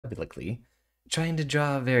publicly, trying to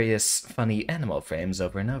draw various funny animal frames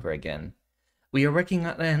over and over again. We are working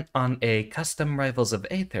on a custom Rivals of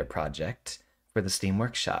Aether project for the Steam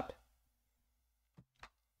Workshop.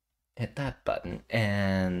 Hit that button,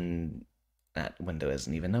 and that window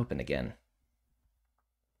isn't even open again.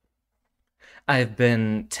 I've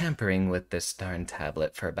been tampering with this darn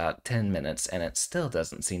tablet for about 10 minutes, and it still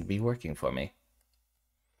doesn't seem to be working for me.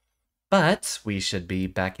 But we should be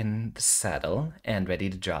back in the saddle and ready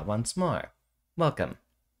to draw once more. Welcome.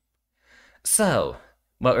 So,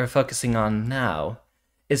 what we're focusing on now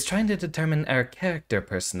is trying to determine our character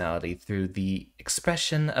personality through the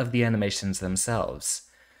expression of the animations themselves.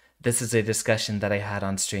 This is a discussion that I had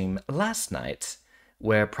on stream last night,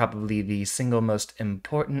 where probably the single most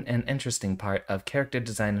important and interesting part of character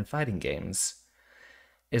design in fighting games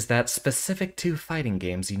is that specific to fighting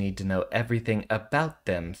games you need to know everything about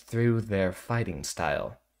them through their fighting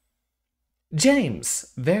style.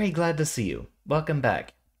 James! Very glad to see you. Welcome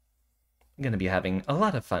back. I'm going to be having a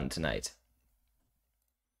lot of fun tonight.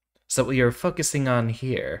 So what we are focusing on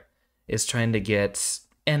here is trying to get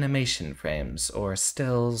animation frames, or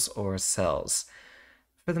stills, or cells.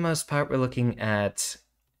 For the most part, we're looking at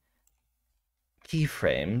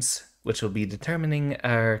keyframes, which will be determining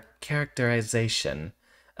our characterization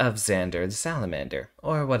of Xander the Salamander,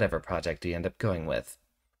 or whatever project we end up going with.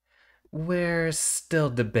 We're still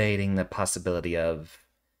debating the possibility of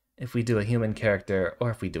if we do a human character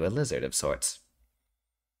or if we do a lizard of sorts.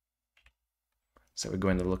 So we're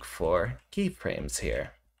going to look for keyframes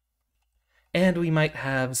here. And we might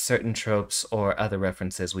have certain tropes or other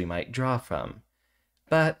references we might draw from.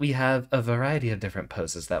 But we have a variety of different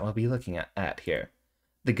poses that we'll be looking at here.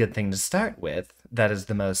 The good thing to start with, that is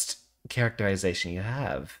the most characterization you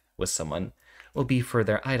have with someone, will be for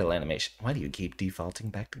their idle animation. Why do you keep defaulting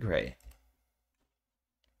back to gray?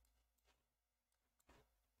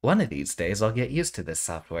 One of these days I'll get used to this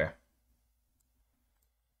software.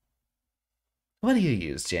 What do you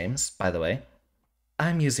use, James, by the way?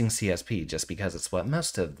 I'm using CSP just because it's what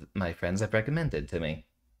most of my friends have recommended to me.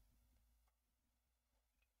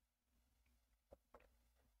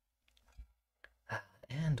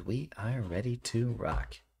 And we are ready to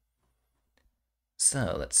rock.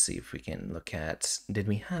 So let's see if we can look at, did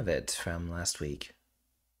we have it from last week?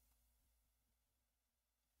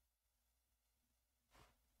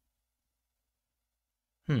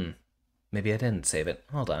 Maybe I didn't save it.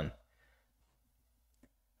 Hold on.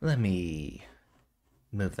 Let me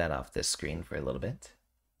move that off this screen for a little bit.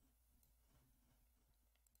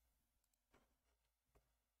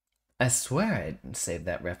 I swear I saved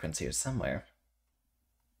that reference here somewhere.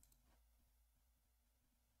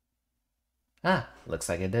 Ah, looks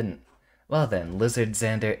like I didn't. Well then, Lizard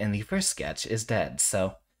Xander in the first sketch is dead,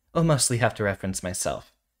 so I'll mostly have to reference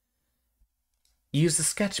myself. Use the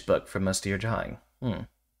sketchbook for most of your drawing.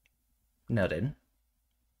 Noted.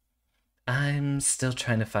 I'm still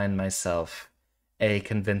trying to find myself a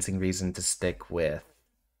convincing reason to stick with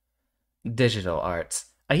digital arts.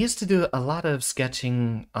 I used to do a lot of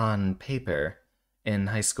sketching on paper in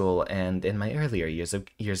high school and in my earlier years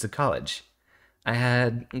of college. I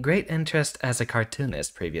had great interest as a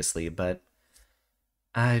cartoonist previously, but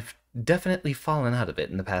I've definitely fallen out of it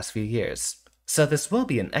in the past few years. So this will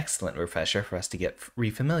be an excellent refresher for us to get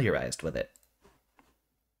refamiliarized with it.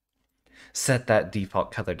 Set that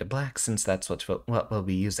default color to black since that's what we'll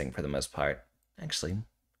be using for the most part. Actually,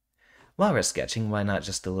 while we're sketching, why not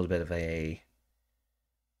just a little bit of a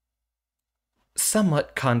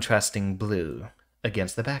somewhat contrasting blue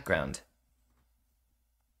against the background?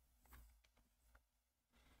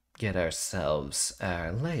 Get ourselves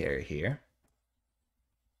our layer here.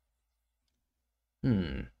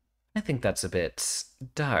 I think that's a bit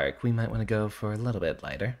dark. We might want to go for a little bit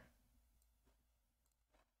lighter.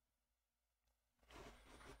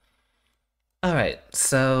 Alright,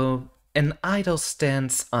 so an idle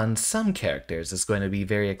stance on some characters is going to be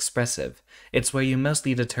very expressive. It's where you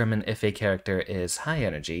mostly determine if a character is high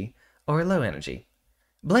energy or low energy.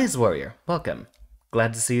 Blaze Warrior, welcome.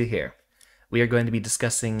 Glad to see you here. We are going to be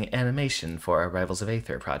discussing animation for our Rivals of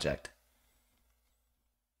Aether project.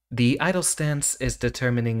 The idle stance is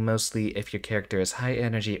determining mostly if your character is high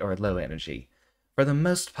energy or low energy. For the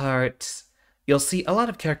most part, you'll see a lot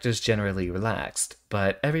of characters generally relaxed,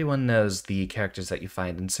 but everyone knows the characters that you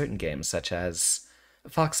find in certain games, such as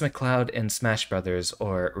Fox McCloud in Smash Bros.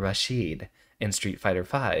 Or Rashid in Street Fighter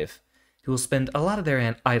V, who will spend a lot of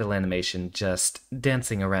their idle animation just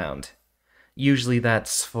dancing around. Usually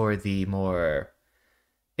that's for the more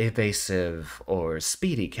evasive or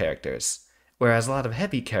speedy characters, whereas a lot of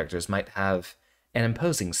heavy characters might have an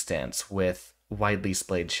imposing stance with widely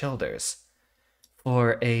splayed shoulders.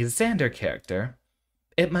 For a Xander character,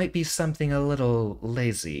 it might be something a little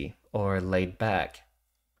lazy or laid back,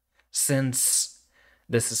 since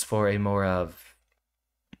this is for a more of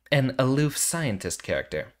an aloof scientist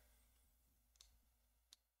character.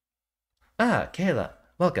 Ah, Kayla,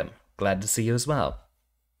 welcome. Glad to see you as well.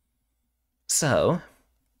 So,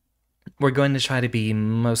 we're going to try to be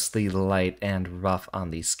mostly light and rough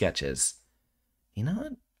on these sketches. You know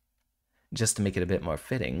what? Just to make it a bit more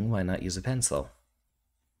fitting, why not use a pencil?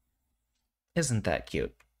 Isn't that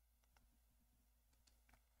cute?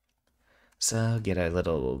 So, get our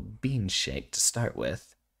little bean shape to start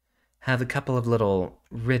with. Have a couple of little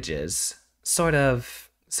ridges, sort of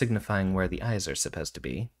signifying where the eyes are supposed to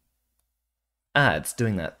be. Ah, it's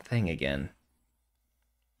doing that thing again.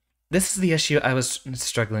 This is the issue I was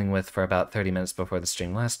struggling with for about 30 minutes before the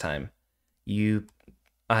stream last time.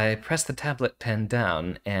 I press the tablet pen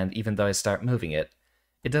down, and even though I start moving it,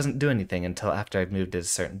 it doesn't do anything until after I've moved it a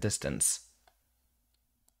certain distance.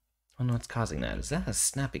 I don't know what's causing that. Is that a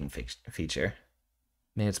snapping feature?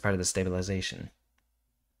 Maybe it's part of the stabilization.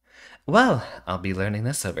 Well, I'll be learning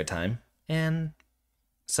this over time, and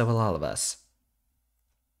so will all of us.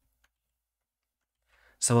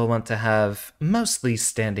 So we'll want to have mostly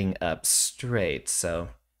standing up straight, so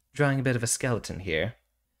drawing a bit of a skeleton here.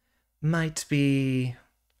 Might be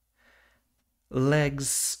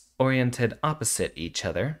legs oriented opposite each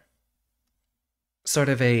other. Sort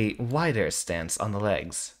of a wider stance on the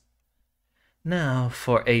legs. Now,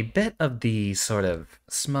 for a bit of the sort of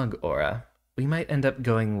smug aura, we might end up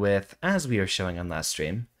going with, as we were showing on last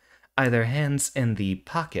stream, either hands in the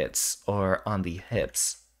pockets or on the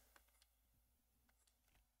hips.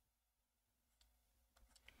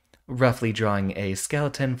 Roughly drawing a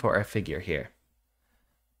skeleton for our figure here.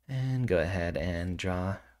 And go ahead and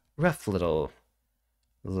draw rough little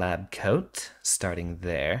lab coat, starting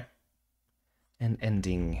there, and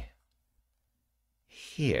ending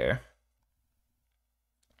here.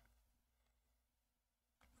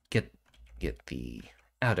 Get the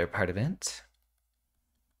outer part of it.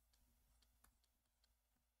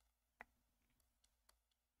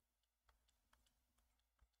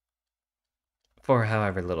 For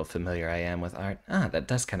however little familiar I am with art, that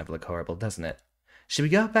does kind of look horrible, doesn't it? Should we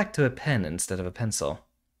go back to a pen instead of a pencil?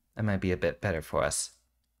 That might be a bit better for us.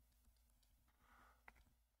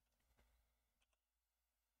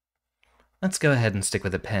 Let's go ahead and stick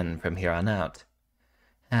with a pen from here on out.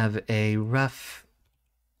 Have a rough...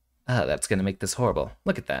 that's going to make this horrible.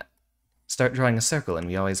 Look at that. Start drawing a circle and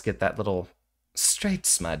we always get that little straight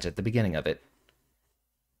smudge at the beginning of it.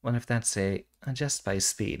 Wonder if that's a adjust by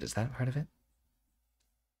speed. Is that part of it?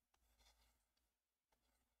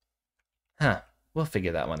 Huh. We'll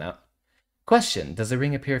figure that one out. Question. Does a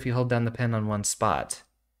ring appear if you hold down the pen on one spot?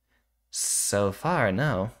 So far,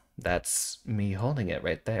 no. That's me holding it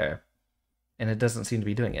right there. And it doesn't seem to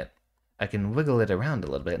be doing it. I can wiggle it around a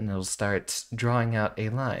little bit and it'll start drawing out a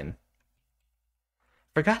line.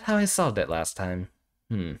 Forgot how I solved it last time.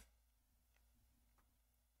 What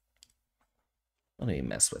do we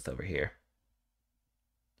mess with over here?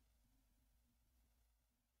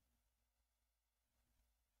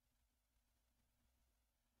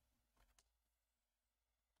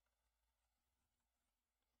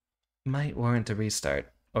 Might warrant a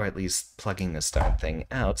restart, or at least plugging the start thing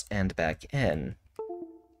out and back in.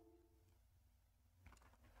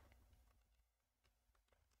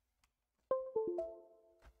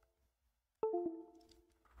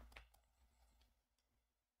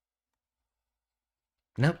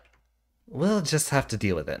 Nope. We'll just have to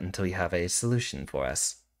deal with it until you have a solution for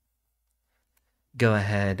us. Go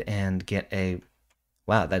ahead and get a...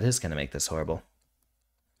 Wow, that is going to make this horrible.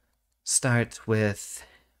 Start with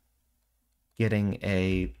getting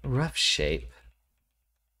a rough shape.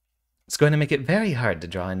 It's going to make it very hard to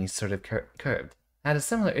draw any sort of curve. I had a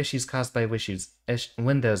similar issues caused by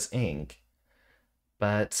Windows Ink,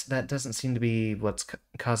 but that doesn't seem to be what's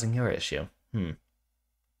causing your issue.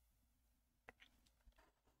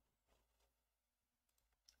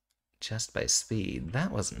 Just by speed.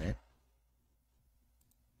 That wasn't it.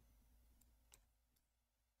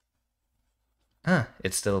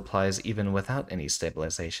 It still applies even without any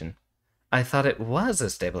stabilization. I thought it was a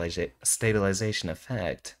stabilization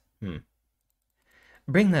effect.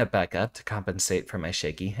 Bring that back up to compensate for my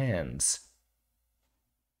shaky hands.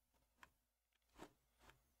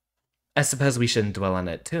 I suppose we shouldn't dwell on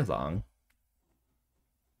it too long.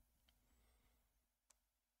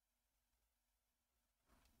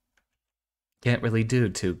 Can't really do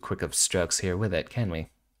too quick of strokes here with it, can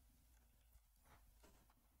we?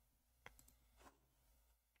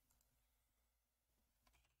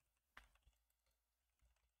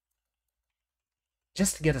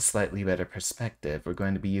 Just to get a slightly better perspective, we're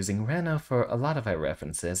going to be using Reno for a lot of our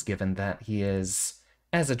references, given that he is,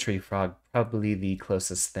 as a tree frog, probably the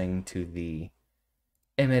closest thing to the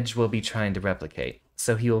image we'll be trying to replicate,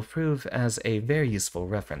 so he will prove as a very useful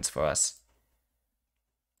reference for us.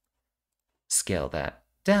 Scale that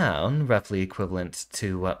down, roughly equivalent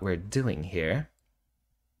to what we're doing here.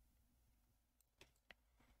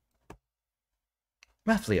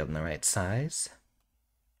 Roughly on the right size.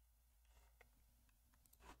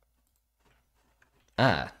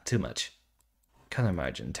 Ah, too much. Color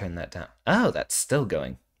margin, turn that down. Oh, that's still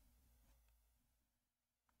going.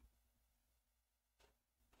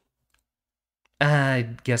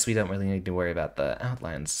 I guess we don't really need to worry about the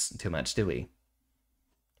outlines too much, do we?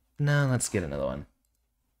 No, let's get another one.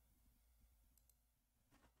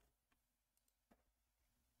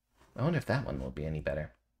 I wonder if that one will be any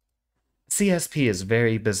better. CSP is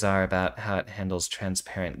very bizarre about how it handles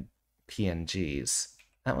transparent PNGs.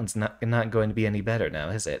 That one's not going to be any better now,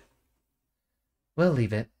 is it? We'll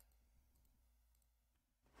leave it.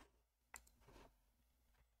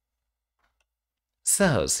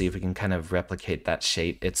 So, see if we can kind of replicate that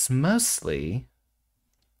shape. It's mostly...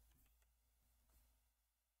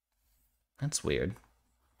 That's weird.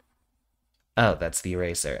 Oh, that's the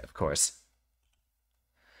eraser, of course.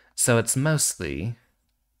 So it's mostly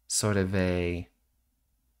sort of a...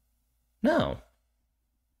 No.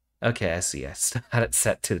 Okay, I see. I had it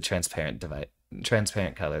set to the transparent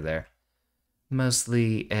color there.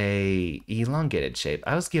 Mostly a elongated shape.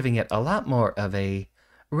 I was giving it a lot more of a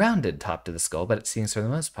rounded top to the skull, but it seems for the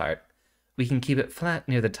most part we can keep it flat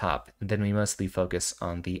near the top, and then we mostly focus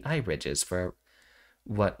on the eye ridges for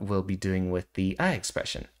what we'll be doing with the eye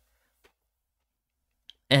expression.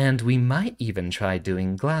 And we might even try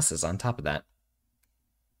doing glasses on top of that.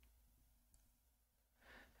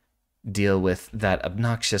 Deal with that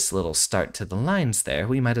obnoxious little start to the lines there.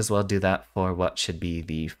 We might as well do that for what should be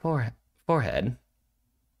the forehead, or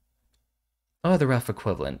the rough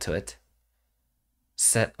equivalent to it.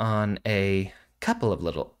 Set on a couple of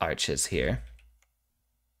little arches here.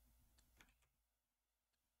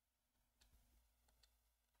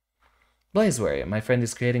 Blaze Warrior, my friend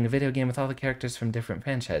is creating a video game with all the characters from different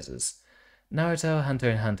franchises. Naruto, Hunter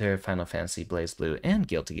x Hunter, Final Fantasy, BlazBlue, and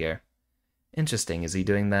Guilty Gear. Interesting, is he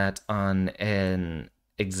doing that on an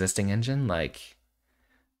existing engine like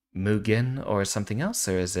Mugen or something else,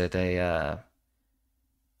 or is it a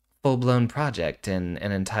full-blown project in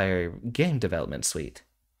an entire game development suite?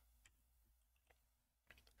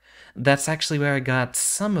 That's actually where I got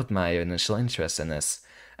some of my initial interest in this.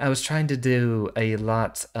 I was trying to do a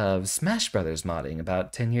lot of Smash Brothers modding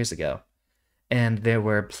about 10 years ago, and there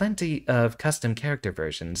were plenty of custom character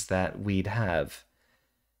versions that we'd have.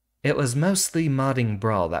 It was mostly modding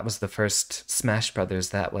Brawl. That was the first Smash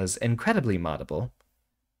Brothers that was incredibly moddable.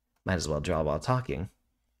 Might as well draw while talking.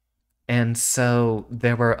 And so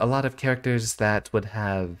there were a lot of characters that would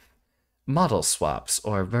have model swaps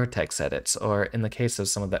or vertex edits, or in the case of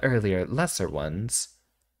some of the earlier, lesser ones,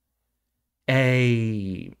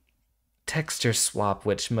 a texture swap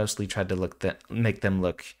which mostly tried to make them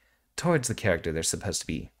look towards the character they're supposed to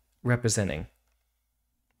be representing.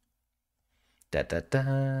 Get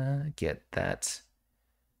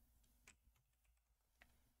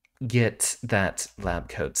that lab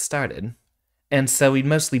coat started. And so we'd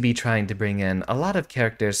mostly be trying to bring in a lot of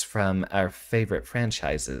characters from our favorite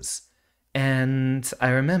franchises. And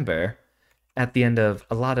I remember at the end of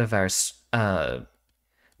a lot of our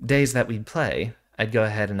days that we'd play, I'd go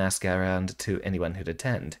ahead and ask around to anyone who'd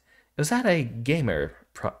attend. It was at a gamer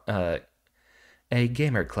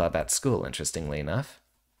club at school, interestingly enough.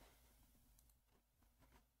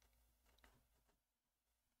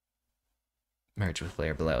 Merge with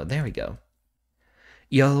layer below. There we go.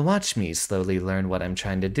 You'll watch me slowly learn what I'm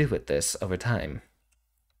trying to do with this over time.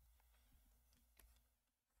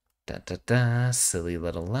 Silly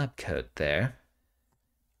little lab coat there.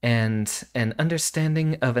 And an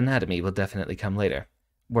understanding of anatomy will definitely come later.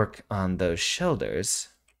 Work on those shoulders.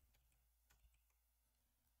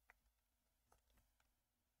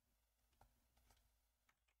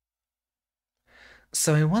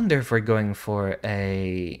 So I wonder if we're going for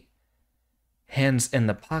a hands in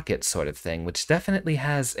the pocket sort of thing, which definitely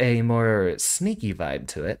has a more sneaky vibe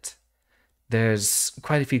to it. There's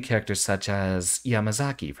quite a few characters such as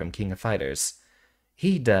Yamazaki from King of Fighters.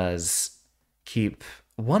 He does keep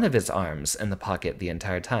one of his arms in the pocket the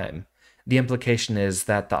entire time. The implication is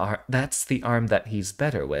that that's the arm that he's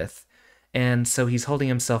better with, and so he's holding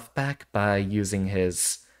himself back by using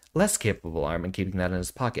his less capable arm and keeping that in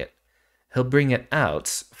his pocket. He'll bring it out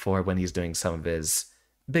for when he's doing some of his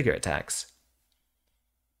bigger attacks.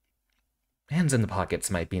 Hands in the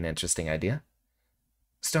pockets might be an interesting idea.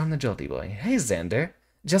 Storm the Jolty Boy. Hey, Xander.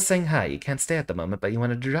 Just saying hi. You can't stay at the moment, but you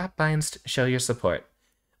wanted to drop by and show your support.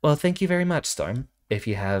 Well, thank you very much, Storm. If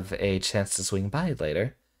you have a chance to swing by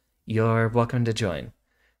later, you're welcome to join.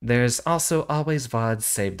 There's also always VODs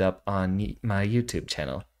saved up on my YouTube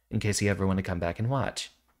channel, in case you ever want to come back and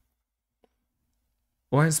watch.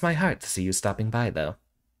 Warms my heart to see you stopping by, though.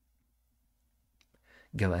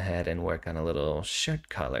 Go ahead and work on a little shirt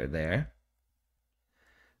collar there.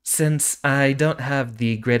 Since I don't have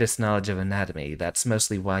the greatest knowledge of anatomy, that's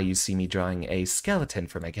mostly why you see me drawing a skeleton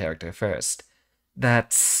for my character first.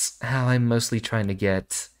 That's how I'm mostly trying to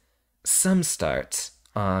get some start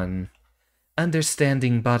on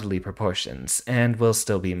understanding bodily proportions, and we'll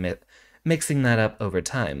still be mixing that up over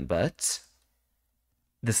time, but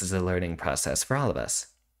this is a learning process for all of us.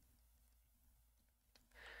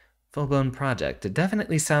 Full-blown project. It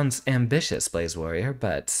definitely sounds ambitious, Blaze Warrior,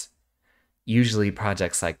 but usually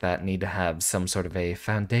projects like that need to have some sort of a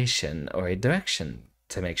foundation or a direction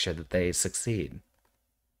to make sure that they succeed.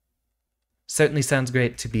 Certainly sounds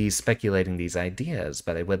great to be speculating these ideas,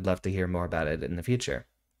 but I would love to hear more about it in the future.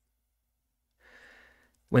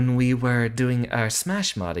 When we were doing our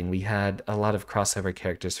Smash modding, we had a lot of crossover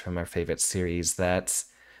characters from our favorite series that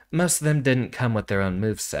most of them didn't come with their own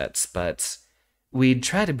movesets, but we'd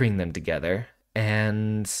try to bring them together,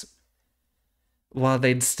 and while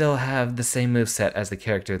they'd still have the same moveset as the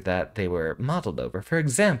character that they were modeled over. For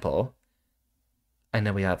example, I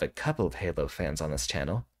know we have a couple of Halo fans on this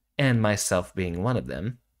channel, and myself being one of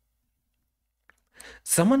them.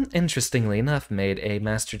 Someone, interestingly enough, made a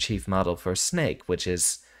Master Chief model for Snake, which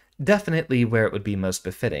is definitely where it would be most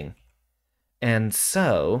befitting. And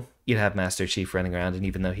so, you'd have Master Chief running around, and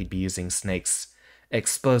even though he'd be using Snake's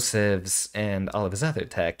explosives and all of his other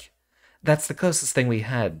tech, that's the closest thing we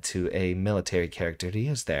had to a military character to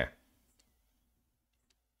use there.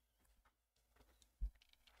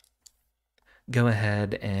 Go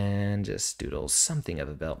ahead and just doodle something of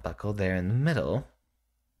a belt buckle there in the middle.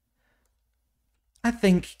 I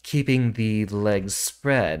think keeping the legs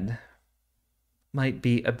spread might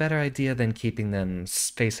be a better idea than keeping them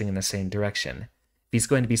facing in the same direction. If he's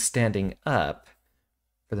going to be standing up,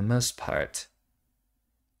 for the most part,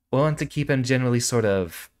 we'll want to keep him generally sort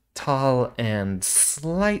of tall and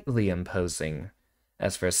slightly imposing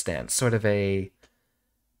as for a stance. Sort of a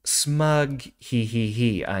smug,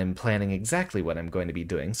 he, I'm planning exactly what I'm going to be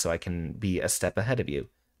doing so I can be a step ahead of you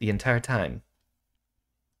the entire time.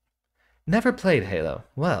 Never played Halo.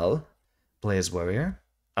 Well, Blaze Warrior,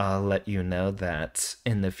 I'll let you know that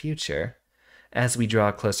in the future, as we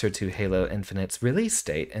draw closer to Halo Infinite's release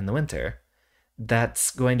date in the winter,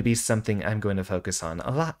 that's going to be something I'm going to focus on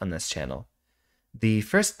a lot on this channel. The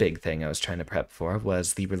first big thing I was trying to prep for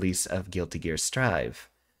was the release of Guilty Gear Strive.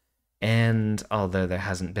 And although there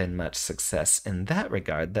hasn't been much success in that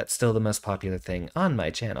regard, that's still the most popular thing on my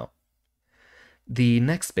channel. The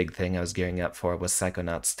next big thing I was gearing up for was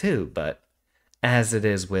Psychonauts 2, but as it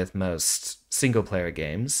is with most single-player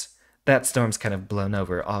games, that storm's kind of blown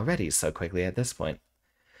over already so quickly at this point.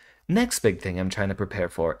 Next big thing I'm trying to prepare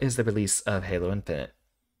for is the release of Halo Infinite.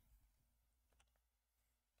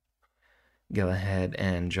 Go ahead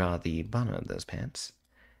and draw the bottom of those pants.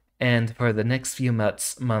 And for the next few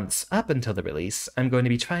months up until the release, I'm going to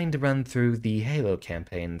be trying to run through the Halo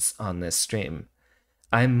campaigns on this stream.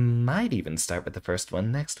 I might even start with the first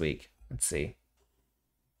one next week. Let's see.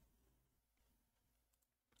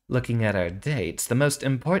 Looking at our dates, the most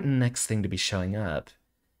important next thing to be showing up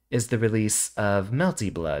is the release of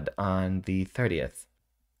Melty Blood on the 30th.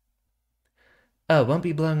 Oh, won't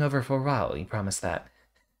be blowing over for RoA, you promise that.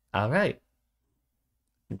 Alright.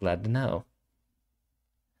 Glad to know.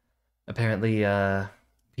 Apparently,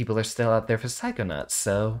 people are still out there for Psychonauts,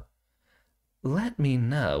 so let me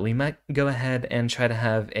know. We might go ahead and try to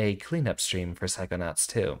have a cleanup stream for Psychonauts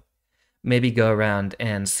too. Maybe go around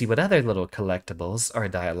and see what other little collectibles or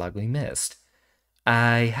dialogue we missed.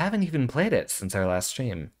 I haven't even played it since our last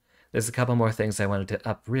stream. There's a couple more things I wanted to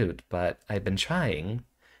uproot, but I've been trying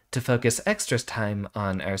to focus extra time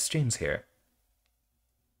on our streams here.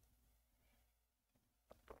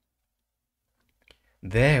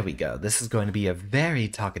 There we go. This is going to be a very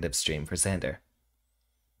talkative stream for Xander.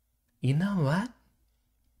 You know what?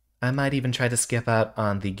 I might even try to skip out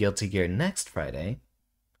on the Guilty Gear next Friday.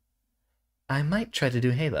 I might try to do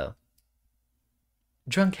Halo.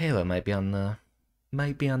 Drunk Halo might be on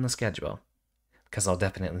the schedule, because I'll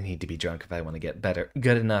definitely need to be drunk if I want to get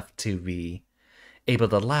good enough to be able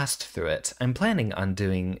to last through it. I'm planning on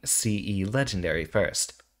doing CE Legendary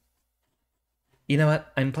first. You know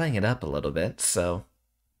what? I'm playing it up a little bit, so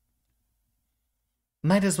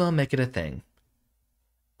Might as well make it a thing.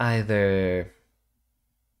 Either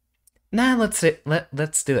nah, let's do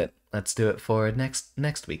it. Let's do it for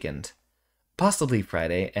next weekend. Possibly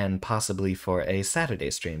Friday and possibly for a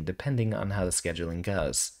Saturday stream, depending on how the scheduling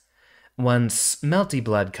goes. Once Melty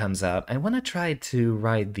Blood comes out, I want to try to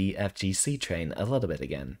ride the FGC train a little bit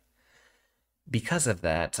again. Because of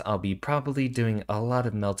that, I'll be probably doing a lot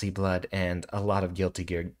of Melty Blood and a lot of Guilty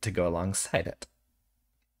Gear to go alongside it.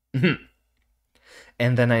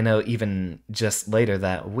 And then I know even just later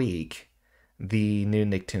that week, the new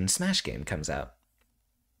Nicktoon Smash game comes out.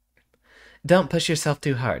 Don't push yourself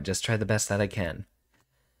too hard, just try the best that I can.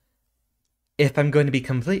 If I'm going to be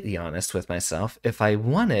completely honest with myself, if I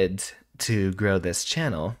wanted to grow this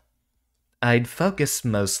channel, I'd focus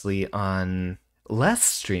mostly on less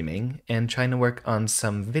streaming and trying to work on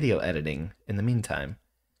some video editing in the meantime.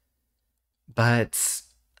 But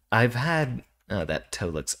I've had... Oh, that toe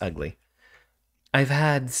looks ugly. I've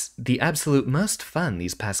had the absolute most fun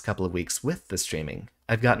these past couple of weeks with the streaming.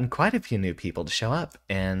 I've gotten quite a few new people to show up,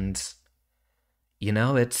 and you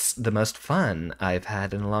know, it's the most fun I've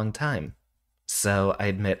had in a long time. So I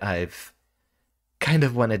admit I've kind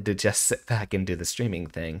of wanted to just sit back and do the streaming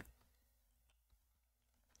thing.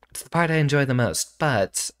 It's the part I enjoy the most,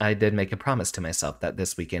 but I did make a promise to myself that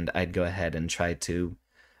this weekend I'd go ahead and try to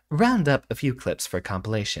round up a few clips for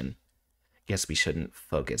compilation. Guess we shouldn't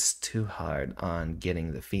focus too hard on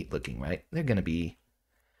getting the feet looking right. They're gonna be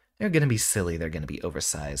silly, they're gonna be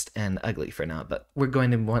oversized and ugly for now, but we're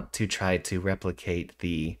going to want to try to replicate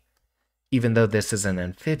the... Even though this is an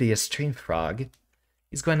amphibious tree frog,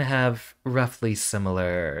 he's going to have roughly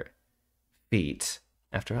similar feet.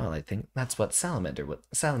 After all, I think that's what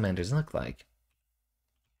salamanders look like.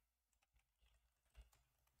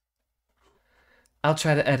 I'll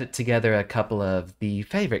try to edit together a couple of the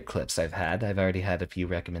favorite clips I've had. I've already had a few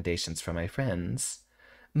recommendations from my friends.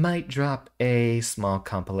 Might drop a small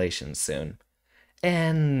compilation soon.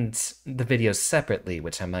 And the videos separately,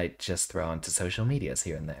 which I might just throw onto social medias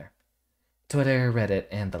here and there. Twitter, Reddit,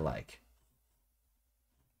 and the like.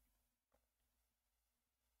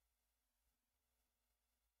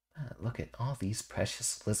 Look at all these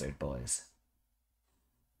precious lizard boys.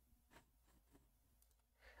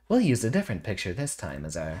 We'll use a different picture this time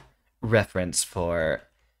as our reference for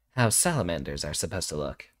how salamanders are supposed to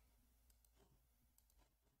look.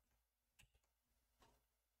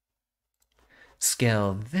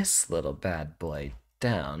 Scale this little bad boy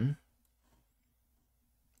down.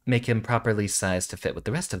 Make him properly sized to fit with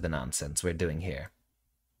the rest of the nonsense we're doing here.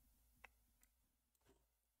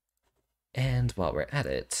 And while we're at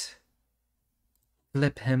it,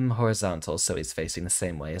 flip him horizontal so he's facing the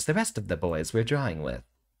same way as the rest of the boys we're drawing with.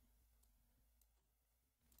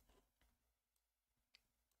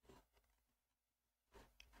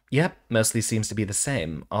 Yep, mostly seems to be the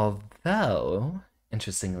same, although,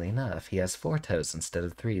 interestingly enough, he has 4 toes instead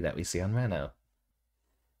of 3 that we see on Reno.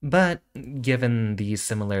 But, given the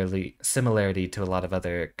similarity to a lot of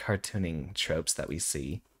other cartooning tropes that we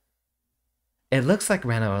see, it looks like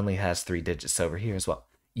Reno only has 3 digits over here as well.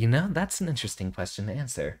 You know, that's an interesting question to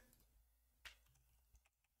answer.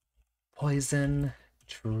 Poison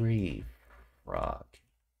tree frog.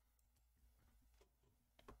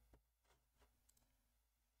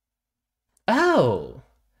 Oh!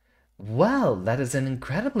 Well, that is an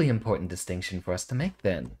incredibly important distinction for us to make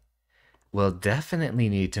then. We'll definitely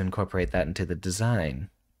need to incorporate that into the design.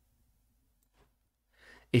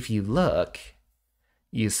 If you look,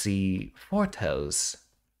 you see 4 toes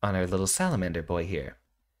on our little salamander boy here,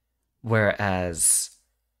 whereas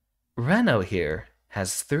Reno here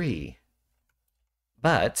has 3.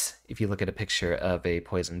 But if you look at a picture of a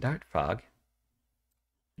poison dart frog,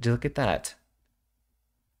 would you look at that?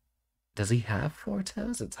 Does he have 4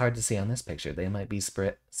 toes? It's hard to see on this picture. They might be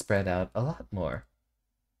spread out a lot more.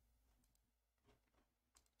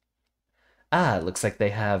 Ah, it looks like they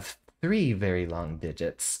have 3 very long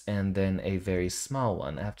digits, and then a very small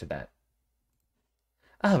one after that.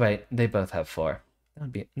 Oh, right, they both have 4.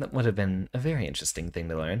 That would have been a very interesting thing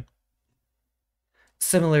to learn.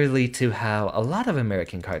 Similarly to how a lot of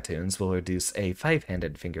American cartoons will reduce a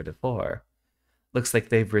 5-handed finger to 4. Looks like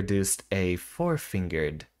they've reduced a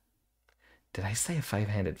 4-fingered... Did I say a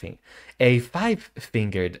 5-handed finger? A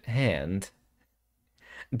 5-fingered hand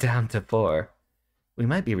down to 4. We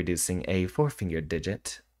might be reducing a 4-fingered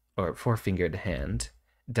digit, or 4-fingered hand,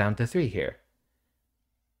 down to 3 here.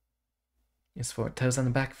 There's 4 toes on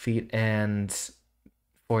the back feet and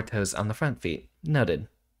 4 toes on the front feet. Noted.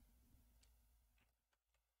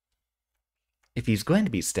 If he's going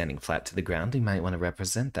to be standing flat to the ground, he might want to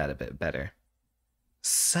represent that a bit better.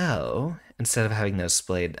 So, instead of having those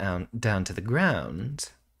splayed down to the ground,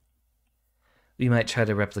 we might try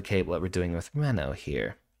to replicate what we're doing with Reno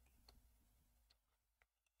here.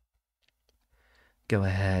 Go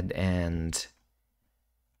ahead and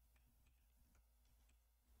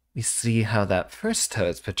we see how that first toe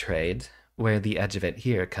is portrayed, where the edge of it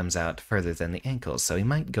here comes out further than the ankle. So we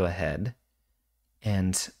might go ahead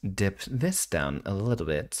and dip this down a little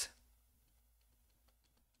bit,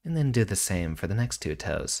 and then do the same for the next two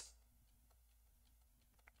toes.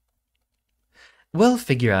 We'll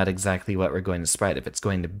figure out exactly what we're going to sprite, if it's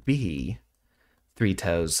going to be 3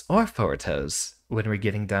 toes or 4 toes, when we're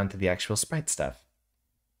getting down to the actual sprite stuff.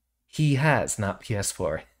 He has, not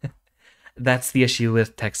PS4. That's the issue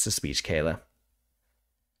with text-to-speech, Kayla.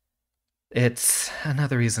 It's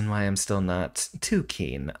another reason why I'm still not too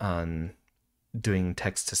keen on doing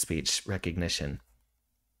text-to-speech recognition.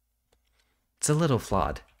 It's a little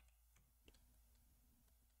flawed.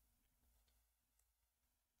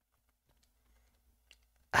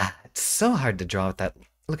 It's so hard to draw with that.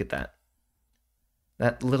 Look at that.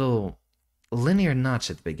 That little linear notch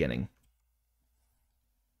at the beginning.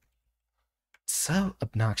 So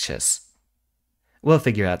obnoxious. We'll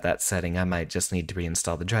figure out that setting. I might just need to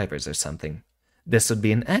reinstall the drivers or something. This would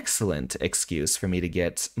be an excellent excuse for me to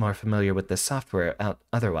get more familiar with the software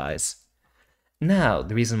otherwise. Now,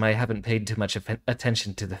 the reason why I haven't paid too much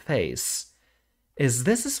attention to the face is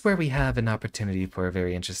this is where we have an opportunity for a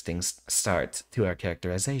very interesting start to our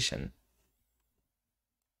characterization.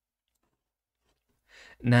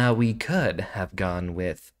 Now, we could have gone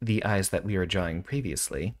with the eyes that we were drawing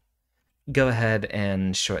previously. Go ahead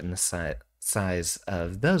and shorten the size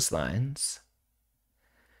of those lines.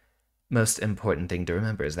 Most important thing to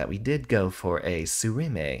remember is that we did go for a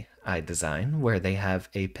surime eye design, where they have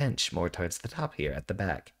a pinch more towards the top here at the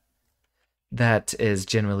back. That is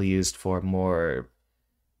generally used for more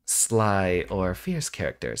sly or fierce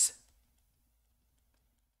characters.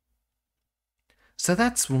 So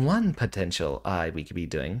that's one potential eye we could be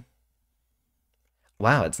doing.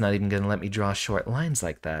 Wow, it's not even going to let me draw short lines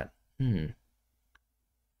like that.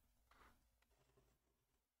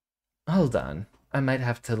 Hold on. I might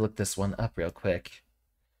have to look this one up real quick.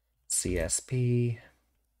 CSP.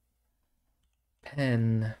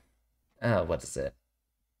 Pen. Oh, what is it?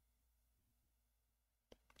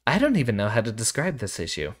 I don't even know how to describe this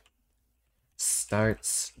issue.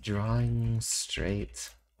 Starts drawing straight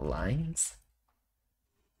lines?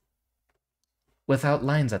 Without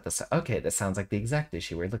lines at the side. Okay, this sounds like the exact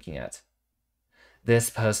issue we're looking at. This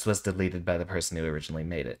post was deleted by the person who originally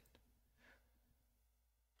made it.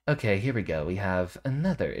 Okay, here we go. We have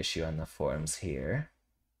another issue on the forums here.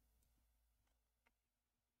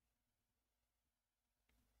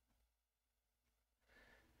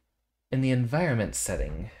 In the environment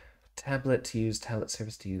setting, tablet to use, tablet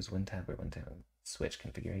service to use, WinTab or WinTab switch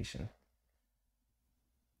configuration.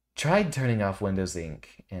 Tried turning off Windows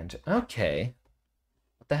Ink and... Okay.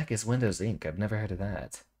 What the heck is Windows Ink? I've never heard of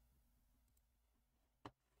that.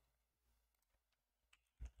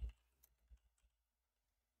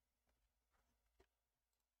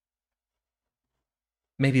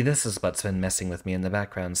 Maybe this is what's been messing with me in the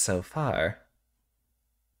background so far.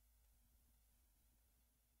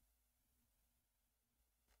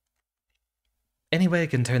 Anyway, I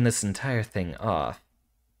can turn this entire thing off.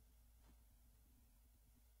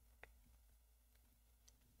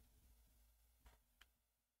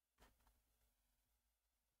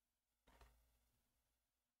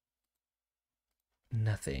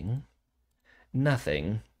 Nothing.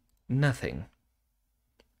 Nothing. Nothing.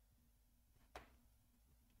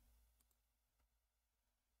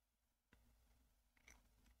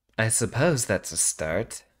 I suppose that's a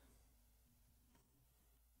start.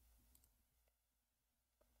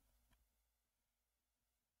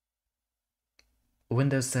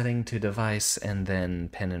 Windows setting to device and then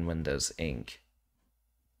pen in Windows Ink.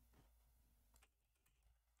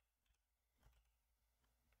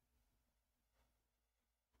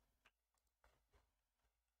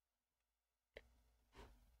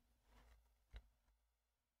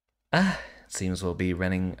 Seems we'll be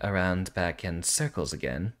running around back in circles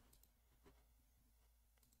again.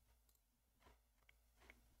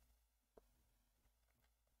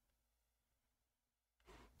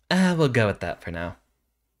 We'll go with that for now.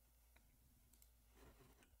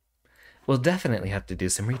 We'll definitely have to do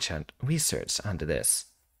some research onto this.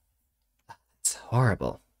 It's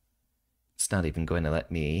horrible. It's not even going to let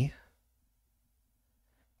me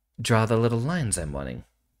draw the little lines I'm wanting.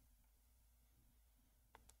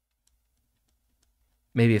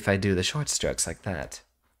 Maybe if I do the short strokes like that.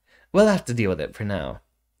 We'll have to deal with it for now.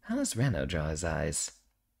 How does Reno draw his eyes?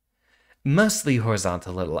 Mostly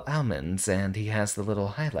horizontal little almonds, and he has the little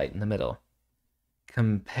highlight in the middle.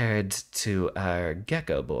 Compared to our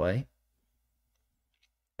gecko boy,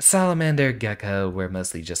 salamander, gecko, we're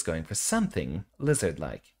mostly just going for something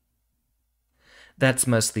lizard-like. That's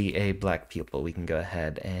mostly a black pupil. We can go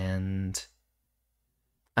ahead and...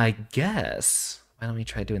 I guess... Why don't we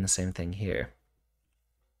try doing the same thing here?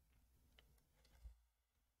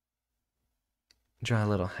 Draw a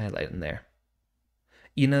little highlight in there.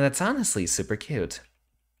 You know, that's honestly super cute.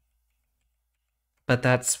 But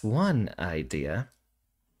that's one idea.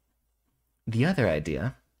 The other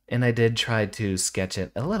idea, and I did try to sketch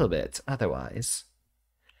it a little bit otherwise.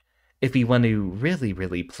 If we want to really,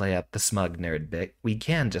 really play up the smug nerd bit, we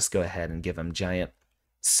can just go ahead and give him giant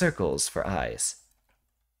circles for eyes.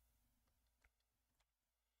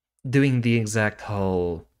 Doing the exact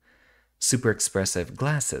whole super expressive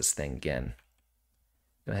glasses thing again.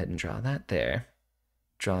 Go ahead and draw that there.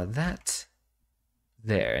 Draw that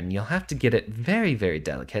there, and you'll have to get it very, very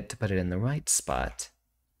delicate to put it in the right spot.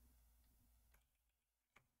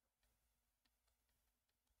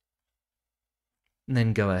 And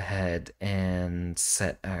then go ahead and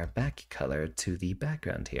set our back color to the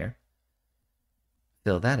background here.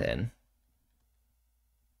 Fill that in.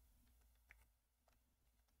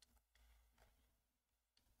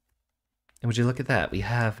 And would you look at that? We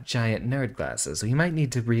have giant nerd glasses. We might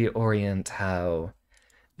need to reorient how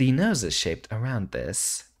the nose is shaped around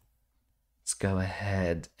this. Let's go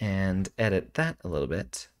ahead and edit that a little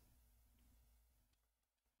bit.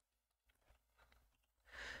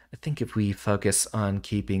 I think if we focus on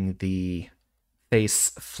keeping the face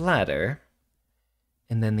flatter,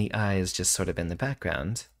 and then the eyes just sort of in the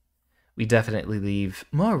background, we definitely leave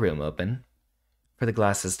more room open for the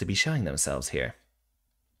glasses to be showing themselves here.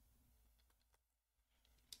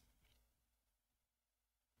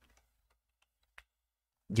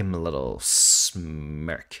 Give him a little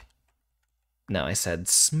smirk. No, I said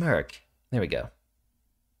smirk. There we go.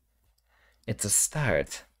 It's a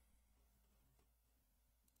start.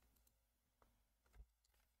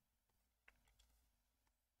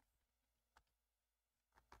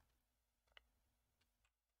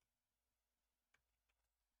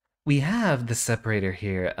 We have the separator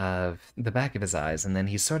here of the back of his eyes, and then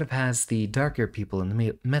he sort of has the darker pupil in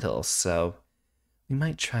the middle, so we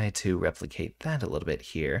might try to replicate that a little bit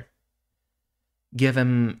here. Give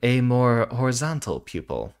him a more horizontal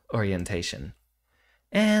pupil orientation,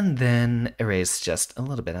 and then erase just a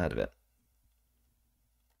little bit out of it.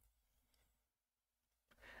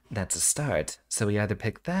 That's a start, so we either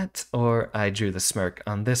pick that, or I drew the smirk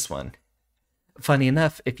on this one. Funny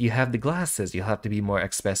enough, if you have the glasses, you'll have to be more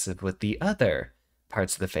expressive with the other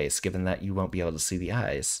parts of the face, given that you won't be able to see the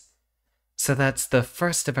eyes. So that's the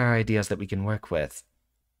first of our ideas that we can work with.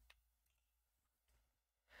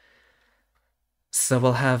 So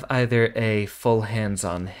we'll have either a full hands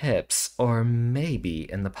on hips, or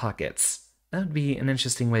maybe in the pockets. That would be an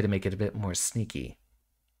interesting way to make it a bit more sneaky.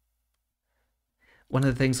 One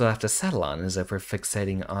of the things we'll have to settle on is if we're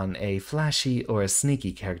fixating on a flashy or a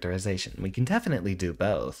sneaky characterization. We can definitely do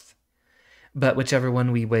both, but whichever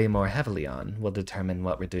one we weigh more heavily on will determine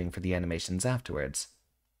what we're doing for the animations afterwards.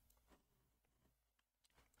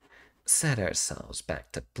 Set ourselves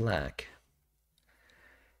back to black.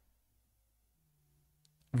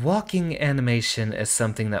 Walking animation is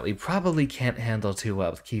something that we probably can't handle too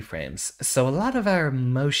well with keyframes, so a lot of our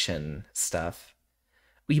motion stuff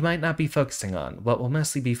we might not be focusing on. What we'll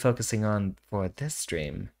mostly be focusing on for this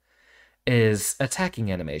stream is attacking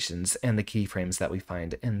animations and the keyframes that we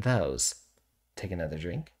find in those. Take another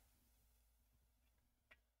drink.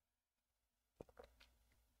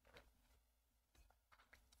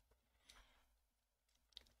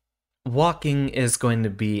 Walking is going to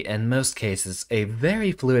be, in most cases, a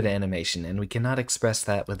very fluid animation, and we cannot express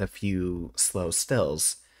that with a few slow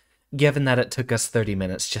stills, given that it took us 30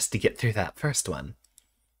 minutes just to get through that first one.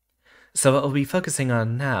 So what we'll be focusing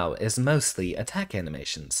on now is mostly attack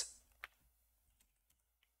animations.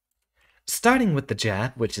 Starting with the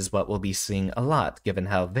jab, which is what we'll be seeing a lot, given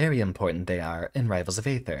how very important they are in Rivals of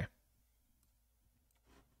Aether.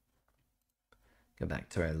 Go back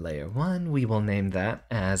to our layer 1, we will name that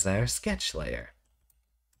as our sketch layer.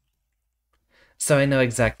 So I know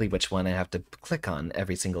exactly which one I have to click on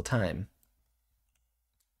every single time.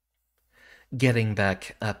 Getting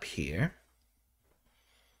back up here.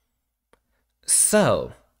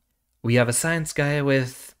 So, we have a science guy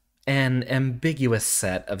with an ambiguous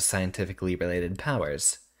set of scientifically related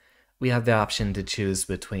powers. We have the option to choose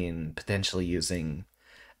between potentially using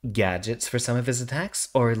gadgets for some of his attacks,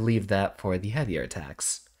 or leave that for the heavier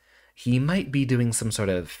attacks. He might be doing some sort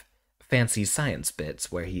of fancy science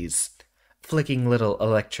bits where he's flicking little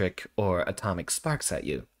electric or atomic sparks at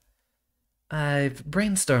you. I've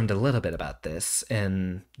brainstormed a little bit about this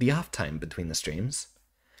in the off time between the streams,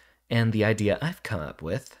 and the idea I've come up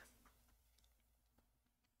with,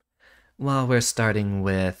 well, we're starting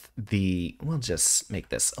with we'll just make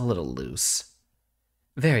this a little loose.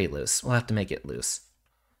 Very loose. We'll have to make it loose.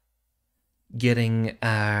 Getting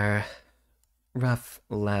our rough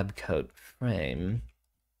lab coat frame.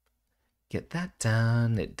 Get that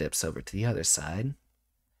down. It dips over to the other side.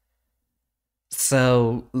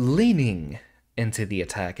 So, leaning into the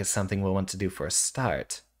attack is something we'll want to do for a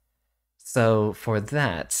start. So, for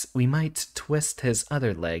that, we might twist his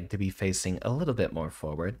other leg to be facing a little bit more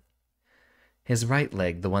forward. His right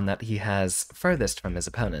leg, the one that he has furthest from his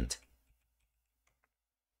opponent.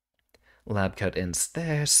 Lab coat ends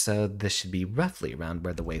there, so this should be roughly around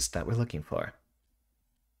where the waist that we're looking for.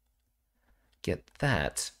 Get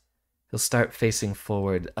that. He'll start facing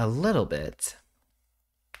forward a little bit.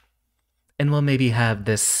 And we'll maybe have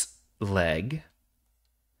this leg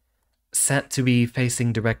set to be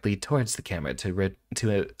facing directly towards the camera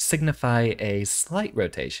to signify a slight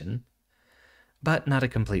rotation, but not a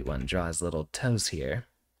complete one. Draw his little toes here.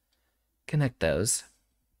 Connect those.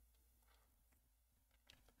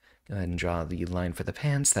 Go ahead and draw the line for the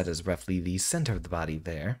pants. That is roughly the center of the body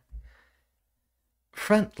there.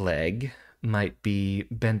 Front leg might be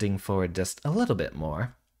bending forward just a little bit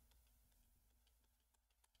more.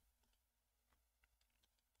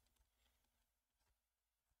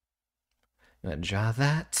 I'm going to draw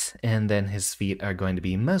that, and then his feet are going to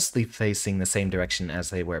be mostly facing the same direction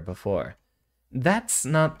as they were before. That's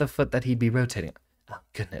not the foot that he'd be rotating. Oh,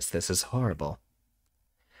 goodness, this is horrible.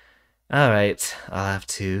 Alright, I'll have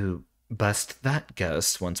to bust that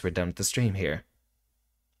ghost once we're done with the stream here.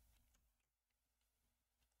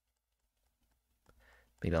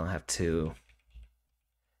 Maybe I'll have to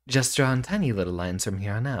just draw in tiny little lines from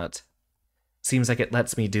here on out. Seems like it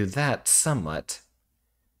lets me do that somewhat,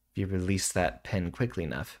 if you release that pen quickly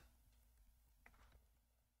enough.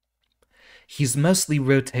 He's mostly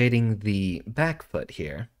rotating the back foot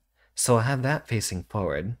here, so I'll have that facing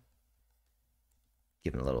forward.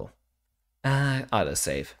 Give him a little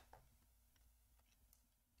autosave.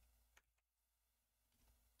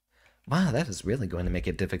 Wow, that is really going to make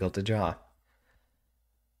it difficult to draw.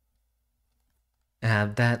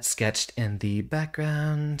 Have that sketched in the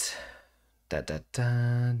background.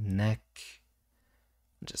 Neck.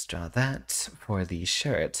 Just draw that for the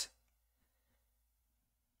shirt.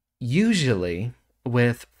 Usually,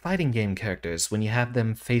 with fighting game characters, when you have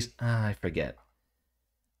them face... I forget.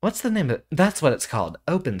 What's the name of it? That's what it's called.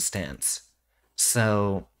 Open stance.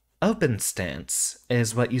 So, open stance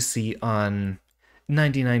is what you see on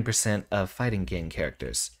 99% of fighting game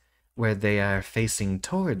characters, where they are facing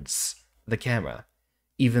towards the camera,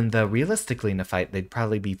 even though realistically in a fight they'd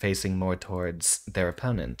probably be facing more towards their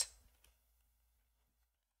opponent.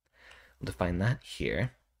 We'll define that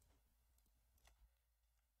here.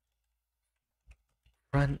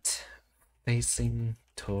 Front facing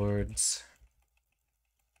towards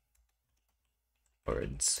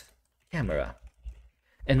camera.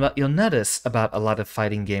 And what you'll notice about a lot of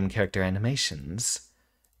fighting game character animations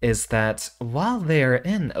is that while they are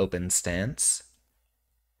in open stance,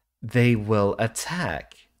 they will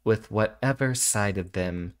attack with whatever side of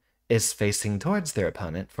them is facing towards their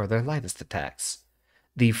opponent for their lightest attacks.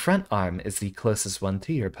 The front arm is the closest one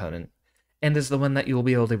to your opponent, and is the one that you will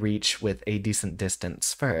be able to reach with a decent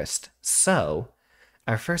distance first. So,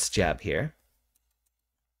 our first jab here,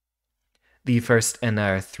 the first in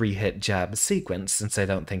our 3-hit jab sequence, since I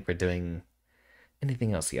don't think we're doing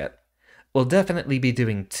anything else yet. We'll definitely be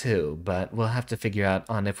doing 2, but we'll have to figure out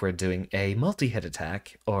on if we're doing a multi-hit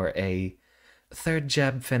attack or a 3rd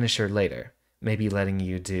jab finisher later, maybe letting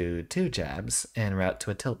you do 2 jabs and route to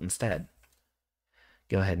a tilt instead.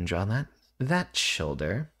 Go ahead and draw that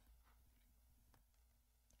shoulder.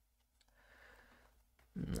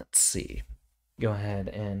 Let's see. Go ahead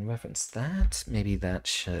and reference that. Maybe that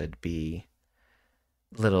should be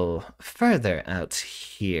a little further out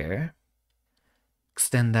here.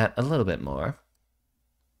 Extend that a little bit more.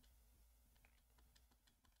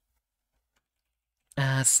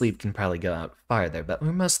 Sleeve can probably go out farther, but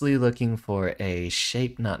we're mostly looking for a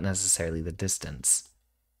shape, not necessarily the distance.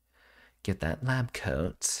 Get that lab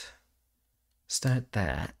coat. Start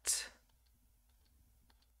that.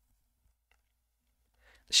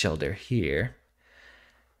 Shoulder here.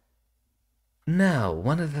 Now,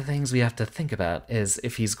 one of the things we have to think about is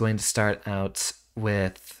if he's going to start out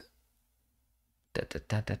with...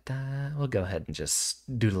 We'll go ahead and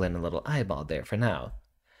just doodle in a little eyeball there for now.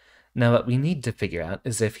 Now, what we need to figure out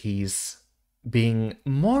is if he's being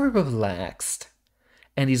more relaxed,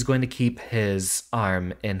 and he's going to keep his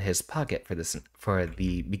arm in his pocket for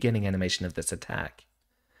the beginning animation of this attack.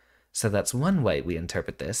 So that's one way we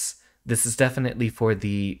interpret this. This is definitely for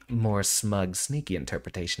the more smug, sneaky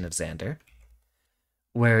interpretation of Xander,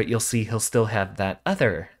 where you'll see he'll still have that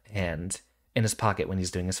other hand in his pocket when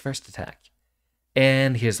he's doing his first attack.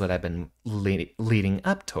 And here's what I've been leading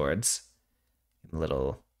up towards.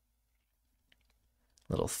 Little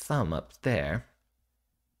thumb up there.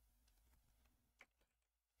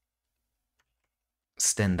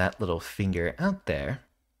 Extend that little finger out there.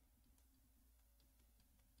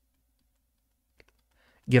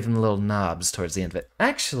 Give him little knobs towards the end of it.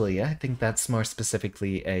 Actually, I think that's more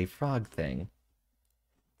specifically a frog thing.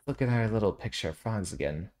 Look at our little picture of frogs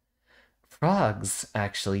again. Frogs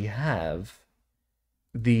actually have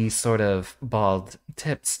the sort of bald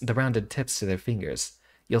tips, the rounded tips to their fingers.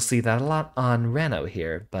 You'll see that a lot on Reno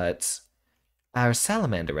here, but our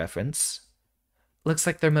salamander reference looks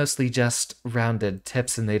like they're mostly just rounded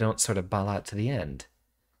tips and they don't sort of ball out to the end.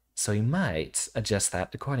 So you might adjust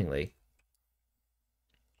that accordingly.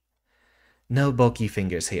 No bulky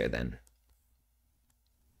fingers here, then.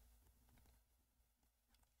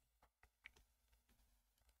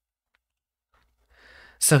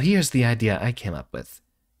 So here's the idea I came up with.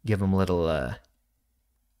 Give him a little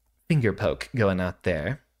finger poke going out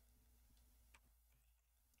there.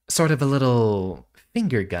 Sort of a little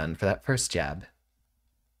finger gun for that first jab.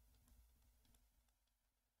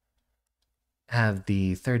 Have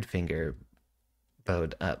the third finger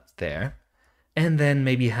bowed up there. And then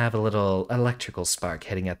maybe have a little electrical spark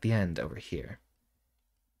hitting at the end over here.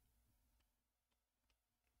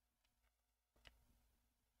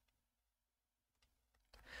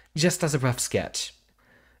 Just as a rough sketch.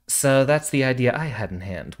 So that's the idea I had in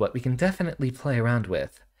hand. What we can definitely play around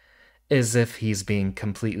with is if he's being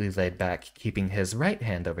completely laid back, keeping his right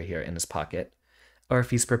hand over here in his pocket, or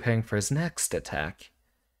if he's preparing for his next attack,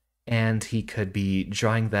 and he could be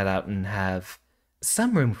drawing that out and have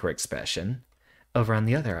some room for expression over on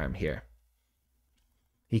the other arm here.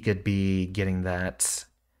 He could be getting that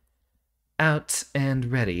out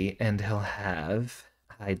and ready, and he'll hide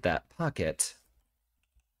that pocket.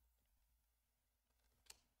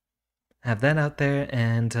 Have that out there,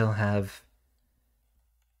 and he'll have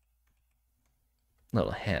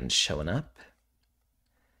little hands showing up.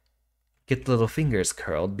 Get the little fingers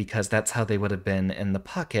curled, because that's how they would have been in the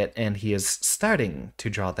pocket, and he is starting to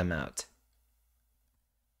draw them out.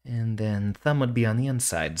 And then thumb would be on the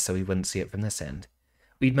inside, so we wouldn't see it from this end.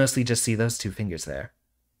 We'd mostly just see those two fingers there.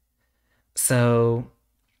 So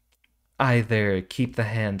either keep the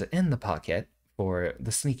hand in the pocket for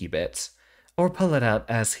the sneaky bits, or pull it out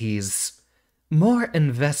as he's more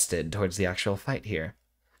invested towards the actual fight here.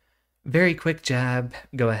 Very quick jab,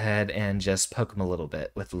 go ahead and just poke him a little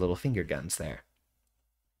bit with the little finger guns there.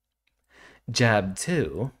 Jab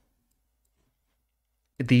 2.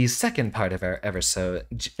 The second part of our ever so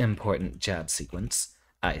important jab sequence.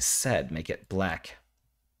 I said make it black.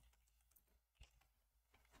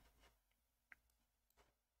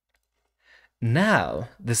 Now,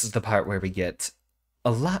 this is the part where we get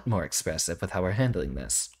a lot more expressive with how we're handling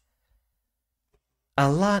this.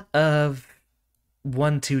 A lot of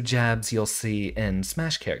 1-2 jabs you'll see in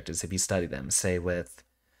Smash characters if you study them, say with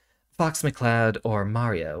Fox McCloud or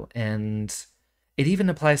Mario, and it even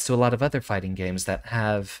applies to a lot of other fighting games that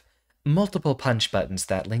have multiple punch buttons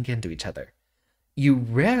that link into each other. You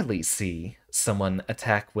rarely see someone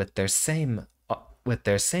attack with their same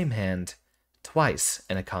hand twice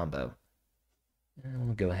in a combo. And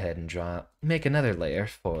we'll go ahead and make another layer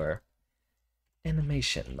for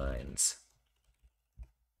animation lines.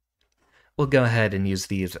 We'll go ahead and use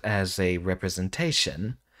these as a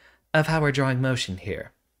representation of how we're drawing motion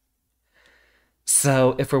here.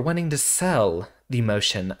 So if we're wanting to sell the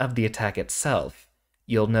motion of the attack itself,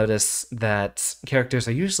 you'll notice that characters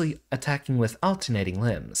are usually attacking with alternating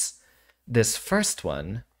limbs. This first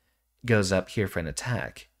one goes up here for an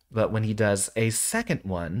attack, but when he does a second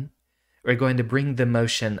one, we're going to bring the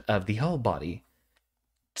motion of the whole body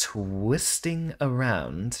twisting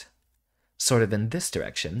around, sort of in this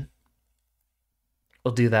direction.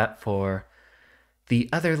 We'll do that for the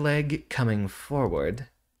other leg coming forward,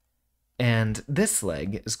 and this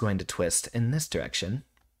leg is going to twist in this direction.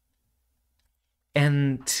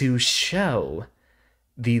 And to show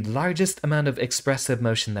the largest amount of expressive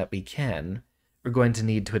motion that we can, we're going to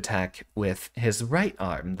need to attack with his right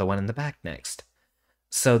arm, the one in the back next.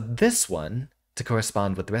 So this one, to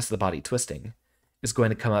correspond with the rest of the body twisting, is going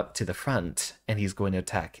to come up to the front, and he's going to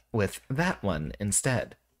attack with that one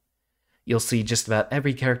instead. You'll see just about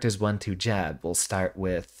every character's 1-2 jab will start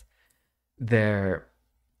with their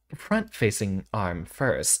front-facing arm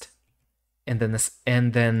first, and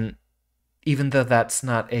then even though that's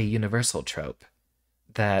not a universal trope,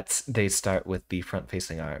 that they start with the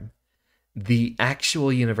front-facing arm, the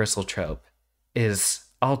actual universal trope is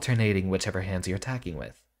alternating whichever hands you're attacking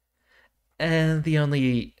with. And the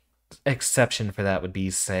only exception for that would be,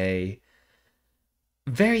 say,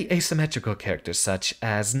 very asymmetrical characters such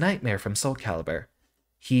as Nightmare from Soul Calibur.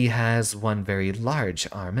 He has one very large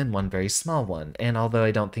arm and one very small one, and although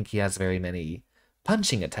I don't think he has very many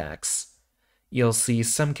punching attacks, you'll see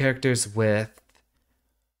some characters with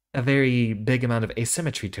a very big amount of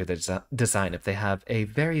asymmetry to their design. If they have a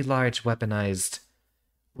very large weaponized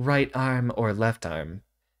right arm or left arm,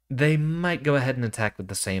 they might go ahead and attack with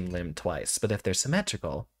the same limb twice, but if they're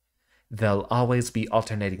symmetrical, they'll always be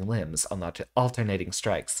alternating limbs on alternating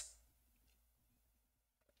strikes.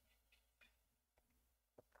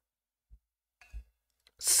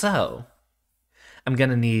 So, I'm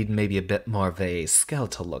gonna need maybe a bit more of a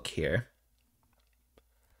skeletal look here.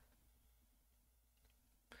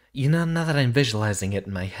 You know, now that I'm visualizing it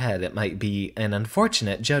in my head, it might be an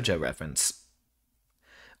unfortunate JoJo reference.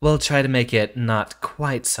 We'll try to make it not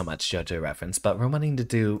quite so much JoJo reference, but we're wanting to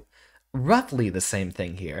do roughly the same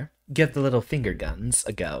thing here. Give the little finger guns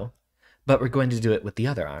a go, but we're going to do it with the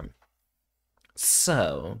other arm.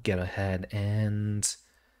 So, go ahead and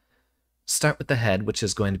start with the head, which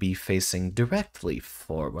is going to be facing directly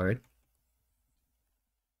forward.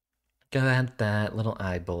 Go ahead with that little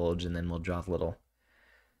eye bulge, and then we'll draw the little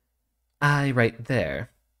eye right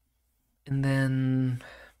there. And then...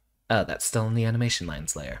 oh, that's still in the animation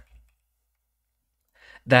lines layer.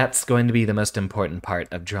 That's going to be the most important part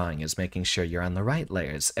of drawing, is making sure you're on the right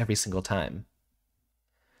layers every single time.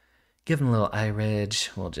 Give them a little eye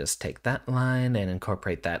ridge. We'll just take that line and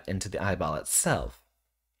incorporate that into the eyeball itself.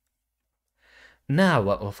 Now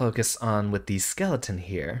what we'll focus on with the skeleton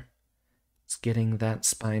here is getting that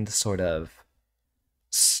spine to sort of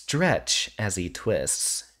stretch as he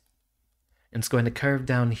twists. And it's going to curve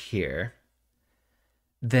down here.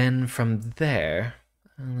 Then from there,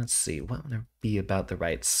 let's see, what would be about the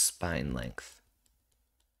right spine length?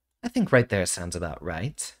 I think right there sounds about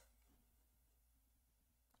right.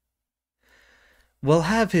 We'll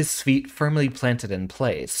have his feet firmly planted in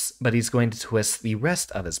place, but he's going to twist the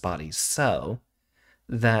rest of his body, so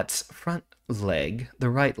that front leg, the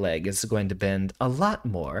right leg, is going to bend a lot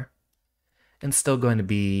more and still going to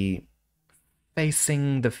be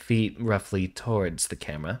facing the feet roughly towards the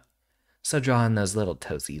camera. So draw in those little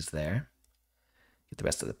toesies there. Get the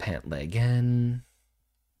rest of the pant leg in.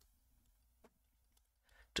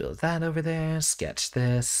 Do that over there, sketch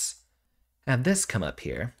this. Have this come up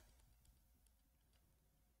here.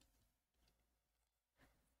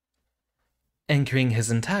 Anchoring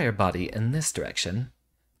his entire body in this direction.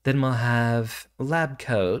 Then we'll have lab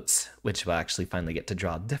coats, which we'll actually finally get to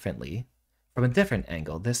draw differently, from a different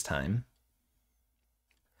angle this time.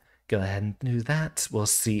 Go ahead and do that. We'll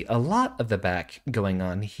see a lot of the back going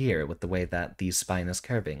on here with the way that the spine is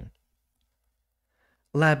curving.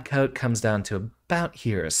 Lab coat comes down to about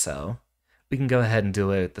here or so. We can go ahead and do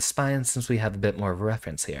it with the spine since we have a bit more of a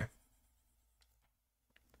reference here.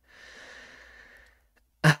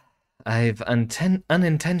 I've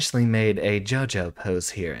unintentionally made a JoJo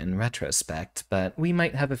pose here in retrospect, but we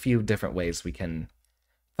might have a few different ways we can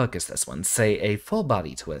focus this one. Say a full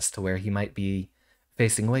body twist, where he might be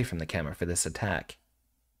facing away from the camera for this attack.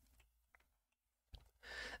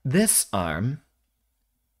 This arm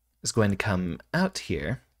is going to come out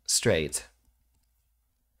here, straight,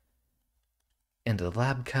 into the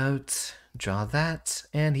lab coat, draw that,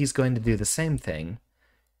 and he's going to do the same thing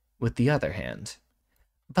with the other hand.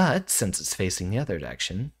 But, since it's facing the other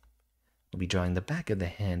direction, we'll be drawing the back of the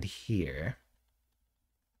hand here.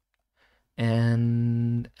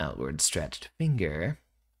 And outward stretched finger.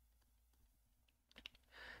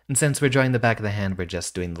 And since we're drawing the back of the hand, we're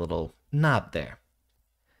just doing the little knob there.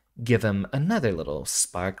 Give him another little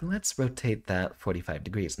spark. Let's rotate that 45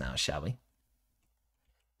 degrees now, shall we?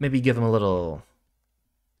 Maybe give him a little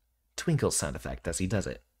twinkle sound effect as he does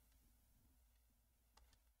it.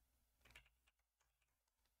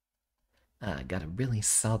 Gotta really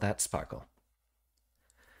sell that sparkle.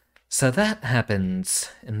 So that happens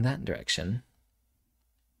in that direction.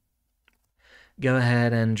 Go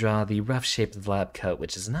ahead and draw the rough shape of the lab coat,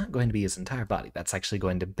 which is not going to be his entire body. That's actually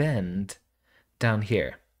going to bend down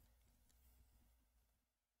here.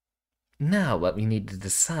 Now, what we need to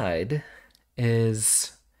decide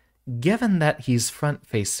is, given that he's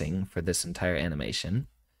front-facing for this entire animation,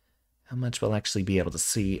 how much we'll actually be able to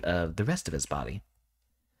see of the rest of his body.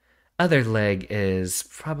 other leg is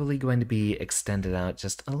probably going to be extended out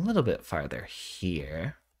just a little bit farther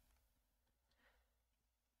here.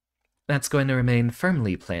 That's going to remain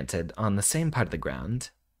firmly planted on the same part of the ground.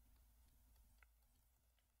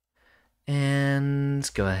 And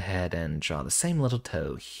go ahead and draw the same little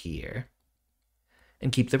toe here.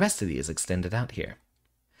 And keep the rest of these extended out here.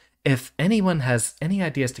 If anyone has any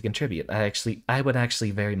ideas to contribute, I would actually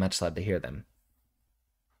very much love to hear them.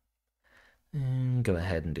 And go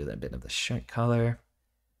ahead and do that bit of the shirt collar.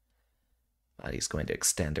 Body's going to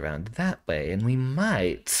extend around that way, and we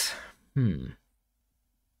might...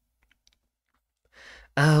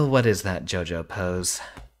 Oh, what is that JoJo pose?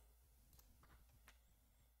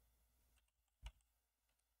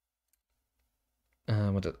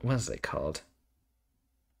 What is it called?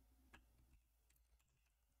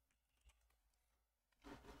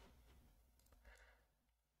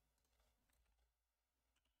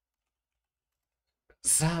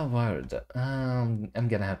 Zaward. I'm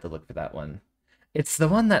gonna have to look for that one. It's the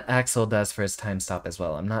one that Axel does for his time stop as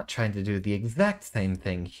well. I'm not trying to do the exact same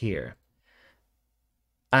thing here.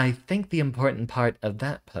 I think the important part of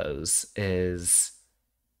that pose is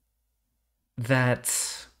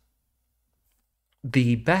that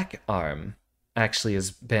the back arm actually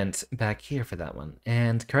is bent back here for that one.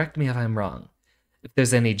 And correct me if I'm wrong. If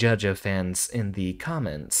there's any JoJo fans in the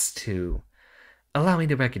comments to allow me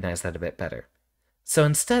to recognize that a bit better. So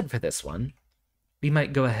instead for this one, we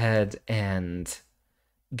might go ahead and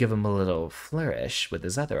give him a little flourish with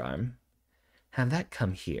his other arm. Have that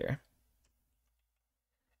come here.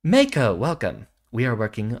 Mako, welcome! We are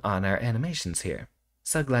working on our animations here.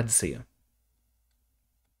 So glad to see you.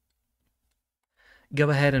 Go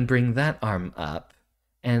ahead and bring that arm up,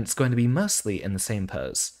 and it's going to be mostly in the same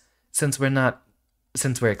pose. Since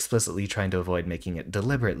we're explicitly trying to avoid making it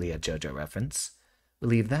deliberately a JoJo reference, we'll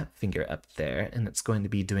leave that finger up there, and it's going to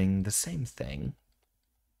be doing the same thing.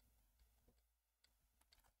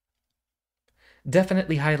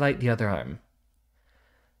 Definitely highlight the other arm.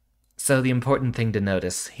 So the important thing to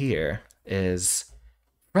notice here is,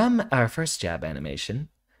 from our first jab animation,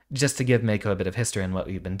 just to give Mako a bit of history on what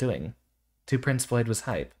we've been doing, to Prince Floyd was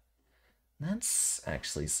hype. That's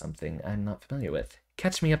actually something I'm not familiar with.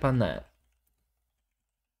 Catch me up on that.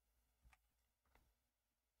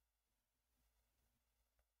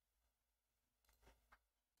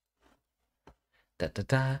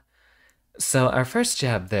 Da-da-da. So our first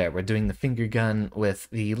jab there, we're doing the finger gun with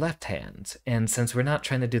the left hand, and since we're not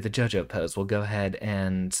trying to do the JoJo pose, we'll go ahead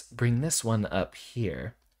and bring this one up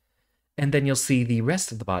here. And then you'll see the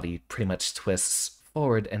rest of the body pretty much twists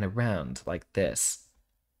forward and around like this.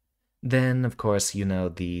 Then, of course, you know,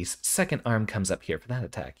 the second arm comes up here for that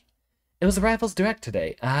attack. It was a Rivals Direct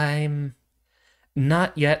today. I'm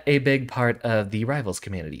not yet a big part of the Rivals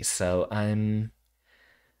community, so I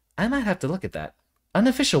might have to look at that.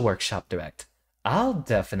 Unofficial Workshop Direct. Hold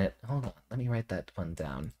on, let me write that one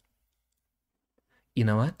down. You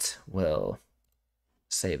know what? We'll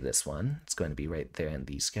save this one. It's going to be right there in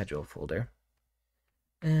the schedule folder.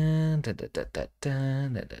 And we'll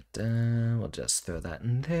just throw that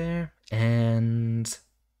in there. And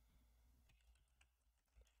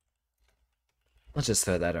we'll just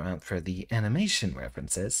throw that around for the animation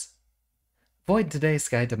references. Void today,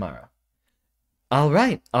 sky tomorrow.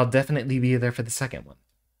 Alright, I'll definitely be there for the second one.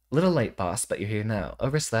 Little late, boss, but you're here now.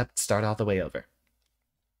 Overslept, start all the way over.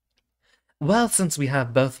 Well, since we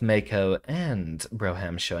have both Mako and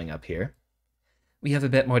Broham showing up here, we have a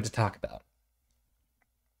bit more to talk about.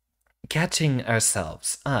 Catching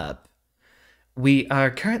ourselves up, we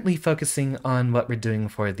are currently focusing on what we're doing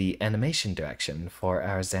for the animation direction for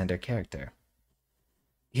our Xander character.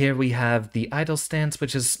 Here we have the idle stance,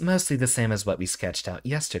 which is mostly the same as what we sketched out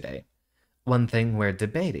yesterday. One thing we're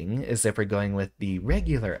debating is if we're going with the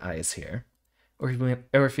regular eyes here, or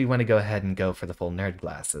if we want to go ahead and go for the full nerd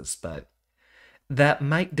glasses, but that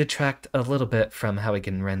might detract a little bit from how we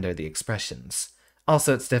can render the expressions.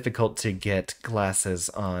 Also, it's difficult to get glasses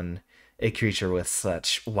on a creature with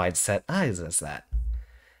such wide-set eyes as that.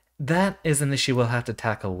 That is an issue we'll have to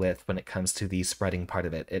tackle with when it comes to the spreading part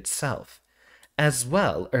of it itself. As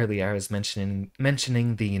well, earlier I was mentioning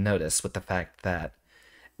the notice with the fact that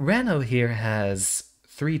Rano here has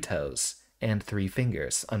 3 toes and 3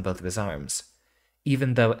 fingers on both of his arms,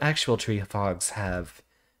 even though actual tree frogs have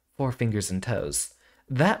 4 fingers and toes.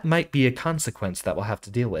 That might be a consequence that we'll have to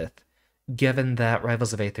deal with, given that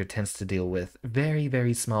Rivals of Aether tends to deal with very,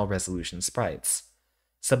 very small resolution sprites.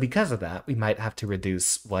 So because of that, we might have to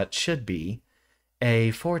reduce what should be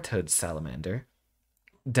a 4-toed salamander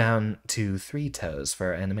down to 3 toes for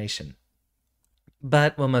our animation.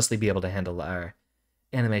 But we'll mostly be able to handle our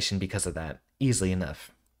animation because of that easily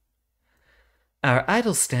enough. Our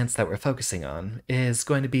idle stance that we're focusing on is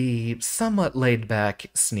going to be somewhat laid back,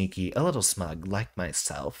 sneaky, a little smug, like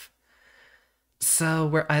myself. So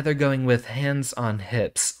we're either going with hands on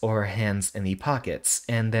hips or hands in the pockets,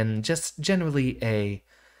 and then just generally a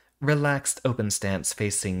relaxed open stance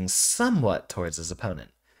facing somewhat towards his opponent,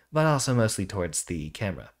 but also mostly towards the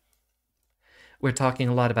camera. We're talking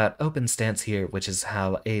a lot about open stance here, which is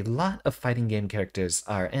how a lot of fighting game characters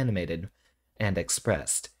are animated and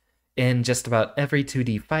expressed. In just about every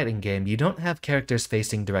 2D fighting game, you don't have characters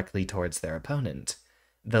facing directly towards their opponent.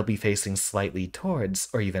 They'll be facing slightly towards,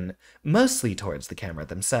 or even mostly towards the camera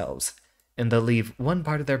themselves, and they'll leave one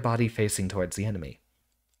part of their body facing towards the enemy.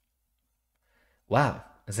 Wow,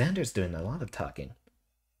 Xander's doing a lot of talking.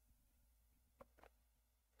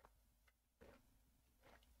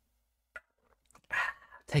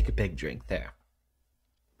 Take a big drink there.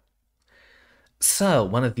 So,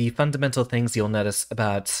 one of the fundamental things you'll notice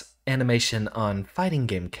about animation on fighting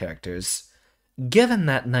game characters, given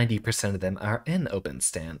that 90% of them are in open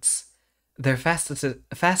stance, their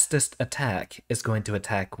fastest attack is going to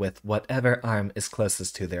attack with whatever arm is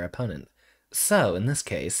closest to their opponent. So, in this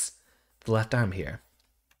case, the left arm here.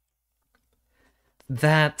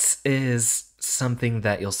 That is something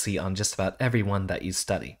that you'll see on just about everyone that you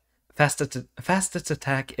study. Fastest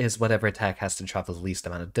attack is whatever attack has to travel the least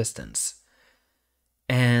amount of distance.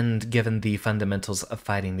 And given the fundamentals of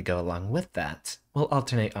fighting to go along with that, we'll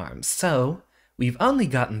alternate arms. So, we've only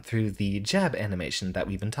gotten through the jab animation that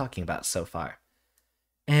we've been talking about so far.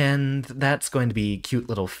 And that's going to be cute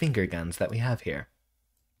little finger guns that we have here.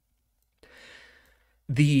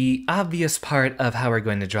 The obvious part of how we're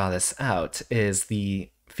going to draw this out is the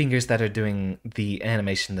fingers that are doing the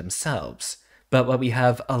animation themselves. But what we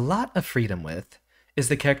have a lot of freedom with is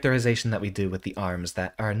the characterization that we do with the arms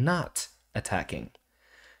that are not attacking.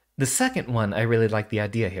 The second one, I really like the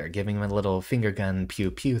idea here, giving him a little finger gun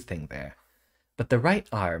pew-pew thing there. But the right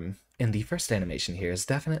arm, in the first animation here, is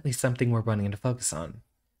definitely something we're running to focus on.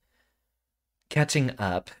 Catching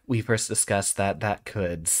up, we first discussed that that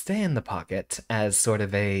could stay in the pocket as sort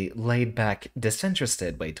of a laid-back,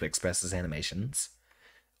 disinterested way to express his animations.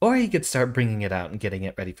 Or he could start bringing it out and getting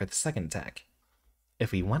it ready for the second attack.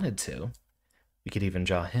 If we wanted to, we could even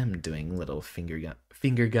draw him doing little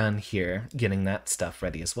finger gun here, getting that stuff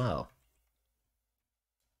ready as well.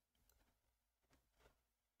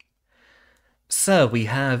 So we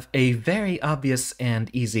have a very obvious and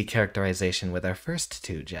easy characterization with our first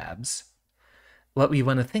two jabs. What we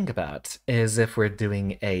want to think about is if we're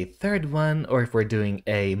doing a third one, or if we're doing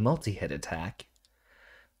a multi-hit attack,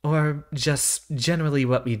 or just generally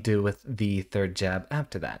what we do with the third jab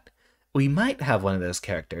after that. We might have one of those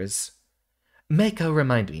characters. Mako,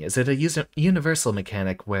 remind me, is it a universal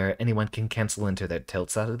mechanic where anyone can cancel into their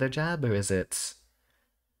tilts out of their jab, or is it...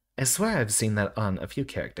 I swear I've seen that on a few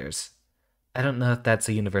characters. I don't know if that's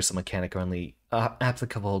a universal mechanic or only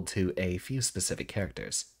applicable to a few specific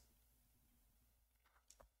characters.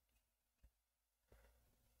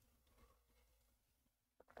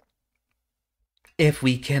 If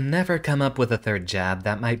we can never come up with a third jab,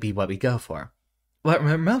 that might be what we go for. What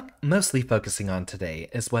we're mostly focusing on today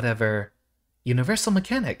is whatever universal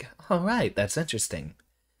mechanic. Alright, that's interesting.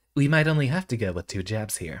 We might only have to go with two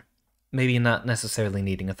jabs here. Maybe not necessarily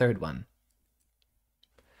needing a third one.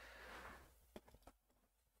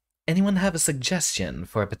 Anyone have a suggestion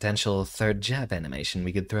for a potential third jab animation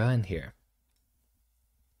we could throw in here?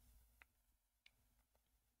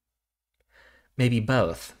 Maybe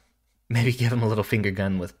both. Maybe give him a little finger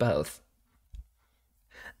gun with both.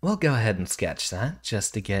 We'll go ahead and sketch that,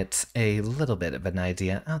 just to get a little bit of an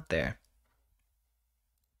idea out there.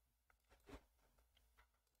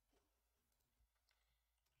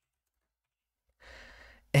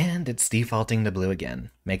 And it's defaulting to blue again.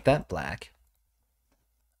 Make that black.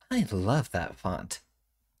 I love that font.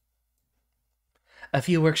 A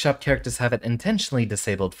few workshop characters have it intentionally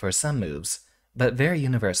disabled for some moves, but very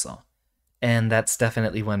universal. And that's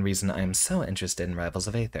definitely one reason I'm so interested in Rivals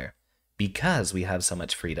of Aether, because we have so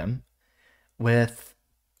much freedom with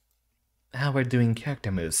how we're doing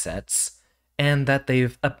character movesets, and that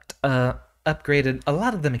they've upgraded a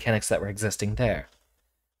lot of the mechanics that were existing there.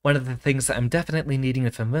 One of the things that I'm definitely needing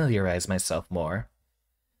to familiarize myself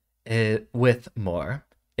with more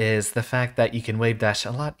is the fact that you can wave dash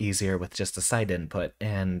a lot easier with just a side input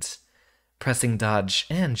and pressing dodge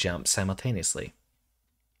and jump simultaneously.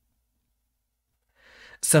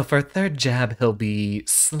 So for third jab, he'll be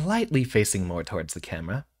slightly facing more towards the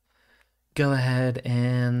camera. Go ahead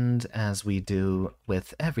and, as we do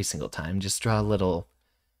with every single time, just draw a little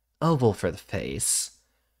oval for the face.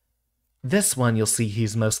 This one, you'll see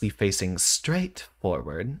he's mostly facing straight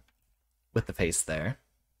forward. with the face there.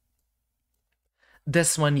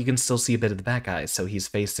 This one, you can still see a bit of the back eye, so he's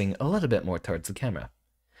facing a little bit more towards the camera.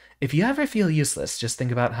 If you ever feel useless, just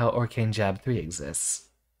think about how Arcane Jab 3 exists.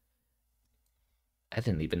 I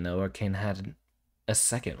didn't even know Arcane had a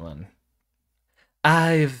second one.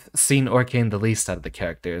 I've seen Arcane the least out of the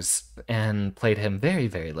characters, and played him very,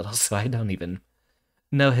 very little, so I don't even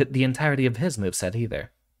know the entirety of his moveset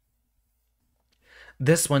either.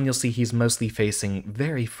 This one, you'll see he's mostly facing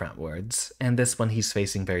very frontwards, and this one he's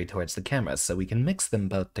facing very towards the camera, so we can mix them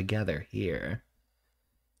both together here.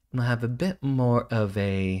 We'll have a bit more of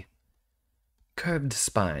a curved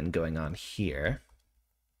spine going on here.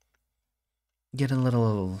 Get a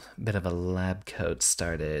little bit of a lab coat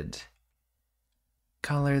started.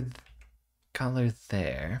 Collar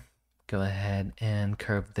there. Go ahead and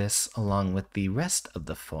curve this along with the rest of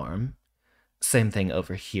the form. Same thing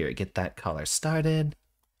over here. Get that collar started.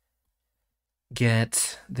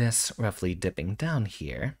 Get this roughly dipping down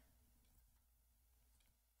here.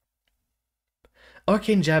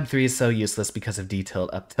 Arcane Jab 3 is so useless because of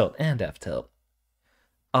D-tilt, up tilt, and F tilt.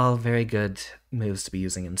 All very good moves to be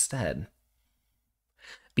using instead.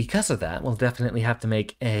 Because of that, we'll definitely have to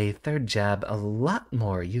make a third jab a lot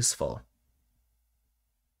more useful.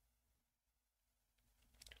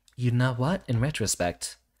 You know what? In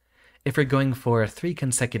retrospect, if we're going for 3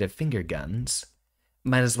 consecutive finger guns,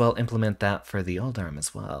 might as well implement that for the old arm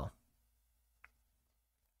as well.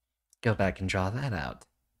 Go back and draw that out.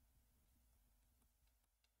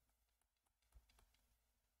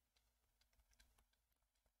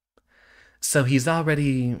 So he's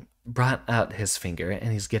already brought out his finger,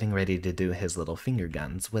 and he's getting ready to do his little finger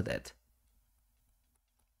guns with it.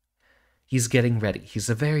 He's getting ready. He's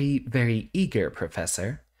a very, very eager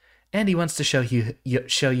professor, and he wants to show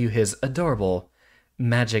you his adorable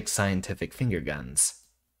magic scientific finger guns.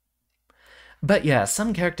 But yeah,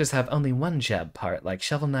 some characters have only one jab part, like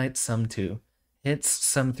Shovel Knight, some 2 hits,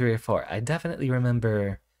 some 3 or 4. I definitely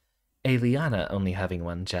remember Eliana only having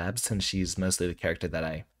 1 jab, since she's mostly the character that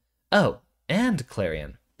I... Oh, and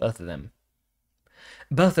Clarion, both of them.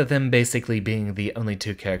 Both of them basically being the only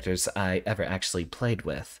 2 characters I ever actually played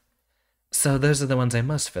with. So those are the ones I'm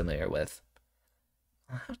most familiar with.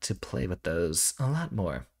 I'll have to play with those a lot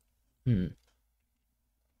more. I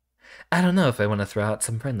don't know if I want to throw out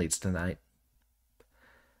some friendlies tonight.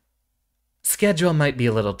 Schedule might be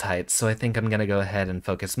a little tight, so I think I'm going to go ahead and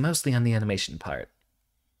focus mostly on the animation part.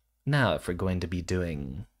 Now, if we're going to be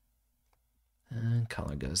doing...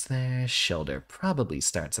 collar goes there, shoulder probably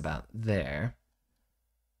starts about there.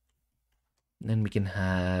 Then we can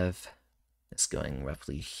have this going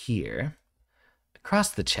roughly here, across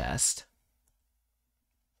the chest.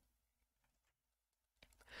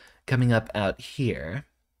 Coming up out here.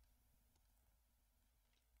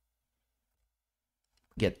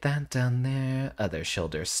 Get that down there, other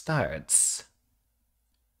shoulder starts.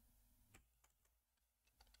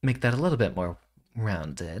 Make that a little bit more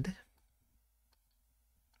rounded.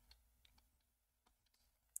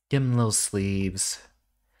 Give him little sleeves.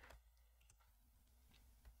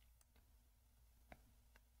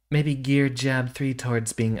 Maybe gear jab 3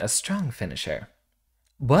 towards being a strong finisher.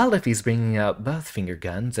 Well, if he's bringing out both finger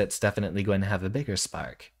guns, it's definitely going to have a bigger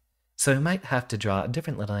spark. So we might have to draw a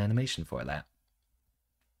different little animation for that.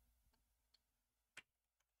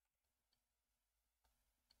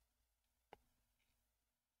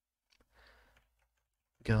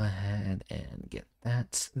 Go ahead and get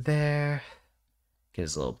that there. Get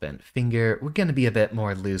his little bent finger. We're going to be a bit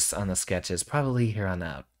more loose on the sketches, probably here on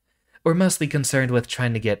out. We're mostly concerned with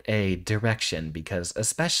trying to get a direction, because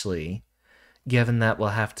especially given that we'll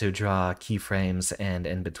have to draw keyframes and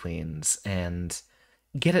in-betweens and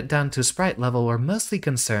get it down to sprite level, we're mostly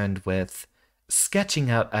concerned with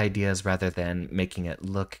sketching out ideas rather than making it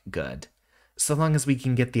look good. So long as we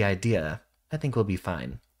can get the idea, I think we'll be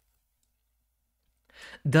fine.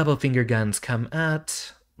 Double finger guns come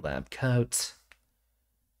out, lab coat.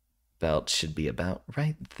 Belt should be about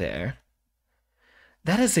right there.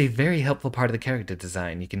 That is a very helpful part of the character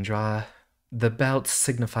design. You can draw the belt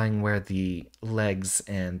signifying where the legs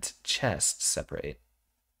and chest separate.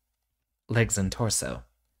 Legs and torso.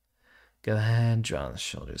 Go ahead, draw the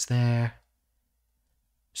shoulders there.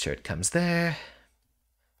 Shirt comes there.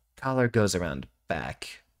 Collar goes around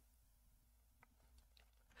back.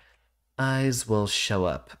 Eyes will show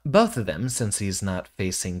up, both of them, since he's not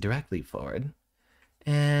facing directly forward.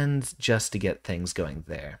 And just to get things going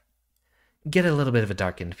there. Get a little bit of a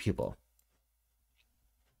darkened pupil.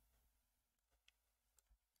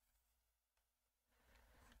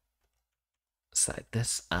 Slide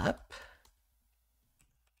this up.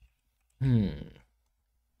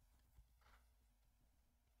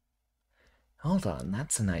 Hold on,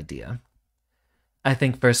 that's an idea. I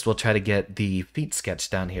think first we'll try to get the feet sketch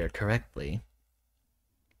down here correctly.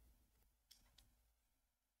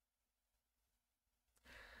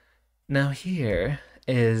 Now here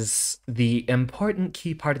is the important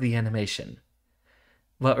key part of the animation.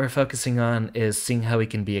 What we're focusing on is seeing how we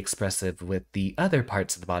can be expressive with the other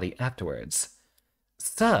parts of the body afterwards.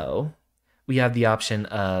 So, we have the option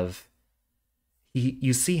of,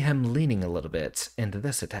 you see him leaning a little bit into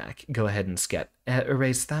this attack. Go ahead and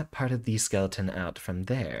erase that part of the skeleton out from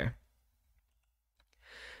there.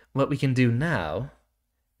 What we can do now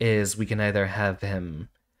is we can either have him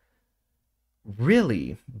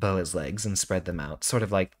really bow his legs and spread them out, sort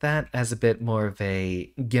of like that, as a bit more of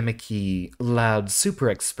a gimmicky, loud,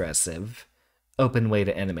 super expressive, open way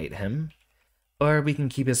to animate him, or we can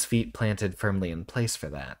keep his feet planted firmly in place for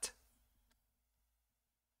that.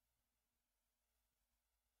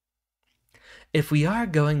 If we are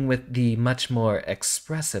going with the much more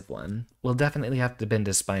expressive one, we'll definitely have to bend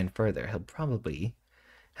his spine further. He'll probably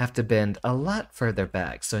have to bend a lot further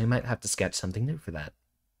back, so we might have to sketch something new for that.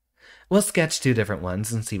 We'll sketch two different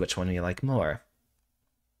ones and see which one we like more.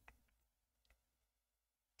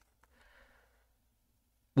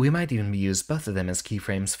 We might even use both of them as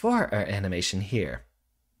keyframes for our animation here.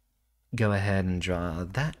 Go ahead and draw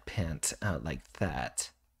that pant out like that.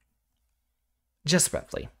 Just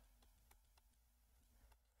roughly.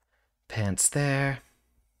 Pants there.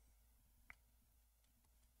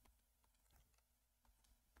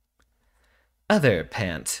 Other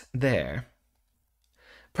pant there.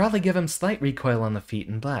 Probably give him slight recoil on the feet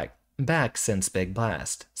and back since Big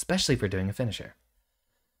Blast, especially for doing a finisher.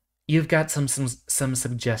 You've got some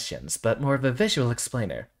suggestions, but more of a visual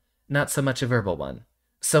explainer, not so much a verbal one.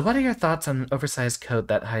 So what are your thoughts on an oversized coat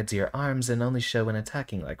that hides your arms and only show when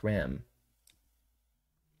attacking like Ram?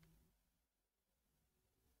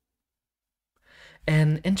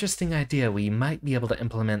 An interesting idea. We might be able to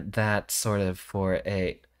implement that sort of for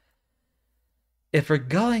a... If we're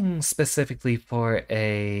going specifically for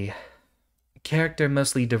a character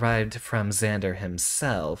mostly derived from Xander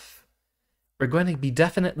himself, we're going to be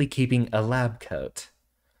definitely keeping a lab coat.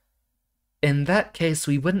 In that case,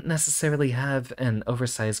 we wouldn't necessarily have an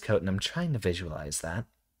oversized coat, and I'm trying to visualize that.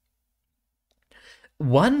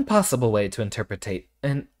 One possible way to interpret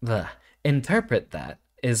that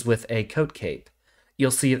is with a coat cape. You'll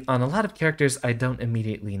see it on a lot of characters. I don't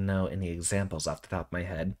immediately know any examples off the top of my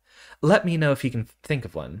head. Let me know if you can think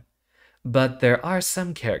of one. But there are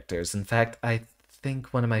some characters, in fact, I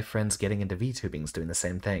think one of my friends getting into VTubing is doing the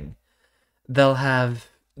same thing. They'll have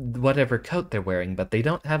whatever coat they're wearing, but they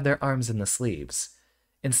don't have their arms in the sleeves.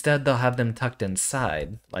 Instead, they'll have them tucked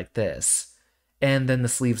inside, like this, and then the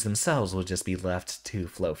sleeves themselves will just be left to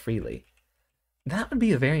flow freely. That would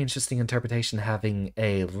be a very interesting interpretation, having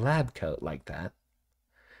a lab coat like that.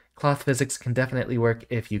 Cloth physics can definitely work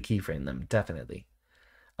if you keyframe them, definitely.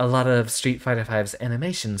 A lot of Street Fighter V's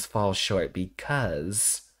animations fall short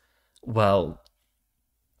because, well,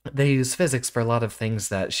 they use physics for a lot of things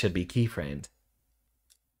that should be keyframed.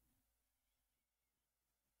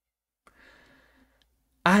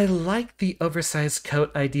 I like the oversized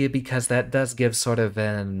coat idea because that does give sort of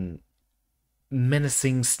an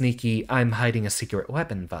menacing, sneaky, I'm hiding a secret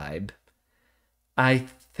weapon vibe. I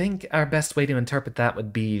think our best way to interpret that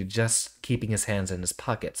would be just keeping his hands in his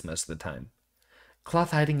pockets most of the time.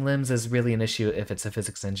 Cloth hiding limbs is really an issue if it's a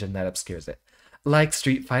physics engine that obscures it. Like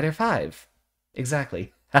Street Fighter V.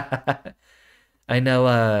 Exactly. I know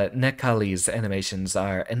Nekali's animations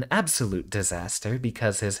are an absolute disaster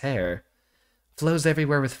because his hair flows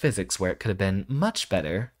everywhere with physics where it could have been much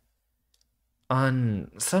better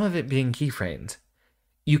on some of it being keyframed.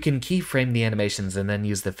 You can keyframe the animations and then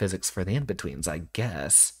use the physics for the in-betweens, I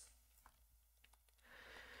guess.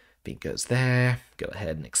 Feet goes there. Go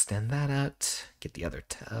ahead and extend that out. Get the other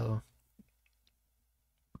toe.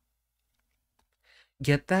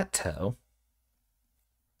 Get that toe.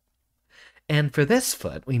 And for this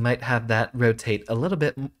foot, we might have that rotate a little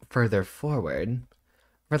bit further forward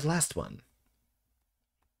for the last one.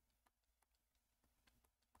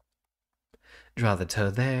 Draw the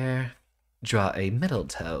toe there. Draw a middle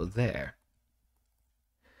toe there.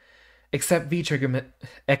 Except for V-Trigger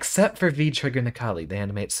Nekali, they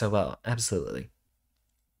animate so well. Absolutely.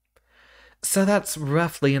 So that's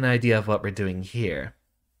roughly an idea of what we're doing here.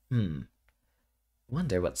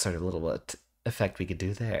 Wonder what sort of little effect we could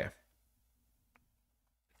do there.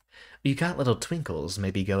 You got little twinkles.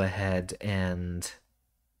 Maybe go ahead and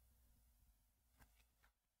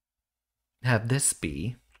have this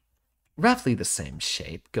be roughly the same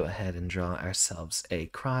shape. Go ahead and draw ourselves a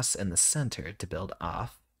cross in the center to build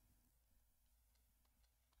off.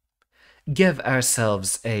 give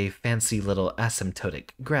ourselves a fancy little asymptotic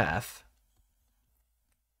graph.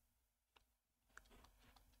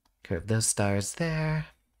 Curve those stars there.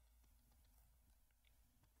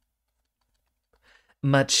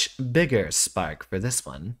 Much bigger spark for this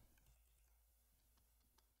one.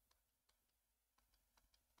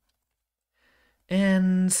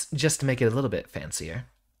 And just to make it a little bit fancier,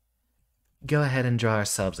 go ahead and draw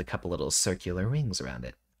ourselves a couple little circular rings around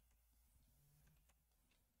it.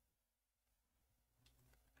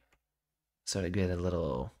 Sort of get a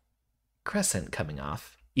little crescent coming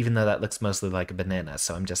off, even though that looks mostly like a banana,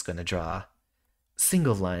 so I'm just going to draw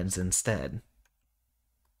single lines instead.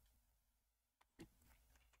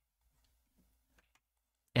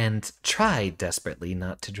 And try desperately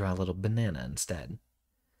not to draw a little banana instead.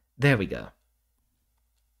 There we go.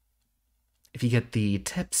 If you get the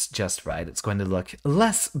tips just right, it's going to look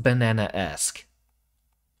less banana-esque.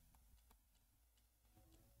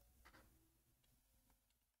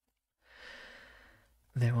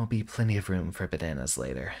 There will be plenty of room for bananas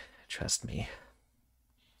later, trust me.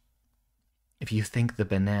 If you think the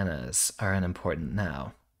bananas are unimportant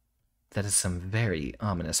now, that is some very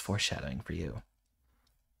ominous foreshadowing for you.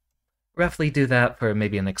 Roughly do that for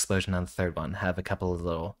maybe an explosion on the third one. Have a couple of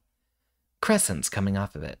little crescents coming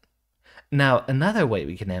off of it. Now, another way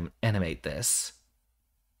we can animate this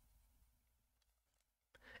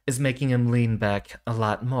is making him lean back a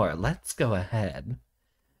lot more. Let's go ahead.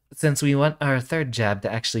 Since we want our third jab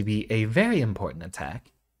to actually be a very important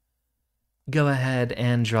attack, go ahead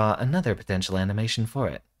and draw another potential animation for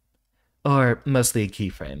it. Or mostly a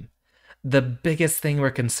keyframe. The biggest thing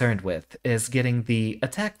we're concerned with is getting the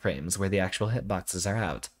attack frames where the actual hitboxes are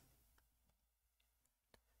out.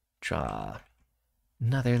 Draw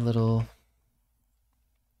another little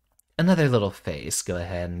face. Go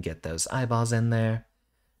ahead and get those eyeballs in there.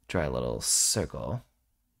 Draw a little circle.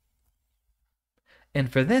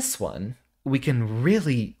 And for this one, we can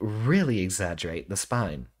really, really exaggerate the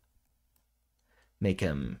spine. Make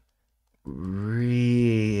him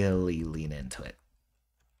really lean into it.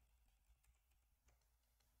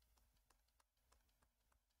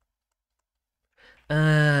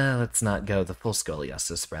 Let's not go the full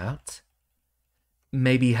scoliosis route.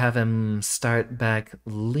 Maybe have him start back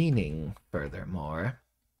leaning furthermore.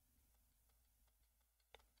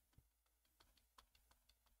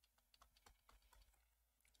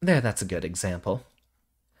 There, that's a good example.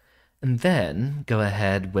 And then go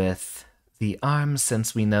ahead with the arms,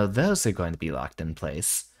 since we know those are going to be locked in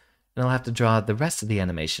place, and I'll have to draw the rest of the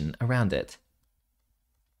animation around it.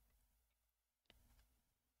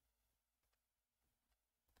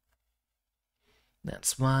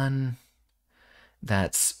 That's one.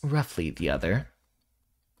 That's roughly the other.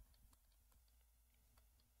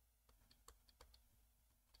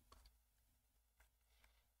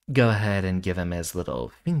 Go ahead and give him his little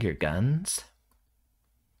finger guns.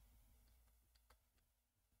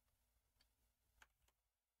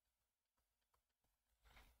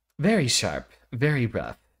 Very sharp, very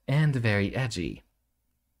rough, and very edgy.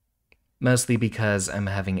 Mostly because I'm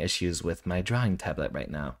having issues with my drawing tablet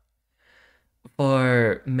right now.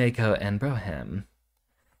 For Mako and Broham,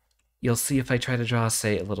 you'll see if I try to draw,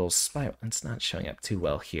 say, a little spiral. It's not showing up too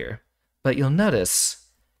well here. But you'll notice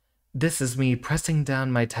this is me pressing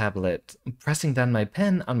down my tablet, pressing down my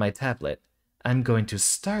pen on my tablet. I'm going to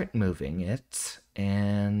start moving it,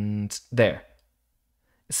 and there.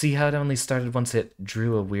 See how it only started once it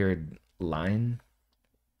drew a weird line?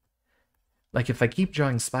 Like if I keep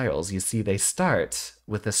drawing spirals, you see they start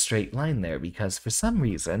with a straight line there because for some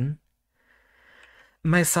reason,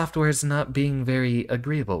 my software is not being very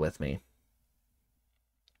agreeable with me.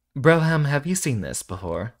 Broham, have you seen this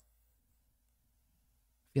before?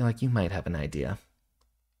 I feel like you might have an idea.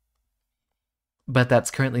 But that's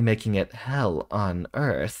currently making it hell on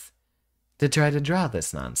earth to try to draw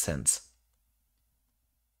this nonsense.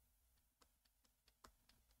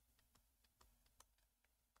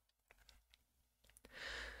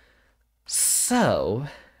 So,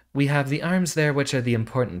 we have the arms there, which are the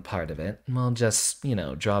important part of it. We'll just,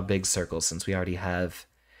 draw big circles since we already have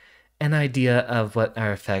an idea of what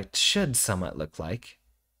our effect should somewhat look like.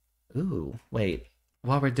 Ooh, wait.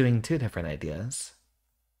 While we're doing two different ideas,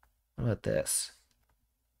 what about this?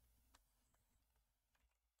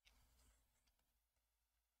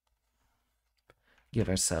 Give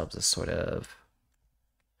ourselves a sort of...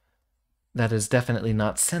 That is definitely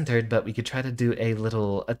not centered, but we could try to do a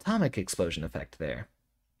little atomic explosion effect there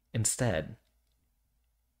instead.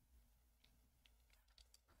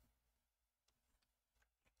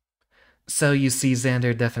 So you see,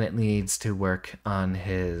 Xander definitely needs to work on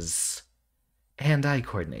his hand-eye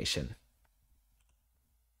coordination.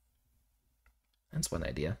 That's one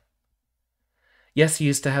idea. Yes, you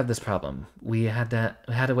used to have this problem. We had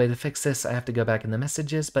a way to fix this. I have to go back in the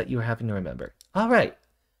messages, but you were having to remember. All right.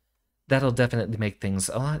 That'll definitely make things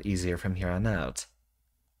a lot easier from here on out.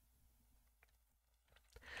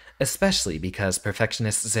 Especially because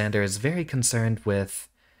perfectionist Xander is very concerned with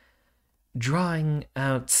drawing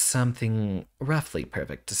out something roughly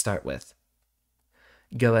perfect to start with.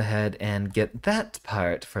 Go ahead and get that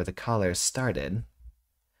part for the collar started.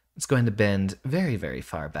 It's going to bend very, very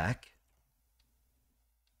far back.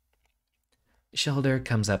 Shoulder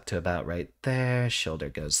comes up to about right there, shoulder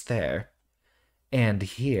goes there. And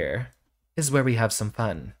here is where we have some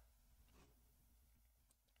fun.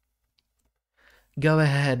 Go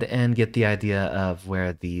ahead and get the idea of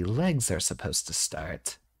where the legs are supposed to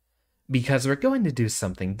start, because we're going to do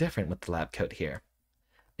something different with the lab coat here.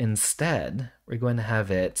 Instead, we're going to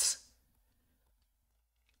have it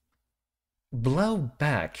blow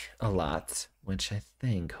back a lot, which I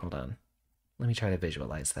think, hold on, let me try to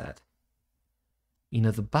visualize that. You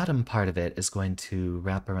know, the bottom part of it is going to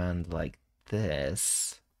wrap around like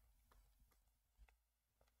this.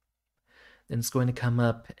 Then it's going to come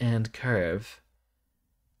up and curve.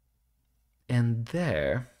 And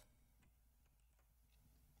there,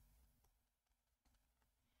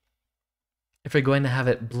 if we're going to have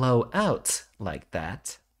it blow out like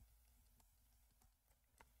that,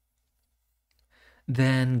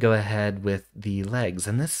 then go ahead with the legs.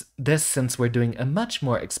 And this since we're doing a much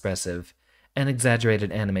more expressive and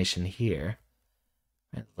exaggerated animation here,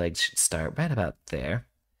 the legs should start right about there.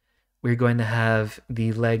 We're going to have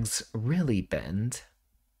the legs really bend.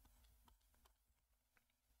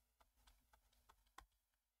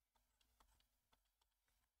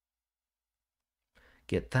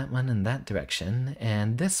 Get that one in that direction,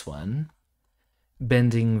 and this one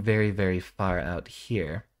bending very, very far out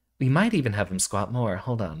here. We might even have him squat more.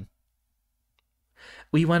 Hold on.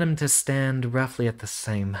 We want him to stand roughly at the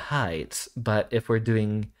same height, but if we're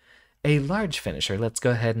doing a large finisher, let's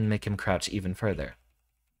go ahead and make him crouch even further.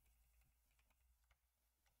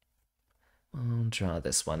 I'll draw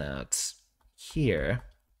this one out here.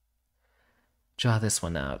 Draw this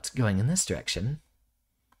one out going in this direction.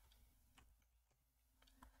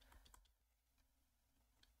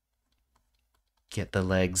 Get the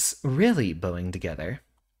legs really bowing together.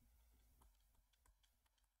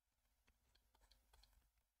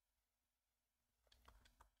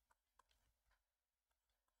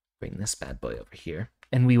 Bring this bad boy over here.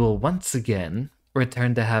 And we will once again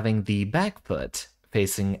return to having the back foot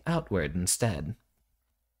facing outward instead.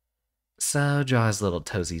 So draw his little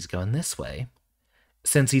toesies going this way,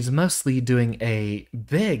 since he's mostly doing a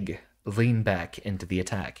big lean back into the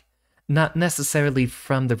attack. Not necessarily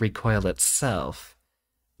from the recoil itself,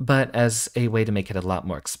 but as a way to make it a lot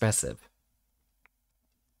more expressive.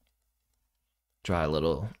 Draw a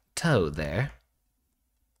little toe there.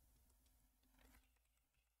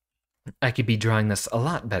 I could be drawing this a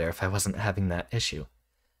lot better if I wasn't having that issue.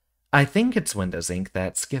 I think it's Windows Ink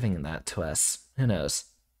that's giving that to us. Who knows?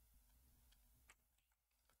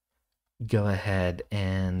 Go ahead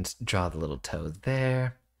and draw the little toe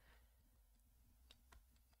there.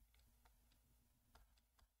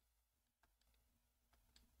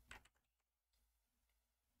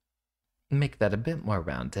 Make that a bit more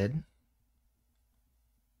rounded.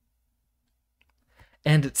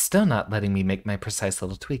 And it's still not letting me make my precise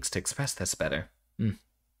little tweaks to express this better.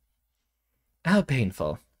 How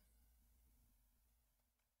painful.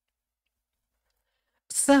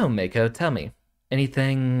 So, Mako, tell me,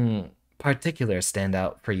 anything particular stand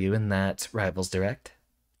out for you in that Rivals Direct?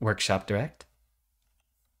 Workshop Direct?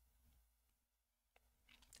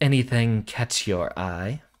 Anything catch your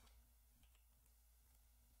eye?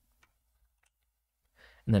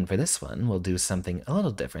 And then for this one, we'll do something a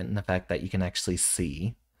little different in the fact that you can actually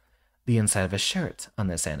see the inside of a shirt on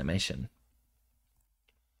this animation.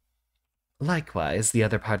 Likewise, the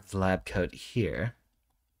other part of the lab coat here.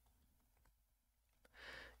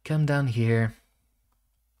 Come down here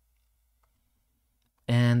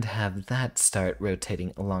and have that start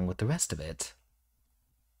rotating along with the rest of it.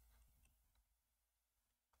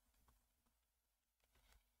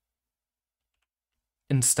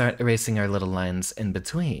 And start erasing our little lines in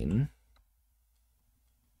between.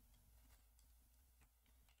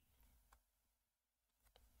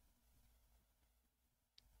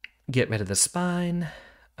 Get rid of the spine.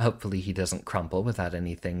 Hopefully he doesn't crumple without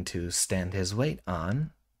anything to stand his weight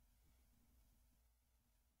on.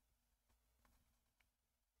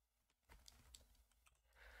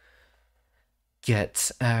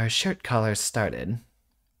 Get our shirt collar started.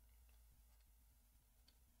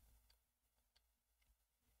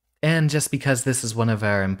 And just because this is one of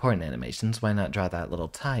our important animations, why not draw that little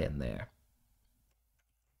tie in there?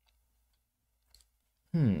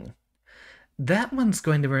 That one's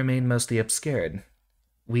going to remain mostly obscured.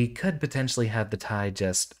 We could potentially have the tie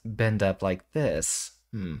just bend up like this.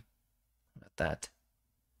 About that.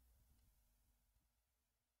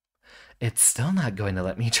 It's still not going to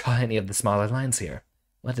let me draw any of the smaller lines here.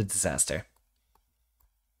 What a disaster.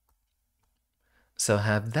 So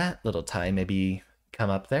have that little tie maybe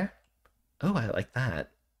come up there. Oh, I like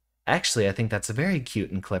that. Actually, I think that's a very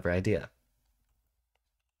cute and clever idea.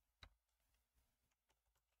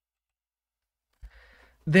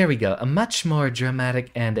 There we go, a much more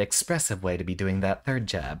dramatic and expressive way to be doing that third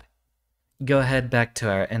jab. Go ahead back to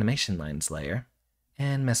our animation lines layer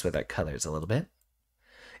and mess with our colors a little bit.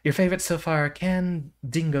 Your favorites so far can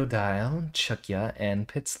Dingo Dial, Chukya, and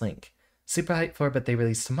Pit's Link. Super hyped for, but they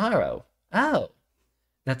release tomorrow. Oh,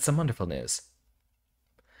 that's some wonderful news.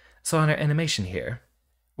 So on our animation here,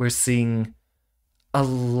 we're seeing a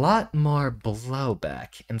lot more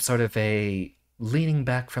blowback and sort of a leaning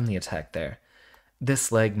back from the attack there.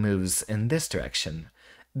 This leg moves in this direction.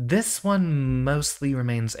 This one mostly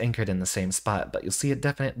remains anchored in the same spot, but you'll see it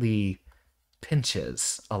definitely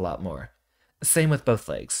pinches a lot more. Same with both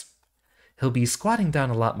legs. He'll be squatting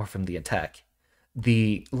down a lot more from the attack.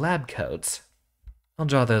 The lab codes, I'll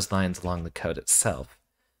draw those lines along the code itself.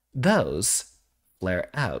 Those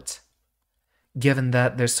flare out, given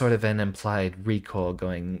that there's sort of an implied recoil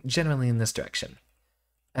going generally in this direction.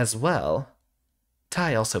 As well,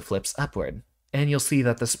 tie also flips upward, and you'll see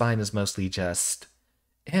that the spine is mostly just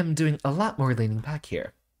him doing a lot more leaning back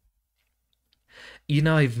here. You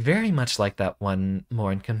know, I very much like that one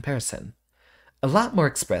more in comparison. A lot more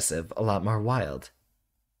expressive, a lot more wild.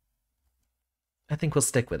 I think we'll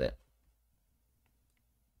stick with it.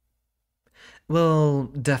 We'll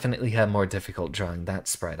definitely have more difficult drawing that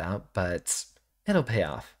sprite out, but it'll pay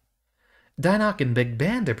off. Dinoc and Big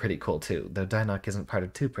Band are pretty cool too, though Dinoc isn't part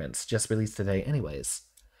of Two Prints, just released today anyways.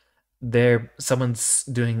 Someone's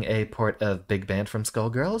doing a port of Big Band from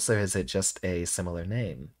Skullgirls, or is it just a similar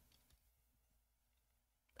name?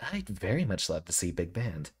 I'd very much love to see Big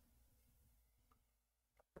Band.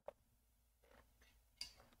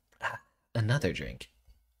 Another drink.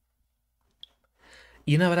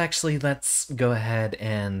 You know what, actually, let's go ahead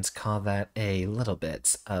and call that a little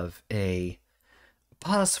bit of a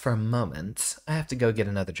pause for a moment. I have to go get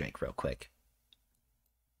another drink real quick.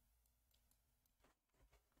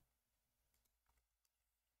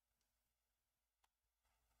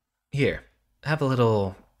 Here, have a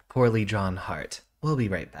little poorly drawn heart. We'll be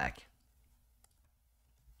right back.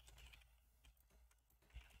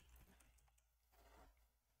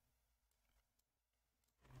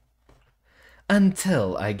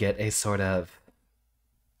 Until I get a sort of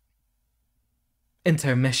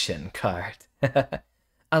intermission card.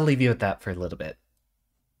 I'll leave you at that for a little bit.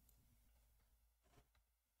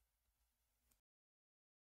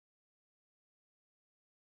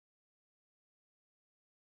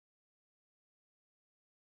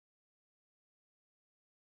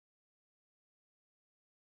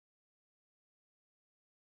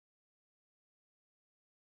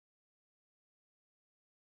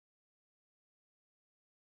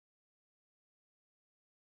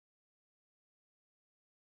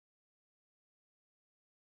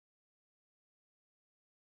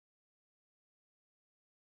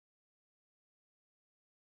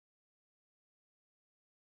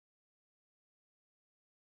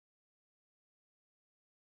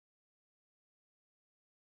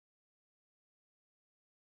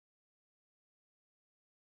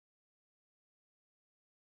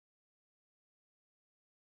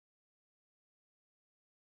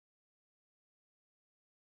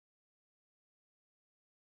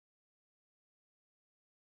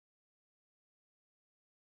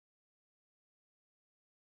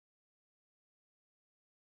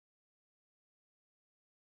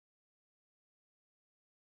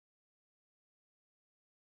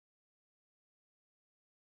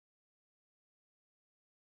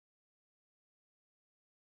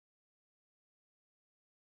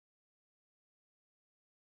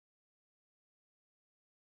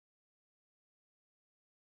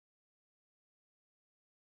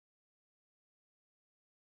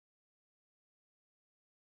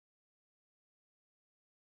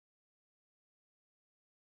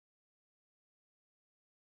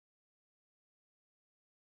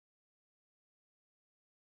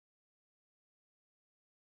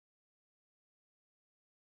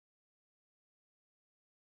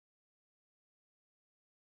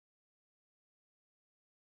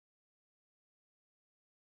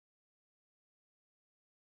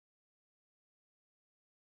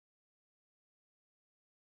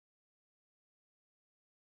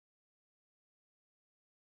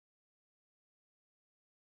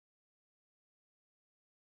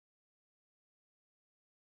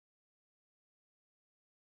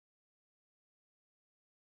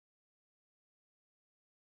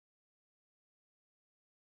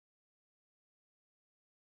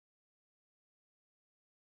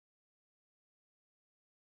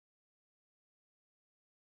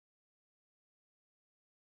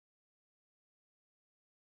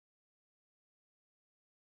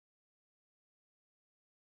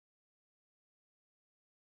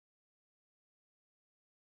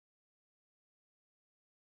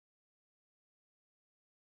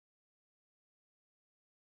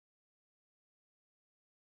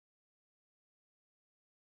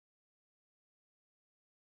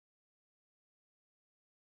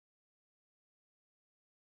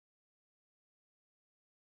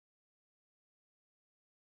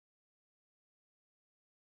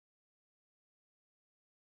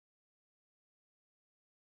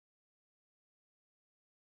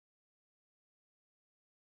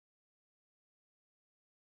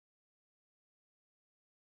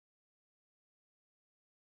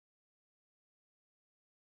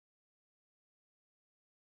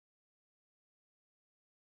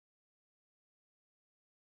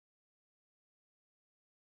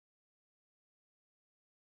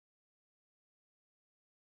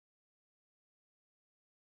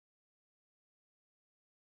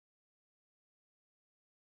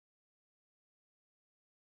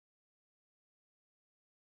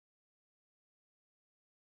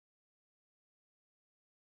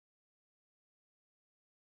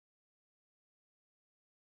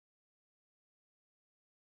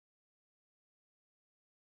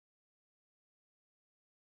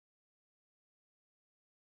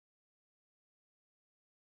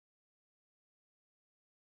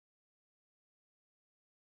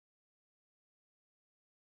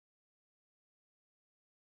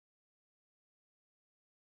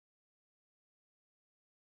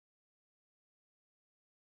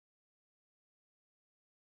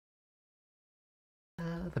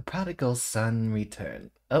 The prodigal son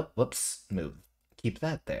returned. Oh, whoops. Move. Keep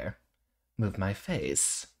that there. Move my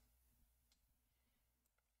face.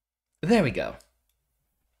 There we go.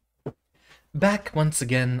 Back once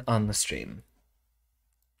again on the stream.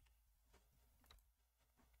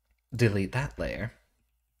 Delete that layer.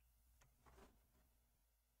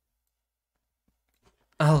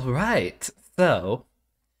 Alright, so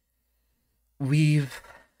we've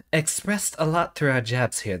expressed a lot through our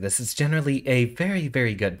jabs here. This is generally a very,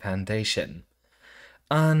 very good foundation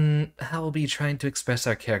on how we'll be trying to express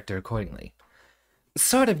our character accordingly.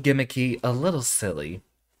 Sort of gimmicky, a little silly,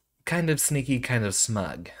 kind of sneaky, kind of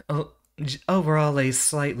smug. Overall, a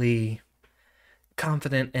slightly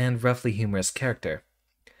confident and roughly humorous character.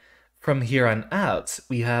 From here on out,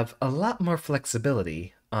 we have a lot more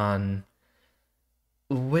flexibility on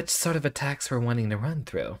which sort of attacks we're wanting to run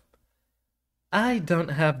through. I don't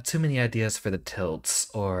have too many ideas for the tilts,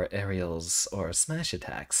 or aerials, or smash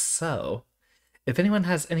attacks, so if anyone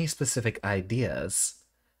has any specific ideas,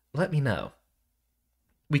 let me know.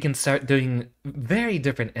 We can start doing very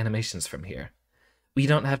different animations from here. We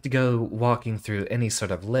don't have to go walking through any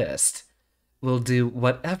sort of list. We'll do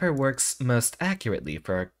whatever works most accurately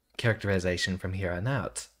for our characterization from here on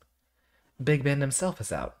out. Big Ben himself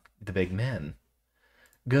is out. The big man.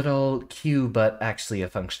 Good old Q, but actually a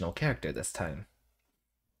functional character this time.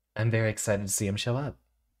 I'm very excited to see him show up.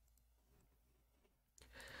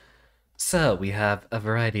 So, we have a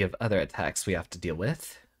variety of other attacks we have to deal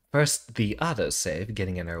with. First, the autosave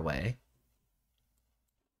getting in our way.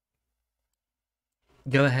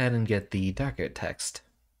 Go ahead and get the darker text.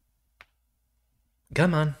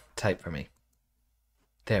 Come on, type for me.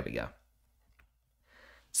 There we go.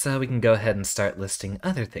 So we can go ahead and start listing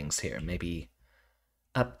other things here. Maybe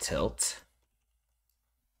up tilt.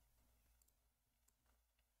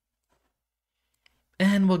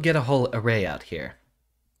 And we'll get a whole array out here.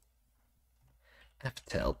 F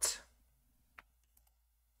tilt.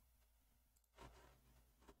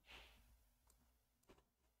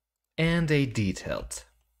 And a D tilt.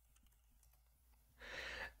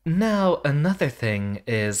 Now, another thing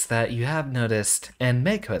is that you have noticed, and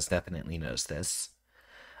Meiko has definitely noticed this,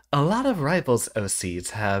 a lot of Rivals OCs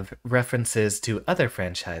have references to other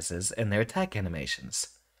franchises in their attack animations.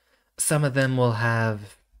 Some of them will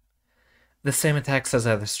have the same attacks as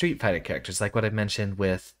other Street Fighter characters, like what I mentioned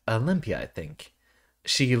with Olympia, I think.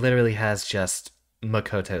 She literally has just one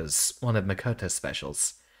of Makoto's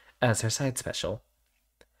specials as her side special.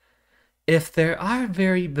 If there are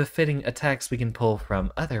very befitting attacks we can pull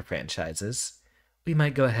from other franchises, we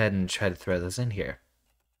might go ahead and try to throw those in here.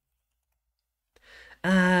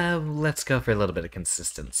 Let's go for a little bit of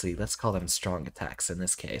consistency. Let's call them strong attacks in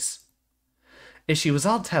this case. Issue was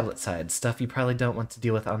all tablet side, stuff you probably don't want to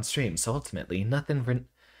deal with on stream, so ultimately, nothing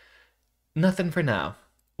for now.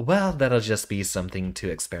 Well, that'll just be something to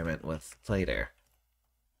experiment with later.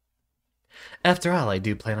 After all, I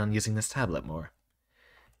do plan on using this tablet more.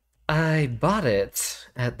 I bought it,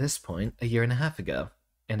 at this point, 1.5 years ago,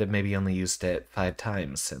 and have maybe only used it 5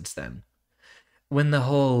 times since then. When the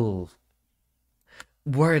whole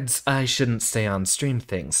words I shouldn't say on stream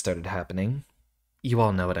thing started happening, you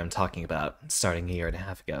all know what I'm talking about, starting 1.5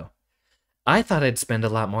 years ago. I thought I'd spend a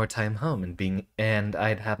lot more time home and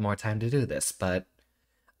I'd have more time to do this, but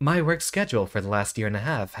my work schedule for the last 1.5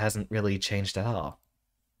 years hasn't really changed at all.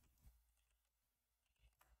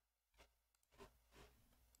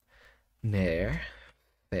 There,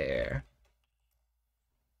 there,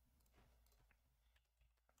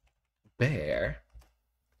 bear.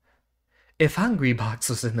 If Hungry Box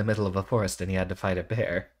was in the middle of a forest and he had to fight a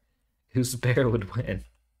bear, whose bear would win?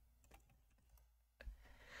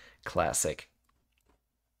 Classic.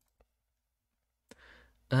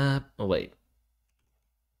 Wait.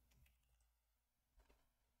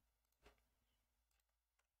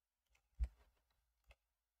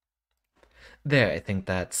 There, I think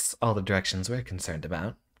that's all the directions we're concerned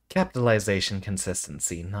about. Capitalization,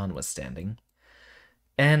 consistency, notwithstanding.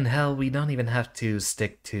 And hell, we don't even have to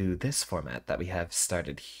stick to this format that we have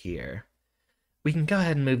started here. We can go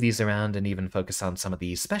ahead and move these around and even focus on some of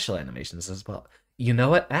the special animations as well. You know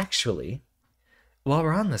what? Actually, while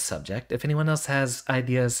we're on this subject, if anyone else has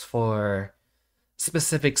ideas for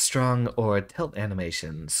specific strong or tilt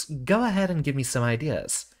animations, go ahead and give me some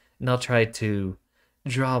ideas, and I'll try to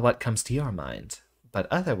draw what comes to your mind. But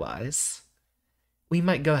otherwise, we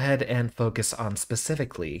might go ahead and focus on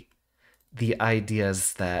specifically the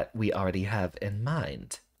ideas that we already have in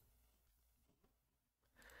mind.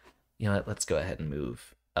 You know what, let's go ahead and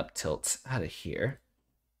move up tilt out of here.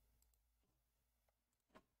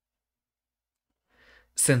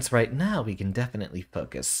 since right now we can definitely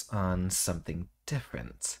focus on something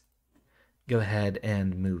different. Go ahead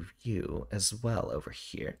and move you as well over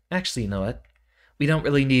here. Actually, you know what? We don't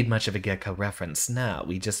really need much of a gecko reference now.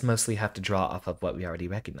 We just mostly have to draw off of what we already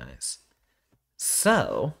recognize.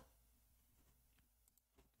 So,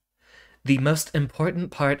 the most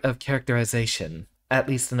important part of characterization, at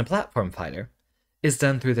least in a platform fighter, is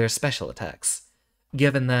done through their special attacks.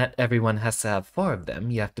 Given that everyone has to have 4 of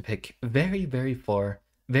them, you have to pick very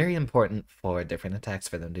important 4 different attacks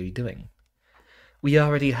for them to be doing. We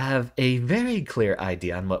already have a very clear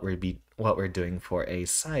idea on what we're doing for a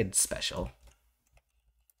side special,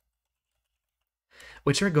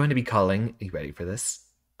 which we're going to be calling. Are you ready for this?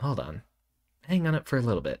 Hold on. Hang on it for a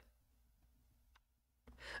little bit.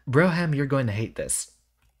 Broham, you're going to hate this.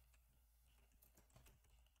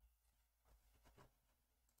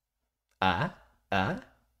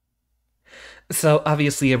 So,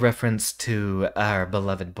 obviously a reference to our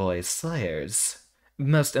beloved boys Slayers.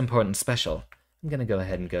 Most important special. I'm gonna go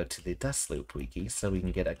ahead and go to the Dustloop wiki so we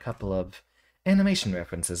can get a couple of animation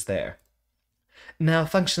references there. Now,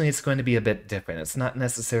 functionally, it's going to be a bit different. It's not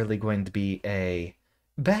necessarily going to be a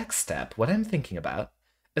backstep. What I'm thinking about,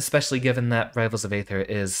 especially given that Rivals of Aether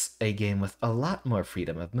is a game with a lot more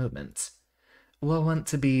freedom of movement, we'll want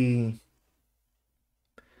to be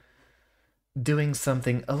doing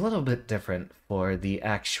something a little bit different for the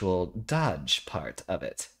actual dodge part of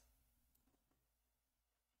it.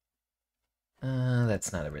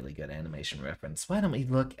 That's not a really good animation reference. Why don't we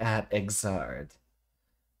look at Exard?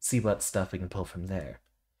 See what stuff we can pull from there.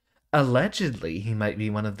 Allegedly, he might be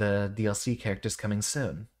one of the DLC characters coming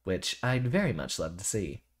soon, which I'd very much love to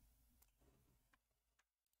see.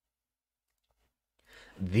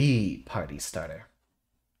 The party starter.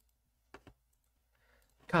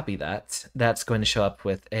 Copy that. That's going to show up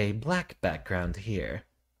with a black background here.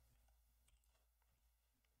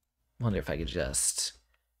 Wonder if I could just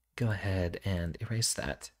go ahead and erase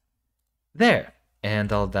that. There!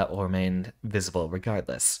 And all of that will remain visible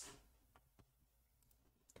regardless.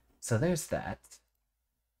 So there's that.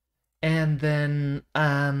 And then,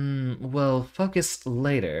 we'll focus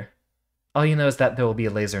later. All you know is that there will be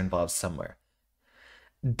a laser involved somewhere.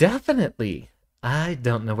 Definitely! I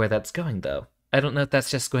don't know where that's going, though. I don't know if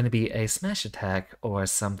that's just going to be a smash attack or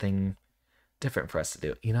something different for us to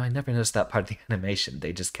do. You know, I never noticed that part of the animation.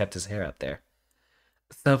 They just kept his hair up there.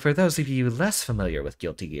 So for those of you less familiar with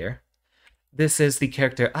Guilty Gear, this is the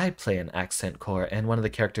character I play in Accent Core, and one of the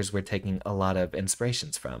characters we're taking a lot of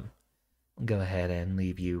inspirations from. I'll go ahead and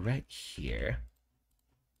leave you right here.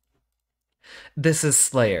 This is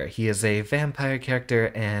Slayer. He is a vampire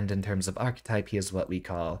character, and in terms of archetype, he is what we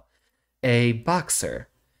call a boxer.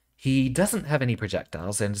 He doesn't have any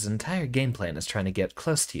projectiles, and his entire game plan is trying to get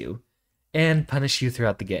close to you and punish you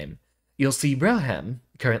throughout the game. You'll see Broham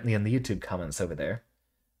currently in the YouTube comments over there.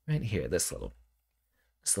 Right here, this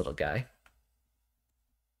little guy.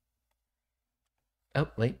 Oh,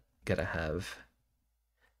 wait, gotta have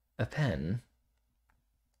a pen.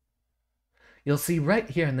 You'll see right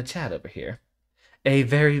here in the chat over here a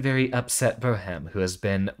very upset Broham who has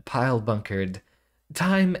been pile bunkered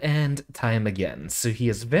time and time again. So he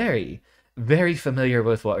is very familiar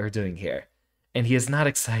with what we're doing here, and he is not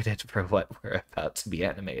excited for what we're about to be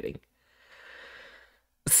animating.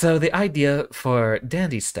 So the idea for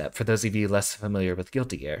Dandy Step, for those of you less familiar with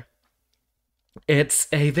Guilty Gear, it's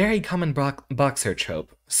a very common boxer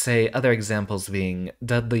trope, say other examples being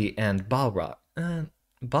Dudley and Balrog.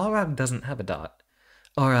 Balrog doesn't have a dot.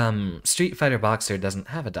 Or, Street Fighter Boxer doesn't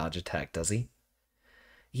have a dodge attack, does he?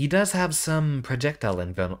 He does have some projectile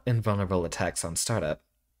invulnerable attacks on startup.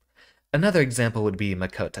 Another example would be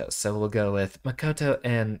Makoto, so we'll go with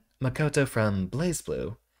Makoto from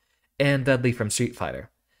BlazBlue and Dudley from Street Fighter.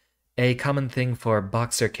 A common thing for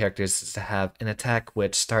boxer characters is to have an attack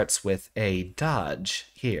which starts with a dodge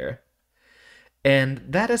here, and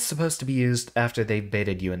that is supposed to be used after they've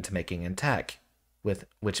baited you into making an attack,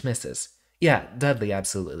 which misses. Yeah, Dudley,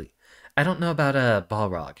 absolutely. I don't know about a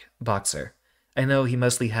Balrog boxer. I know he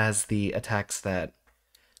mostly has the attacks that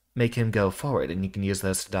make him go forward, and you can use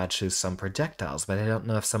those to dodge through some projectiles, but I don't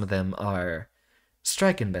know if some of them are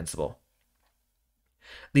strike invincible.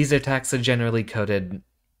 These attacks are generally coded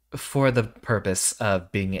for the purpose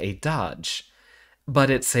of being a dodge, but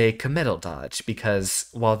it's a committal dodge, because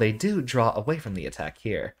while they do draw away from the attack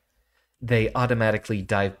here, they automatically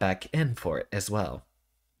dive back in for it as well.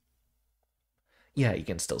 Yeah, you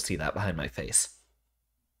can still see that behind my face.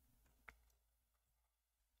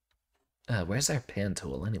 Where's our pan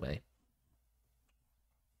tool, anyway?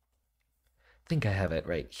 I think I have it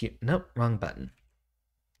right here. Nope, wrong button.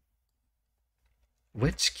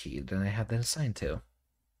 Which key did I have that assigned to?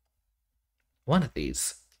 one of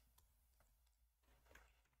these.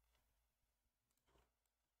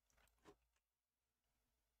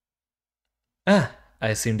 Ah,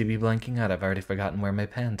 I seem to be blanking out. I've already forgotten where my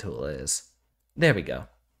pan tool is. There we go.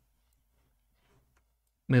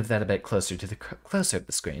 Move that a bit closer to the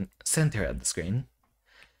screen, center of the screen.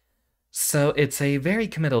 So it's a very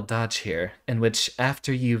committal dodge here, in which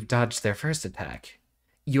after you've dodged their first attack,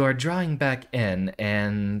 you are drawing back in,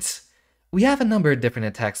 and we have a number of different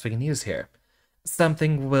attacks we can use here.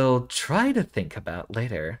 Something we'll try to think about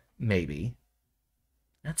later, maybe.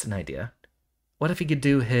 That's an idea. What if he could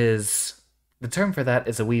do his... The term for that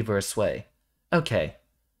is a weave or a sway. Okay.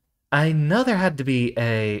 I know there had to be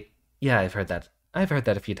a... Yeah, I've heard that. I've heard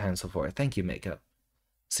that a few times before. Thank you, Makeup.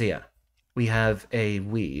 So yeah, we have a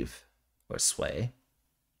weave or sway.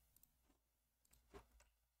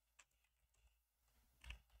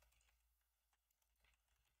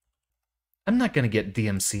 I'm not going to get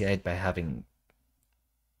DMCA'd by having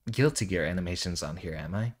Guilty Gear animations on here,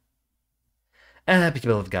 am I?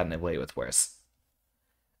 People have gotten away with worse.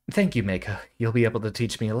 Thank you, Mako. You'll be able to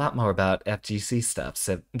teach me a lot more about FGC stuff,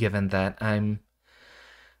 so given that I'm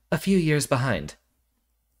a few years behind.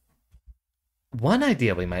 One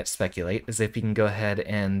idea we might speculate is if he can go ahead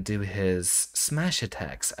and do his smash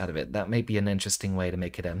attacks out of it. That might be an interesting way to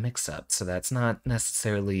make it a mix-up, so that's not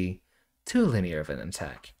necessarily too linear of an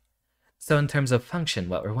attack. So in terms of function,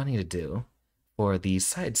 what we're wanting to do for the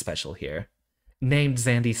side special here, named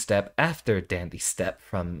Zandy Step after Dandy Step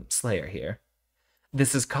from Slayer here.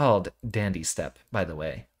 This is called Dandy Step, by the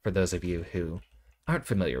way, for those of you who aren't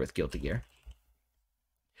familiar with Guilty Gear.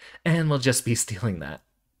 And we'll just be stealing that.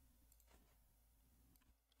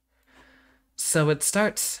 So it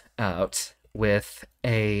starts out with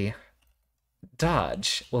a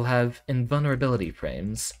dodge. We'll have invulnerability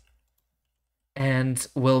frames, and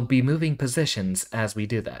we'll be moving positions as we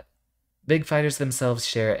do that. Big fighters themselves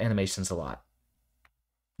share animations a lot.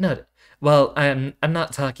 No, well, I'm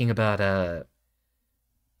not talking about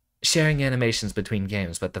sharing animations between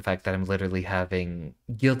games, but the fact that I'm literally having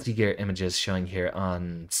Guilty Gear images showing here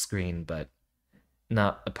on screen, but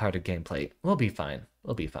not a part of gameplay. We'll be fine.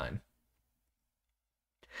 We'll be fine.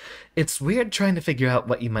 It's weird trying to figure out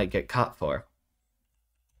what you might get caught for.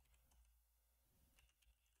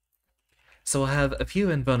 So we'll have a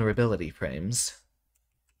few invulnerability frames,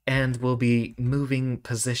 and we'll be moving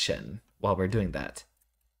position while we're doing that.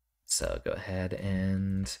 So go ahead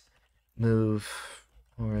and move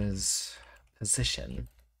Aura's position.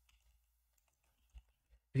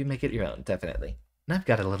 If you make it your own, definitely. And I've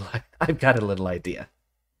got a little idea.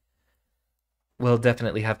 We'll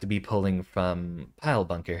definitely have to be pulling from Pile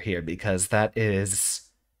Bunker here, because that is...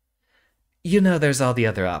 You know, there's all the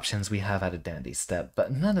other options we have out of Dandy Step,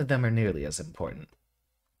 but none of them are nearly as important.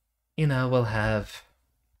 You know, we'll have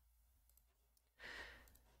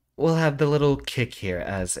the little kick here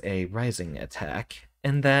as a rising attack,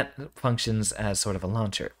 and that functions as sort of a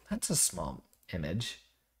launcher. That's a small image.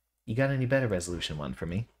 You got any better resolution one for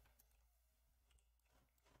me?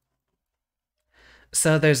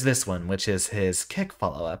 So there's this one, which is his kick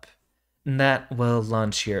follow-up. That will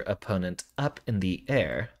launch your opponent up in the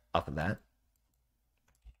air off of that.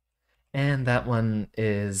 And that one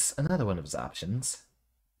is another one of his options.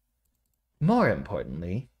 More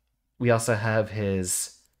importantly, we also have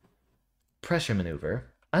his pressure maneuver,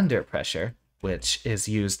 under pressure, which is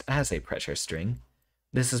used as a pressure string.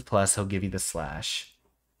 This is plus, he'll give you the slash.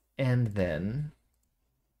 And then,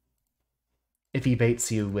 if he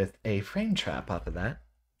baits you with a frame trap off of that,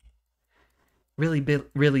 really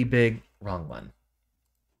big, wrong one.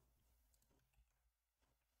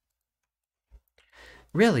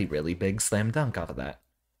 Really big slam dunk off of that.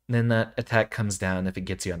 And then that attack comes down. If it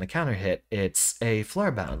gets you on a counter hit, it's a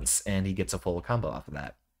floor bounce, and he gets a full combo off of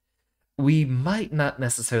that. We might not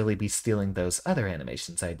necessarily be stealing those other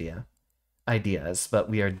animations ideas, but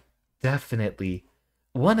we are definitely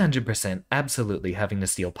 100% absolutely having to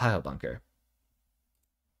steal Pile Bunker.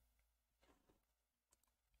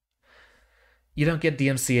 You don't get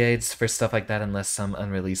DMCA's for stuff like that unless some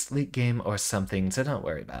unreleased leak game or something, so don't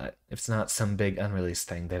worry about it. If it's not some big unreleased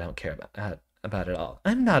thing, they don't care about it all.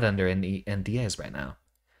 I'm not under any NDAs right now,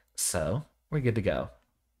 so we're good to go.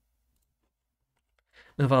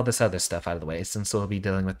 Move all this other stuff out of the way, since we'll be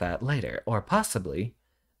dealing with that later, or possibly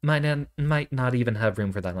might not even have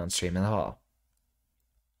room for that on stream at all.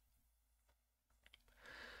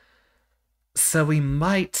 So we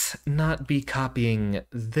might not be copying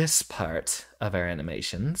this part of our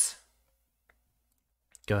animations.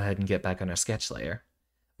 Go ahead and get back on our sketch layer.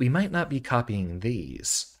 We might not be copying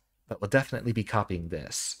these, but we'll definitely be copying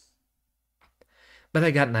this. But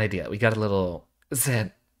I got an idea. We got a little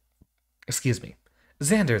excuse me,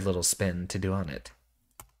 Xander little spin to do on it.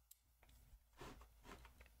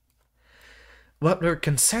 What we're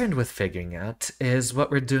concerned with figuring out is what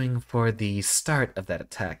we're doing for the start of that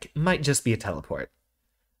attack. It might just be a teleport.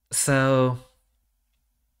 So,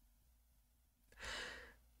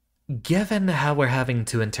 given how we're having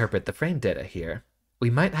to interpret the frame data here, we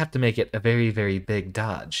might have to make it a very, very big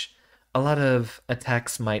dodge. A lot of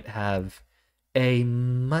attacks might have a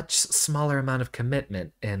much smaller amount of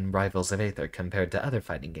commitment in Rivals of Aether compared to other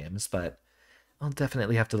fighting games, but I'll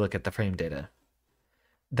definitely have to look at the frame data.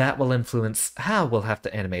 That will influence how we'll have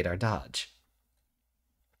to animate our dodge.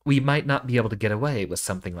 We might not be able to get away with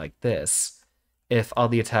something like this if all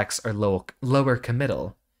the attacks are lower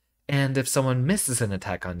committal, and if someone misses an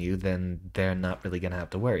attack on you, then they're not really going to have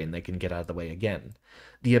to worry and they can get out of the way again.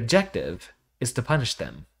 The objective is to punish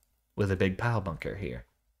them with a big pile bunker here.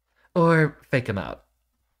 Or fake them out.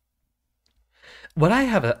 What I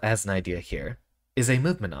have as an idea here is a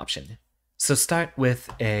movement option. So start with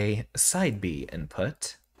a side B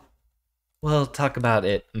input. We'll talk about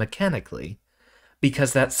it mechanically,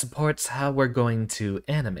 because that supports how we're going to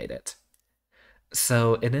animate it.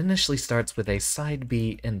 So it initially starts with a side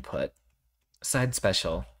B input, side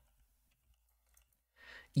special.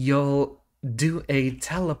 You'll do a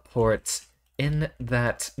teleport in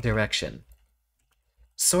that direction.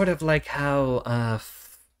 Sort of like how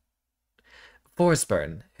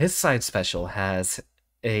Forsburn, his side special has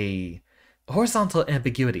a horizontal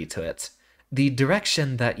ambiguity to it. The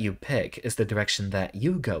direction that you pick is the direction that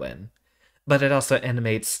you go in, but it also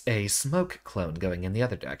animates a smoke clone going in the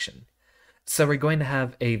other direction. So we're going to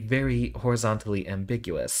have a very horizontally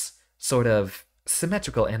ambiguous, sort of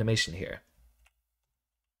symmetrical animation here.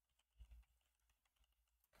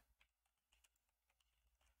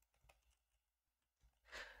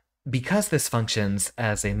 Because this functions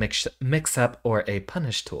as a mix-up or a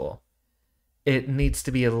punish tool, it needs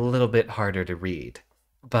to be a little bit harder to read.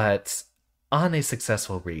 But on a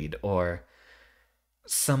successful read or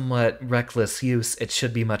somewhat reckless use, it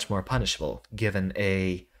should be much more punishable, given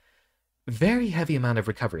a very heavy amount of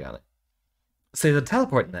recovery on it. So you'll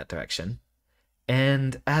teleport in that direction,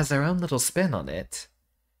 and as our own little spin on it,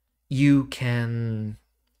 you can...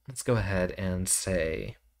 Let's go ahead and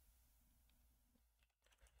say...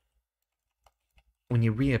 When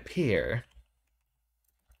you reappear,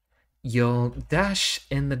 you'll dash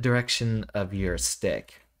in the direction of your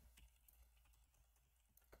stick.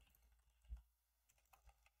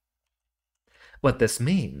 What this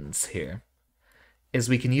means here is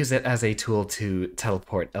we can use it as a tool to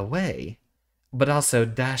teleport away, but also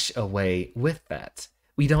dash away with that.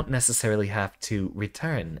 We don't necessarily have to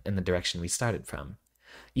return in the direction we started from.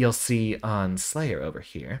 You'll see on Slayer over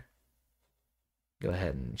here. Go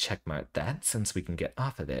ahead and checkmark that since we can get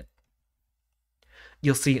off of it.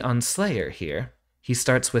 You'll see on Slayer here, he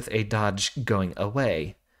starts with a dodge going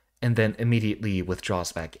away, and then immediately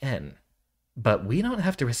withdraws back in. But we don't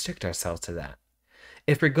have to restrict ourselves to that.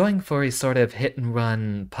 If we're going for a sort of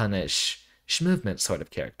hit-and-run, punish, schmovement sort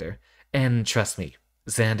of character, and trust me,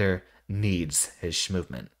 Xander needs his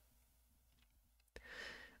schmovement,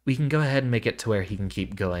 we can go ahead and make it to where he can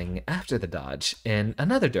keep going after the dodge in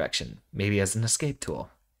another direction, maybe as an escape tool.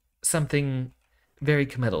 Something very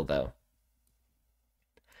committal, though.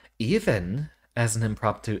 Even as an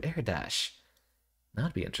impromptu air dash.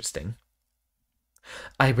 That'd be interesting.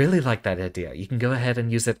 I really like that idea. You can go ahead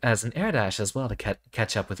and use it as an air dash as well to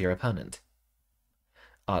catch up with your opponent.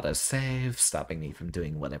 Auto-save, stopping me from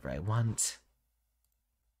doing whatever I want.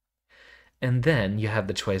 And then you have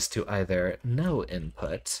the choice to either no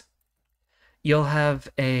input. You'll have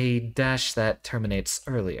a dash that terminates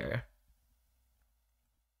earlier.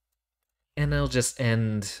 And it'll just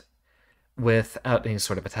end without any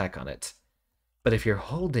sort of attack on it. But if you're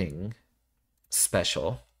holding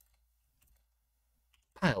special,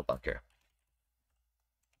 pile bunker.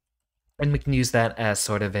 And we can use that as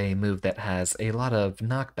sort of a move that has a lot of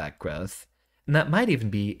knockback growth. And that might even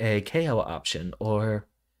be a KO option, or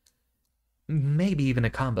maybe even a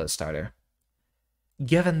combo starter.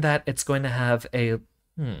 Given that it's going to have a...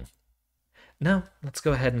 No, let's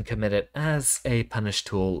go ahead and commit it as a punish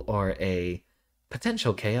tool or a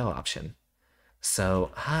potential KO option.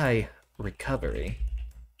 So, high recovery,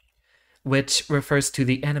 which refers to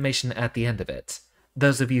the animation at the end of it.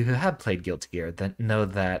 Those of you who have played Guilty Gear that know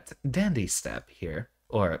that Dandy Step here,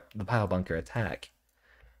 or the Pile Bunker attack,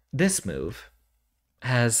 this move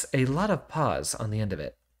has a lot of pause on the end of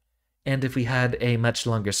it. And if we had a much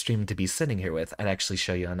longer stream to be sitting here with, I'd actually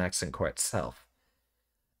show you on Accent Core itself.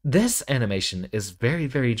 This animation is very,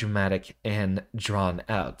 very dramatic and drawn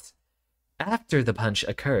out. After the punch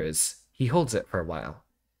occurs, he holds it for a while.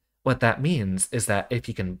 What that means is that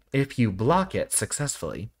if you block it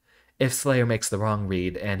successfully, if Slayer makes the wrong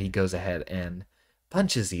read and he goes ahead and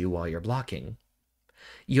punches you while you're blocking,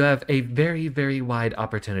 you have a very, very wide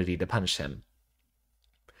opportunity to punish him.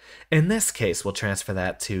 In this case, we'll transfer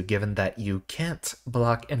that to given that you can't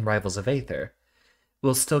block in Rivals of Aether,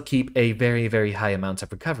 we'll still keep a very, very high amount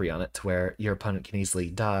of recovery on it to where your opponent can easily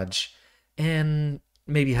dodge and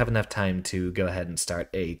maybe have enough time to go ahead and start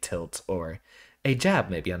a tilt or a jab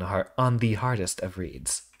maybe on the hardest of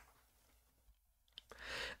reads.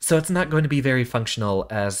 So it's not going to be very functional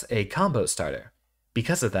as a combo starter.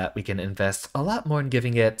 Because of that, we can invest a lot more in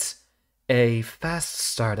giving it a fast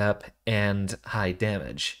startup and high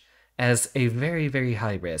damage as a very, very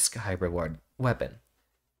high risk, high reward weapon.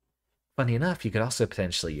 Funny enough, you could also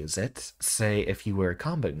potentially use it, say if you were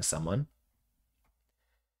comboing someone.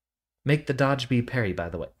 Make the dodge be parry, by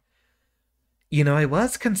the way. You know, I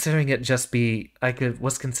was considering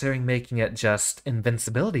making it just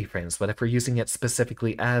invincibility frames, but if we're using it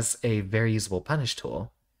specifically as a very usable punish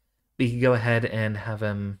tool, we could go ahead and have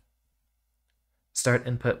him start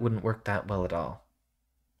input wouldn't work that well at all.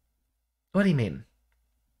 What do you mean?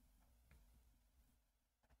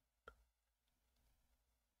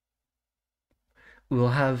 We'll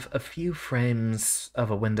have a few frames of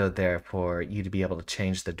a window there for you to be able to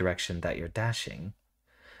change the direction that you're dashing.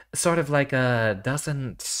 Sort of like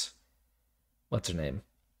doesn't... What's her name?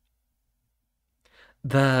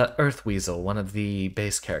 The Earth Weasel, one of the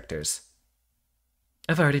base characters.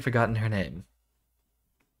 I've already forgotten her name.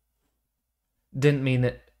 Didn't mean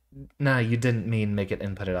it... Nah, you didn't mean make it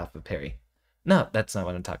input it off of parry. No, that's not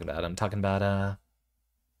what I'm talking about. I'm talking about,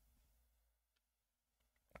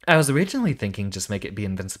 I was originally thinking just make it be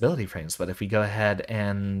invincibility frames, but if we go ahead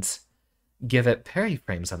and give it parry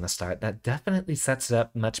frames on the start, that definitely sets it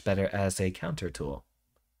up much better as a counter tool.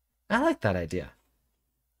 I like that idea.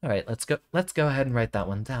 All right, let's go ahead and write that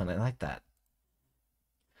one down. I like that.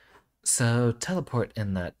 So teleport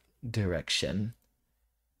in that direction.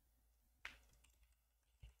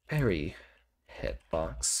 Parry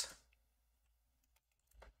hitbox.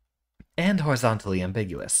 And horizontally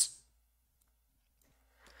ambiguous.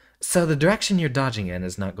 So the direction you're dodging in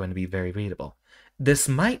is not going to be very readable. This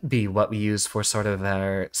might be what we use for sort of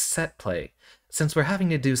our set play. Since we're having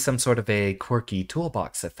to do some sort of a quirky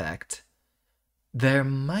toolbox effect, there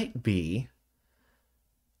might be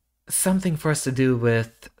something for us to do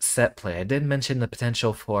with set play. I did mention the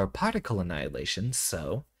potential for particle annihilation,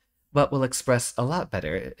 so what we'll express a lot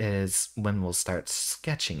better is when we'll start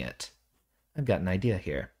sketching it. I've got an idea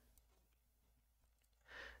here.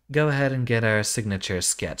 Go ahead and get our signature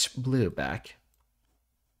sketch blue back.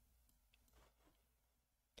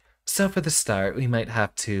 So for the start, we might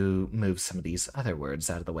have to move some of these other words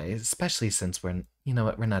out of the way, especially since we're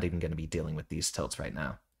not even going to be dealing with these tilts right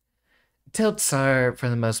now. Tilts are, for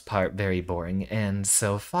the most part, very boring, and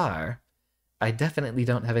so far, I definitely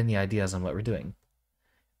don't have any ideas on what we're doing.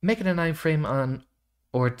 Make it a 9 frame on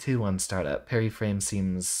or 2 on startup. Parry frame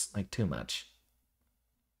seems like too much.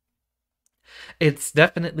 It's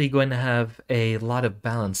definitely going to have a lot of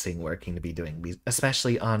balancing working to be doing,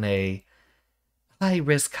 especially on a high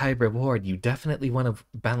risk, high reward. You definitely want to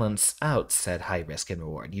balance out said high risk and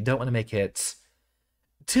reward. You don't want to make it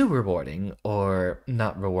too rewarding or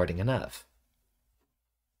not rewarding enough.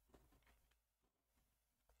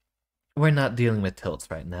 We're not dealing with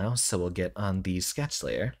tilts right now, so we'll get on the sketch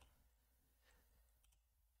layer.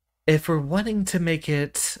 If we're wanting to make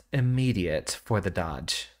it immediate for the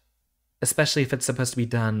dodge, especially if it's supposed to be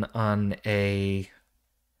done on a...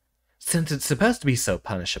 Since it's supposed to be so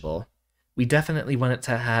punishable, we definitely want it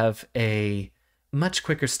to have a much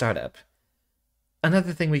quicker startup.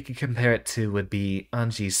 Another thing we could compare it to would be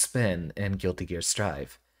Anji's spin in Guilty Gear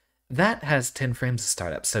Strive. That has 10 frames of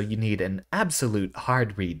startup, so you need an absolute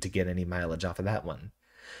hard read to get any mileage off of that one.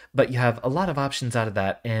 But you have a lot of options out of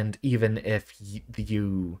that, and even if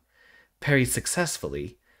you parry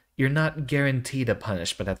successfully, you're not guaranteed a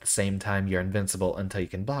punish, but at the same time you're invincible until you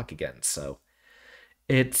can block again, so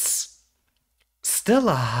it's still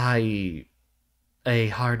a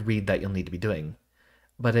hard read that you'll need to be doing,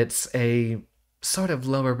 but it's a sort of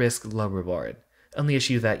lower risk, low reward. Only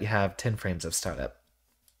issue that you have 10 frames of startup.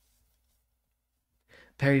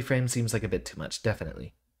 Parry frame seems like a bit too much,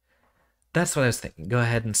 definitely. That's what I was thinking. Go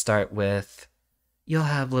ahead and start with... You'll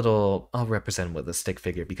have I'll represent him with a stick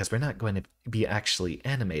figure because we're not going to be actually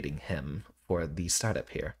animating him for the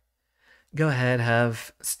startup here. Go ahead,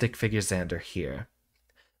 have stick figure Xander here.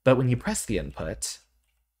 But when you press the input,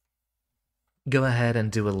 go ahead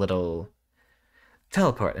and do a little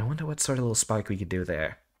teleport. I wonder what sort of little spark we could do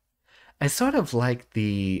there. I sort of like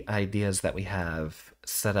the ideas that we have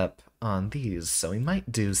set up on these, so we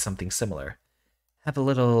might do something similar. Have a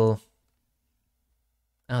little...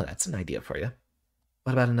 Oh, that's an idea for you.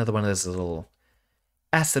 What about another one of those little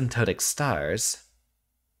asymptotic stars?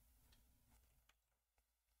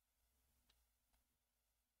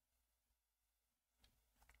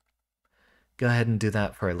 Go ahead and do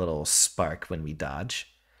that for a little spark when we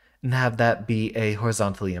dodge, and have that be a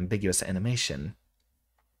horizontally ambiguous animation.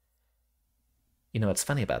 You know what's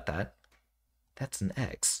funny about that? That's an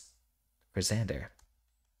X for Xander.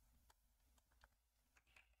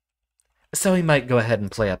 So we might go ahead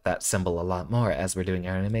and play up that symbol a lot more as we're doing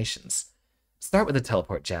our animations. Start with a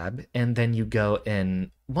teleport jab, and then you go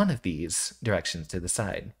in one of these directions to the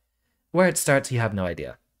side. Where it starts, you have no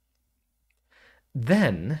idea.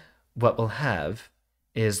 Then, what we'll have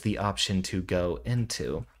is the option to go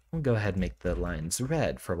into. We'll go ahead and make the lines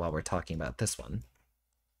red for while we're talking about this one.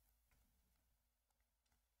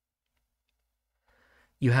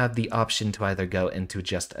 You have the option to either go into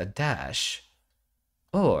just a dash,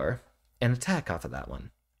 or an attack off of that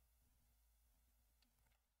one.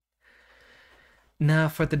 Now,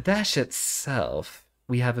 for the dash itself,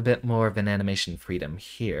 we have a bit more of an animation freedom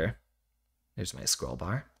here. There's my scroll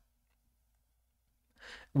bar.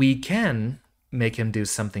 We can make him do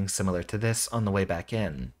something similar to this on the way back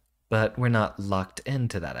in, but we're not locked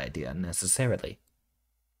into that idea necessarily.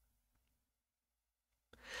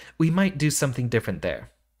 We might do something different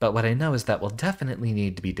there, but what I know is that we'll definitely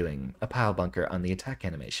need to be doing a pile bunker on the attack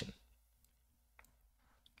animation.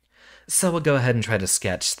 So we'll go ahead and try to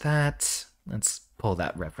sketch that. Let's pull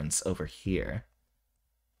that reference over here.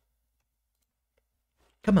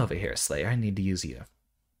 Come over here, Slayer. I need to use you.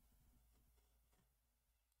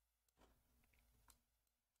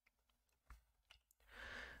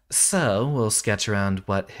 So we'll sketch around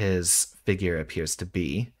what his figure appears to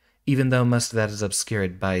be, even though most of that is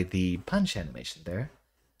obscured by the punch animation there.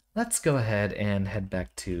 Let's go ahead and head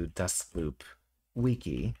back to Dustloop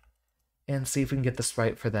Wiki and see if we can get the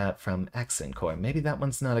sprite for that from Accent Core. Maybe that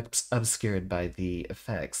one's not obscured by the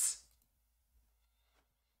effects.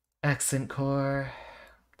 Accent Core...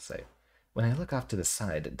 So, when I look off to the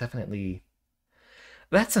side, it definitely...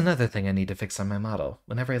 That's another thing I need to fix on my model.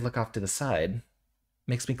 Whenever I look off to the side, it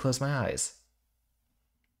makes me close my eyes.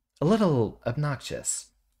 A little obnoxious.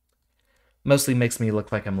 Mostly makes me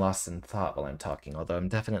look like I'm lost in thought while I'm talking, although I'm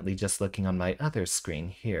definitely just looking on my other screen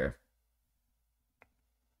here.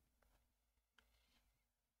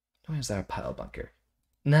 Where's our pile bunker?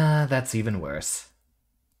 Nah, that's even worse.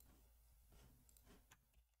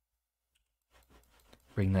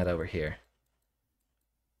 Bring that over here.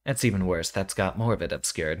 That's even worse. That's got more of it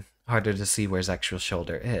obscured. Harder to see where his actual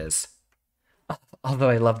shoulder is. Although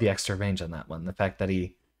I love the extra range on that one. The fact that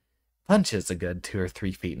he punches a good 2 or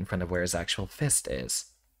 3 feet in front of where his actual fist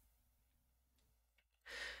is.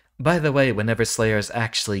 By the way, whenever Slayer is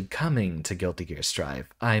actually coming to Guilty Gear Strive,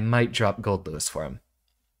 I might drop Gold Lewis for him.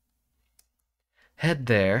 Head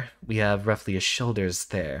there. We have roughly his shoulders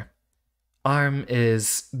there. Arm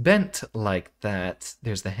is bent like that.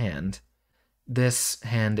 There's the hand. This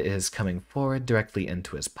hand is coming forward directly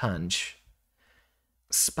into his punch.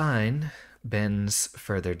 Spine bends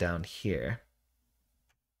further down here.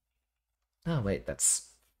 Oh, wait, that's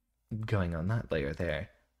going on that layer there.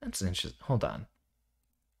 That's interesting. Hold on.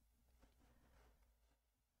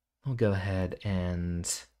 We'll go ahead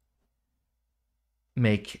and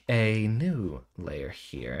make a new layer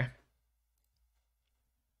here.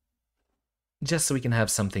 Just so we can have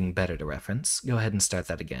something better to reference. Go ahead and start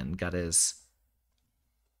that again. Got his...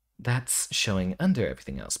 That's showing under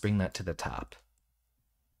everything else. Bring that to the top.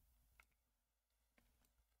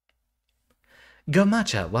 Go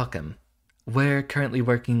Matcha, welcome. We're currently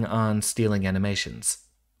working on stealing animations.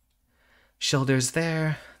 Shoulders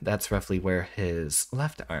there. That's roughly where his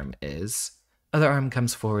left arm is. Other arm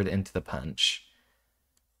comes forward into the punch.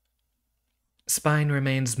 Spine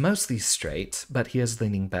remains mostly straight, but he is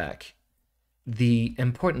leaning back. The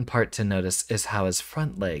important part to notice is how his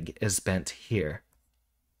front leg is bent here.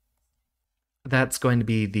 That's going to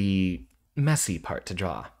be the messy part to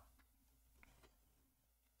draw.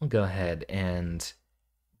 We'll go ahead and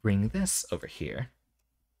bring this over here.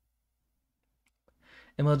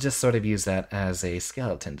 And we'll just sort of use that as a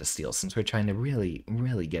skeleton to steal, since we're trying to really,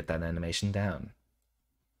 really get that animation down.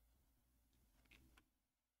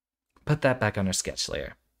 Put that back on our sketch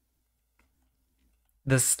layer.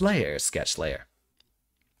 The Slayer sketch layer.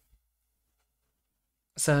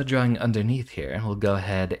 So drawing underneath here, we'll go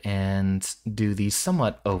ahead and do the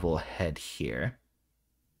somewhat oval head here.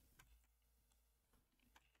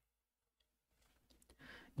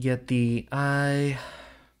 Get the eye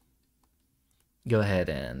Go ahead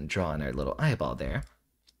and draw in our little eyeball there.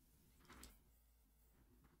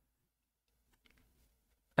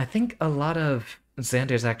 I think a lot of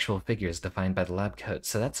Xander's actual figure is defined by the lab coat,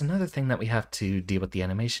 so that's another thing that we have to deal with the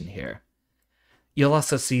animation here. You'll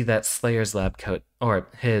also see that Slayer's lab coat, or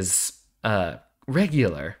his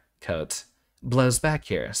regular coat, blows back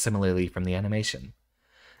here, similarly from the animation.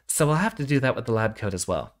 So we'll have to do that with the lab coat as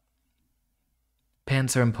well.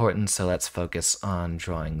 Pants are important, so let's focus on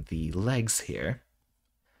drawing the legs here.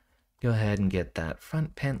 Go ahead and get that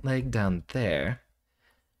front pant leg down there.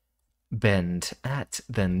 Bend at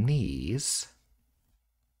the knees.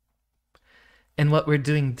 And what we're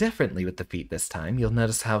doing differently with the feet this time, you'll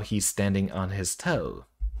notice how he's standing on his toe.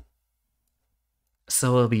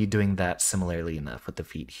 So we'll be doing that similarly enough with the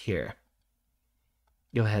feet here.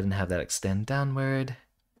 Go ahead and have that extend downward.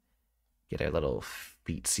 Get our little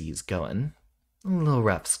feetsies going. A little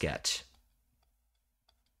rough sketch.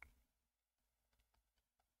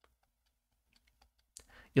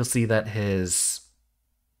 You'll see that his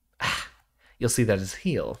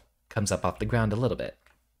heel comes up off the ground a little bit.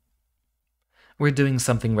 We're doing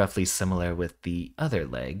something roughly similar with the other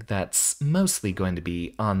leg that's mostly going to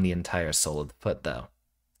be on the entire sole of the foot, though.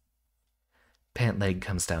 Pant leg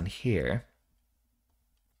comes down here.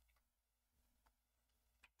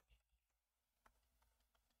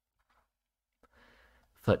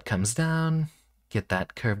 Foot comes down. Get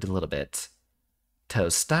that curved a little bit. Toe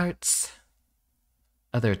starts.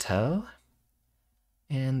 Other toe.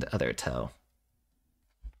 And other toe.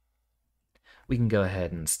 We can go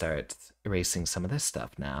ahead and start erasing some of this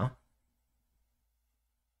stuff now.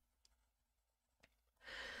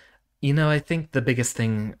 You know, I think the biggest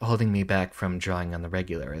thing holding me back from drawing on the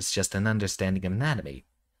regular is just an understanding of anatomy.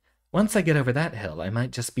 Once I get over that hill, I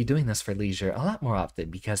might just be doing this for leisure a lot more often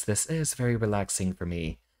because this is very relaxing for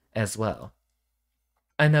me as well.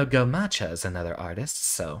 I know Go Matcha is another artist,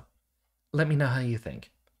 so let me know how you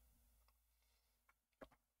think.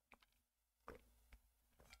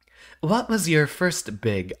 What was your first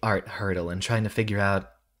big art hurdle in trying to figure out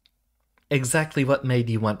exactly what made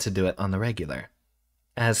you want to do it on the regular,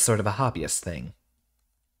 as sort of a hobbyist thing?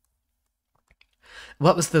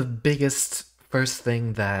 What was the biggest first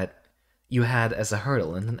thing that you had as a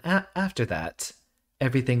hurdle, and then after that,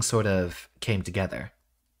 everything sort of came together?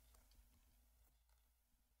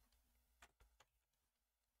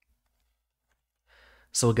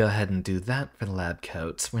 So we'll go ahead and do that for the lab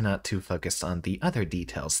coats. We're not too focused on the other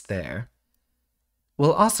details there.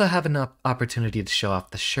 We'll also have an opportunity to show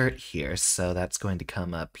off the shirt here, so that's going to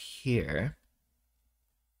come up here.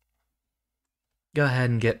 Go ahead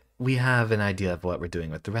and we have an idea of what we're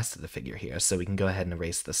doing with the rest of the figure here, so we can go ahead and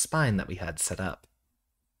erase the spine that we had set up.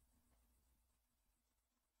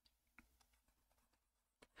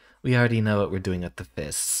 We already know what we're doing with the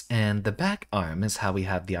fists, and the back arm is how we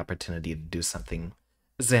have the opportunity to do something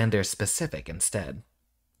Xander specific instead.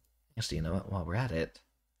 Actually, you know what, while we're at it,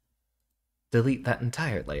 delete that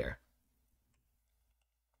entire layer.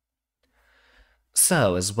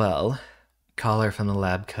 So, as well, collar from the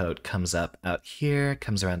lab coat comes up out here,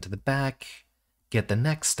 comes around to the back, get the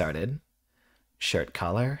neck started, shirt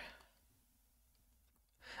collar.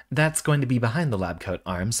 That's going to be behind the lab coat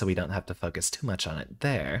arm, so we don't have to focus too much on it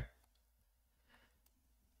there.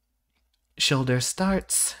 Shoulder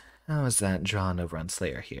starts. How is that drawn over on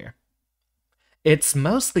Slayer here? It's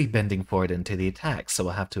mostly bending forward into the attack, so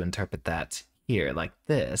we'll have to interpret that here like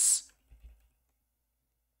this.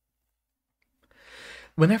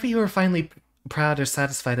 Whenever you are finally proud or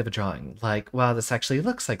satisfied of a drawing, like, wow, this actually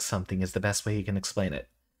looks like something is the best way you can explain it.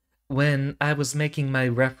 When I was making my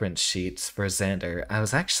reference sheets for Xander, I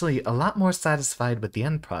was actually a lot more satisfied with the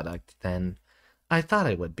end product than I thought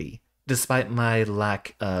I would be, despite my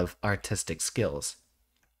lack of artistic skills.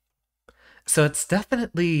 So it's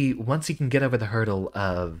definitely, once you can get over the hurdle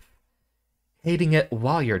of hating it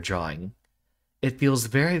while you're drawing, it feels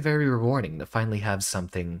very, very rewarding to finally have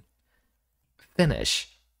something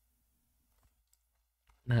finish.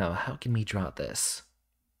 Now, how can we draw this?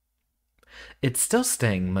 It's still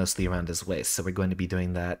staying mostly around his waist, so we're going to be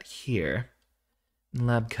doing that here.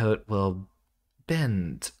 Lab coat will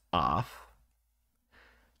bend off.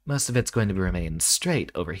 Most of it's going to remain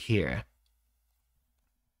straight over here.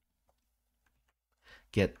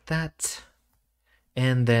 Get that,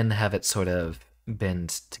 and then have it sort of bend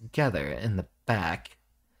together in the back,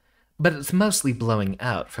 but it's mostly blowing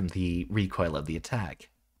out from the recoil of the attack.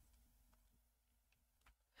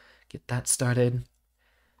 Get that started.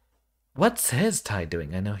 What's his tie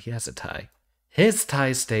doing? I know he has a tie. His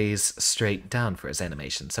tie stays straight down for his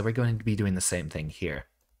animation, so we're going to be doing the same thing here.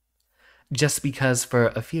 Just because for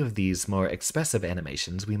a few of these more expressive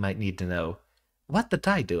animations, we might need to know What the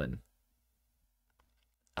die doing?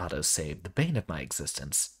 Autosave, the bane of my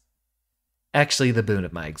existence. Actually, the boon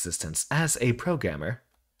of my existence. As a programmer,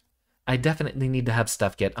 I definitely need to have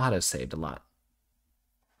stuff get autosaved a lot.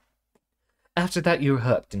 After that, you were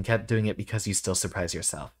hooked and kept doing it because you still surprise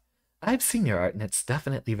yourself. I've seen your art, and it's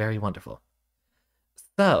definitely very wonderful.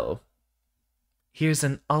 So, here's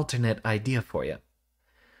an alternate idea for you.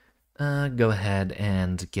 Go ahead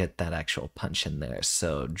and get that actual punch in there.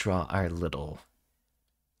 So, draw our little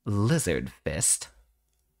lizard fist.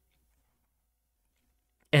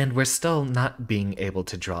 And we're still not being able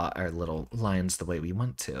to draw our little lines the way we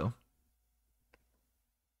want to.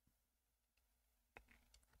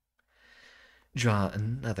 Draw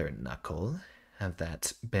another knuckle. Have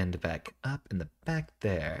that bend back up in the back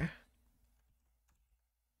there.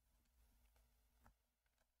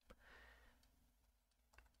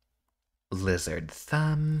 Lizard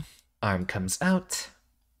thumb. Arm comes out.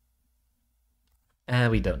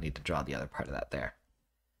 We don't need to draw the other part of that there.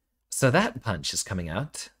 So that punch is coming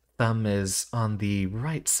out. Thumb is on the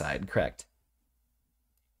right side, correct?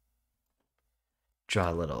 Draw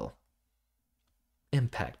a little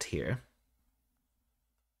impact here.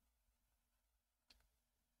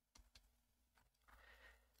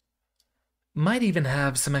 Might even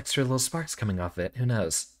have some extra little sparks coming off it, who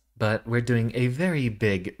knows? But we're doing a very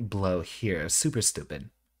big blow here, super stupid.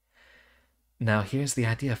 Now here's the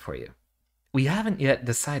idea for you. We haven't yet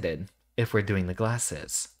decided if we're doing the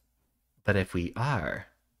glasses, but if we are,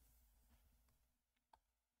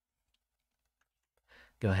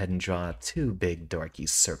 go ahead and draw two big dorky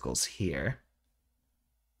circles here.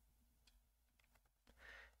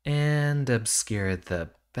 And obscure the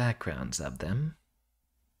backgrounds of them.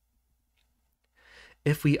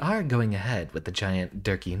 If we are going ahead with the giant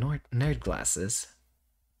dorky nerd glasses,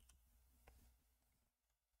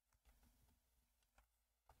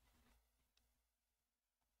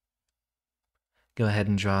 go ahead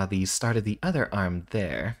and draw the start of the other arm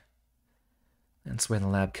there. That's where the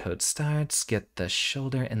lab coat starts. Get the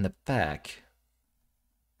shoulder and the back.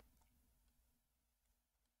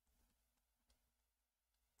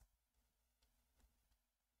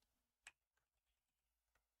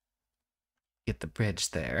 Get the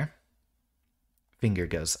bridge there. Finger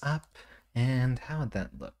goes up, and how would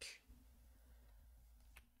that look?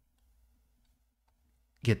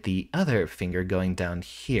 Get the other finger going down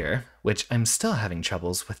here, which I'm still having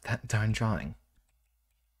troubles with that darn drawing.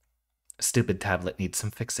 Stupid tablet needs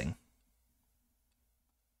some fixing.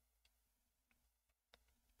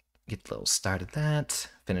 Get a little start of that,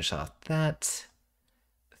 finish off that.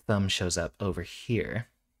 Thumb shows up over here.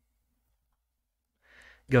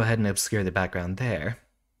 Go ahead and obscure the background there.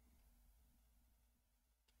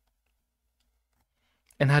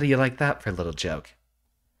 And how do you like that for a little joke?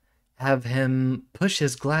 Have him push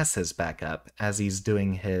his glasses back up as he's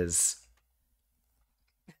doing his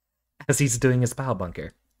bow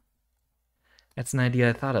bunker. That's an idea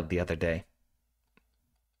I thought of the other day.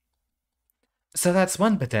 So that's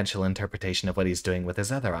one potential interpretation of what he's doing with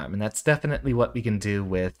his other arm, and that's definitely what we can do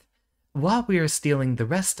with, while we are stealing the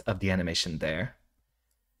rest of the animation there,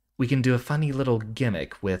 we can do a funny little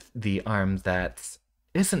gimmick with the arm that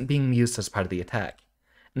isn't being used as part of the attack.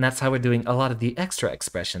 And that's how we're doing a lot of the extra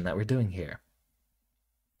expression that we're doing here.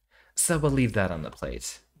 So we'll leave that on the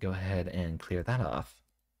plate. Go ahead and clear that off.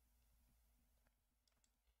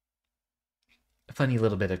 A funny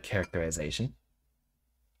little bit of characterization.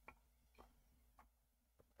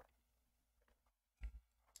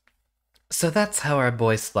 So that's how our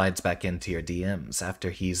boy slides back into your DMs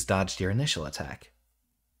after he's dodged your initial attack.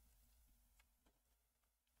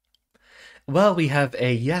 Well, we have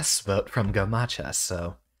a yes vote from Gomacha,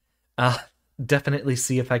 so I'll definitely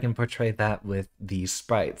see if I can portray that with the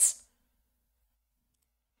sprites.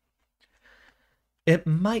 It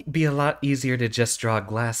might be a lot easier to just draw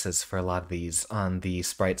glasses for a lot of these on the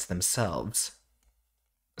sprites themselves.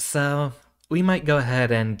 So we might go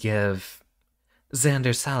ahead and give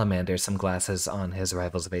Xander Salamander some glasses on his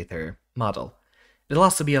Rivals of Aether model. It'll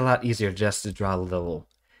also be a lot easier just to draw little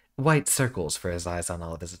white circles for his eyes on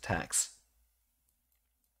all of his attacks.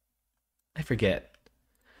 I forget.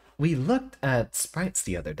 We looked at sprites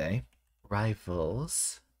the other day.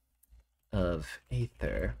 Rivals of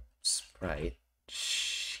Aether sprite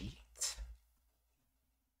sheet.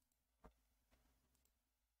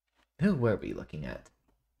 Who were we looking at?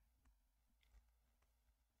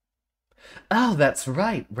 Oh, that's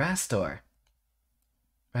right, Rastor.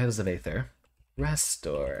 Rivals of Aether.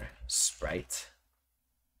 Rastor sprite.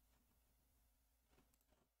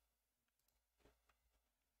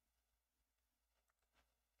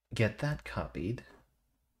 Get that copied.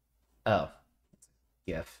 Oh,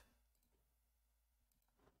 GIF.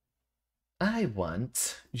 I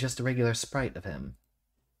want just a regular sprite of him.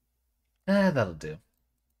 That'll do.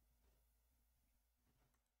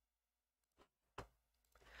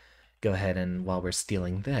 Go ahead and while we're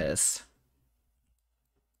stealing this...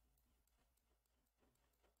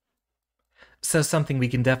 So something we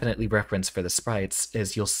can definitely reference for the sprites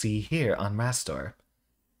is you'll see here on Rastor.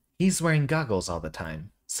 He's wearing goggles all the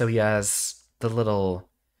time, so he has the little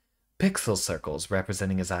pixel circles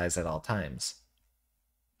representing his eyes at all times.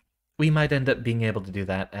 We might end up being able to do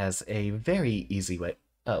that as a very easy way...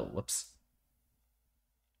 Oh, whoops.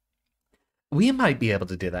 We might be able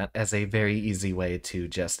to do that as a very easy way to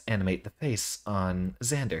just animate the face on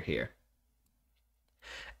Xander here.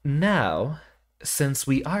 Now, since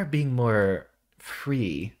we are being more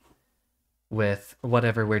free with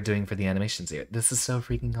whatever we're doing for the animations here, this is so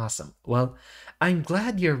freaking awesome. Well, I'm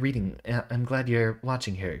glad you're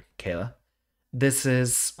watching here, Kayla. This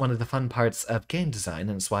is one of the fun parts of game design,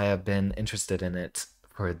 and it's why I've been interested in it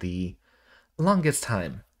for the longest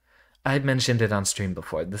time. I've mentioned it on stream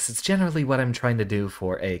before. This is generally what I'm trying to do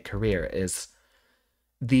for a career, is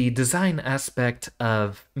the design aspect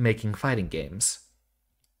of making fighting games.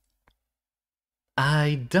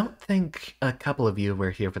 I don't think a couple of you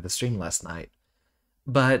were here for the stream last night,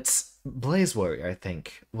 but Blaze Warrior, I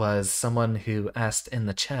think, was someone who asked in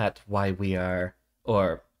the chat why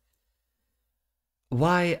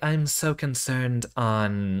why I'm so concerned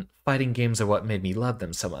on fighting games are what made me love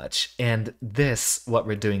them so much, and this, what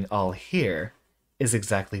we're doing all here, is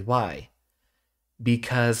exactly why.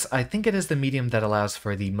 Because I think it is the medium that allows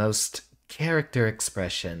for the most character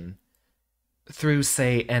expression through,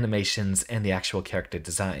 say, animations and the actual character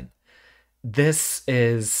design. This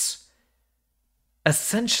is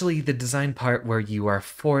essentially the design part where you are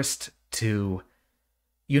forced to...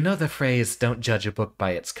 You know the phrase, don't judge a book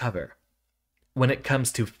by its cover. When it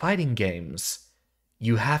comes to fighting games,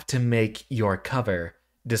 you have to make your cover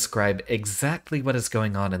describe exactly what is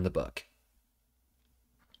going on in the book.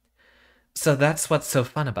 So that's what's so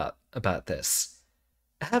fun about this.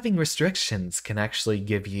 Having restrictions can actually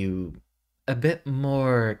give you a bit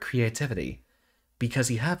more creativity, because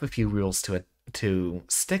you have a few rules to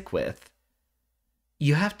stick with.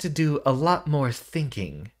 You have to do a lot more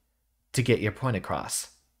thinking to get your point across.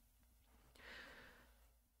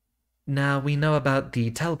 Now, we know about the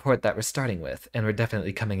teleport that we're starting with, and we're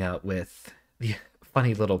definitely coming out with the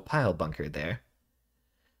funny little pile bunker there.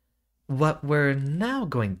 What we're now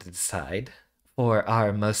going to decide for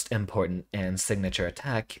our most important and signature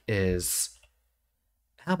attack is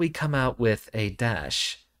how we come out with a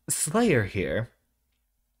dash. Slayer here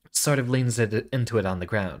sort of leans into it on the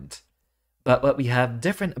ground, but what we have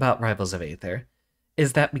different about Rivals of Aether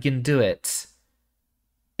is that we can do it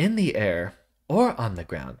in the air or on the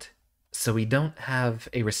ground. So we don't have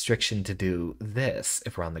a restriction to do this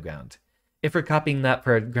if we're on the ground. If we're copying that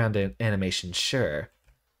for a ground animation, sure.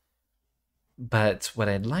 But what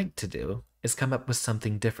I'd like to do is come up with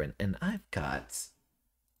something different. And I've got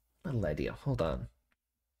a little idea. Hold on.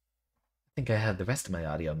 I think I have the rest of my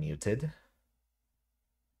audio muted.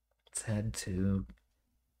 Let's head to...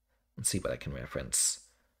 Let's see what I can reference.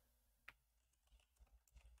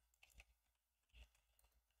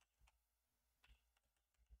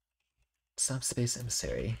 Subspace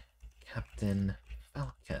Emissary, Captain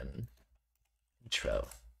Falcon, intro.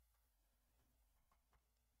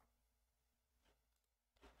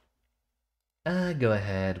 Go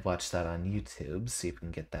ahead, watch that on YouTube, see if we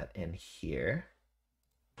can get that in here.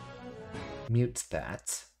 Mute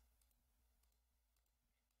that.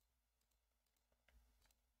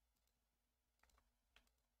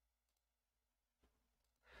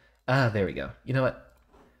 There we go. You know what?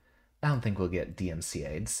 I don't think we'll get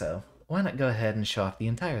DMCA'd, so why not go ahead and show off the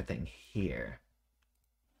entire thing here?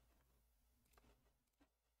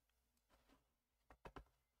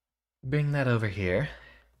 Bring that over here.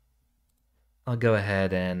 I'll go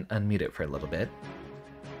ahead and unmute it for a little bit.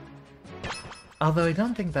 Although I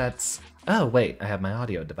don't think that's... Oh, wait, I have my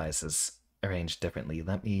audio devices arranged differently.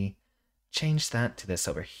 Let me change that to this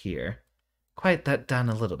over here. Quiet that down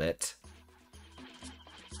a little bit.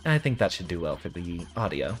 I think that should do well for the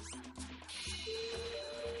audio.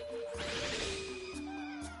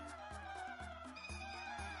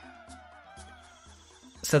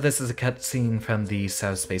 So this is a cutscene from the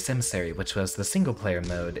Subspace Emissary, which was the single-player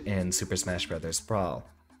mode in Super Smash Bros. Brawl.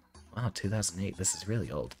 Wow, 2008, this is really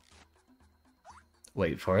old.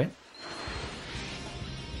 Wait for it.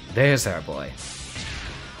 There's our boy.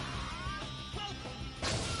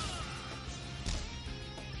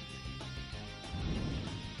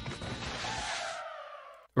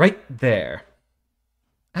 Right there.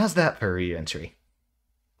 How's that for re-entry?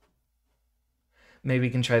 Maybe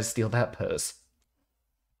we can try to steal that pose.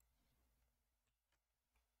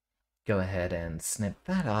 Go ahead and snip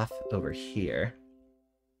that off over here.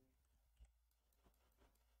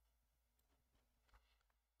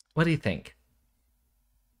 What do you think?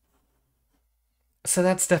 So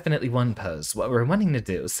that's definitely one pose. What we're wanting to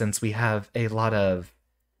do, since we have a lot of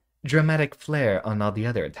dramatic flair on all the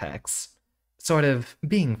other attacks, sort of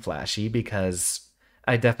being flashy, because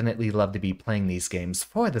I definitely love to be playing these games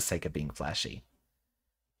for the sake of being flashy.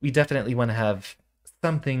 We definitely want to have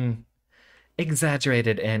something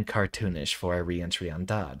exaggerated and cartoonish for our re-entry on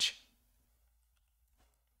dodge.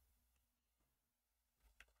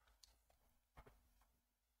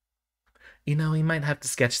 You know, we might have to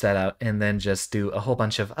sketch that out and then just do a whole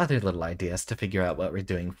bunch of other little ideas to figure out what we're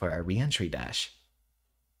doing for our re-entry dash.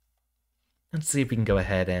 Let's see if we can go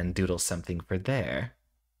ahead and doodle something for there.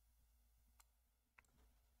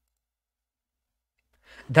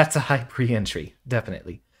 That's a hype re-entry,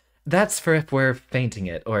 definitely. That's for if we're feinting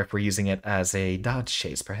it, or if we're using it as a dodge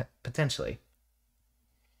chase, potentially.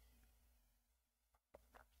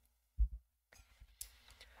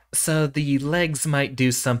 So the legs might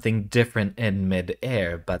do something different in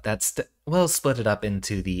mid-air, but we'll split it up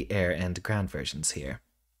into the air and ground versions here.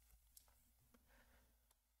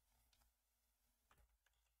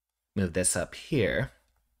 Move this up here.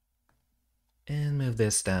 And move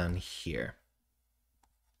this down here.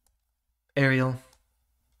 Aerial,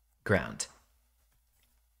 ground.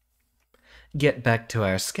 Get back to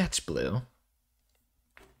our sketch blue.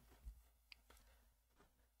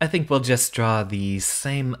 I think we'll just draw the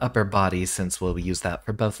same upper body since we'll use that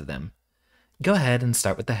for both of them. Go ahead and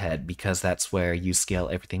start with the head because that's where you scale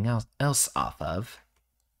everything else off of.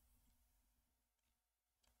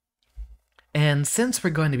 And since we're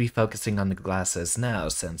going to be focusing on the glasses now,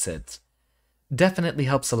 since it definitely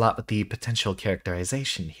helps a lot with the potential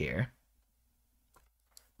characterization here,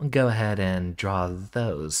 we'll go ahead and draw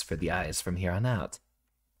those for the eyes from here on out.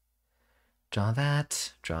 Draw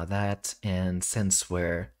that, and since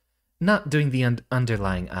we're not doing the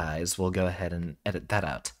underlying eyes, we'll go ahead and edit that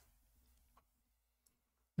out.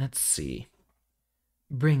 Let's see.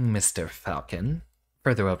 Bring Mr. Falcon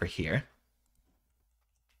further over here.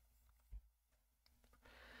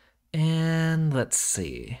 And let's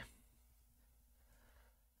see.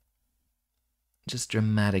 Just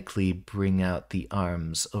dramatically bring out the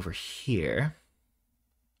arms over here.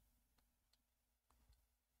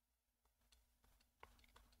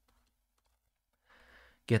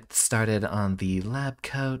 Get started on the lab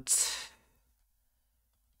coat.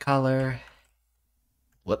 Color.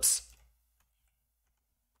 Whoops.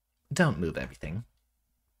 Don't move everything.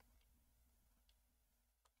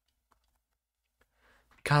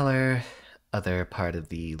 Color. Other part of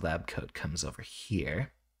the lab coat comes over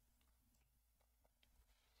here.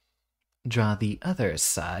 Draw the other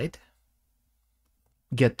side.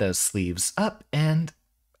 Get those sleeves up and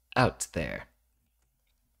out there.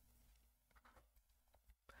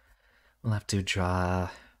 We'll have to draw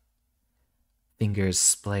fingers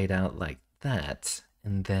splayed out like that,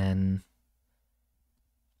 and then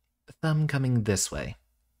the thumb coming this way.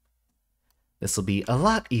 This will be a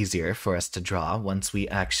lot easier for us to draw once we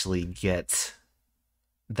actually get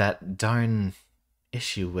that darn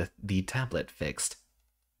issue with the tablet fixed.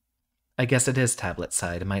 I guess it is tablet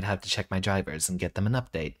side. I might have to check my drivers and get them an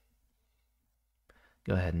update.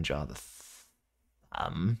 Go ahead and draw the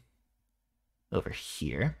thumb over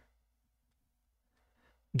here.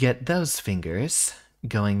 Get those fingers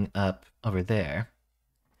going up over there.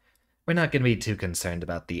 We're not going to be too concerned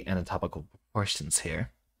about the anatomical proportions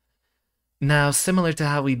here. Now, similar to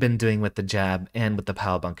how we've been doing with the jab and with the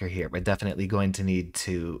power bunker here, we're definitely going to need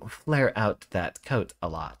to flare out that coat a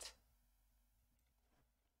lot.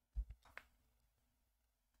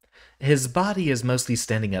 His body is mostly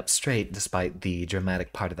standing up straight despite the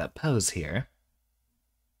dramatic part of that pose here.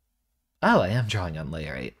 Oh, I am drawing on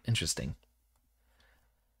layer 8. Interesting.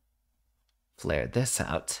 Flare this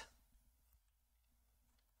out.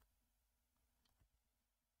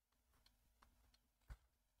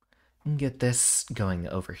 And get this going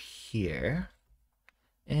over here.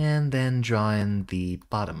 And then draw in the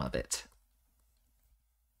bottom of it.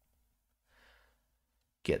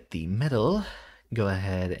 Get the middle. Go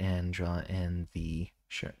ahead and draw in the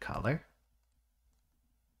shirt collar.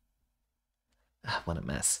 Ah, what a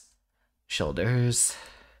mess. Shoulders.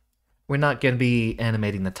 We're not going to be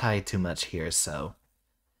animating the tie too much here, so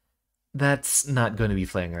that's not going to be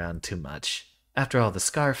flaring around too much. After all, the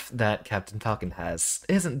scarf that Captain Falcon has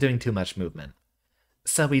isn't doing too much movement,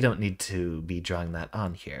 so we don't need to be drawing that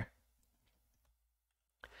on here.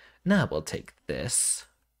 Now we'll take this,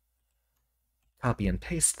 copy and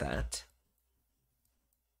paste that,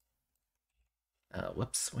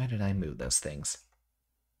 Whoops, where did I move those things?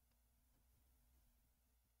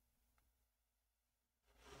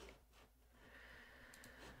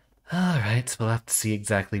 Alright, we'll have to see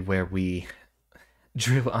exactly where we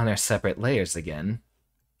drew on our separate layers again.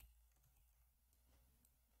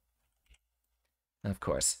 Of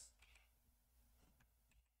course.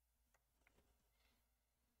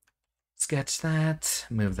 Sketch that,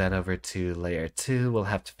 move that over to layer 2. We'll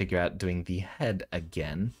have to figure out doing the head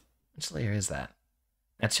again. Which layer is that?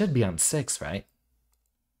 That should be on 6, right?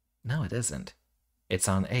 No, it isn't. It's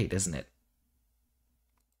on 8, isn't it?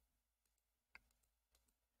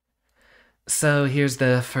 So here's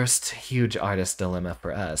the first huge artist dilemma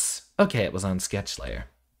for us. Okay, it was on sketch layer.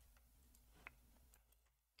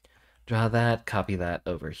 Draw that, copy that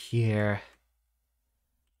over here.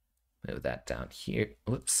 Move that down here.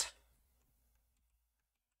 Whoops.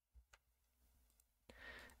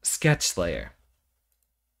 Sketch layer.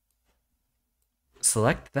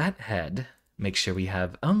 Select that head. Make sure we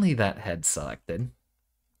have only that head selected.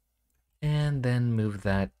 And then move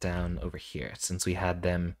that down over here, since we had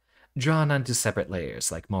them drawn onto separate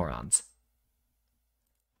layers like morons.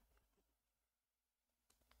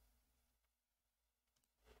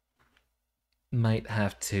 Might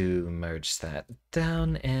have to merge that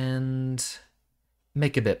down and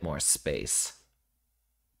make a bit more space.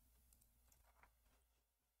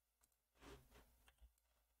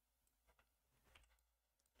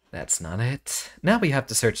 That's not it. Now we have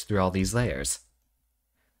to search through all these layers.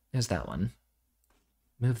 There's that one.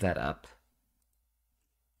 Move that up.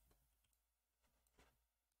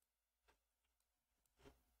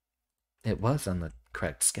 It was on the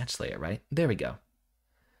correct sketch layer, right? There we go.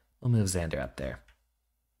 We'll move Xander up there.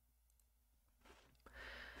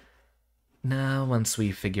 Now, once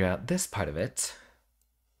we figure out this part of it,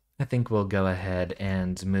 I think we'll go ahead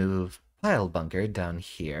and move Pile Bunker down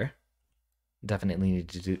here. Definitely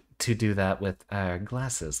need to do that with our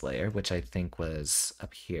glasses layer, which I think was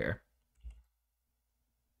up here.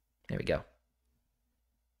 There we go.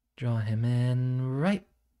 Draw him in right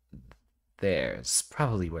there's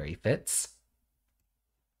probably where he fits.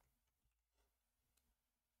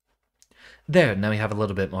 There, now we have a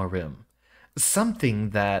little bit more room. Something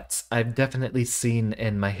that I've definitely seen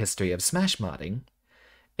in my history of Smash modding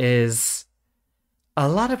is a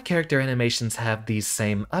lot of character animations have the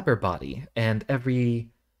same upper body, and every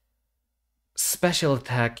special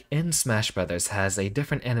attack in Smash Bros. Has a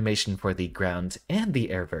different animation for the ground and the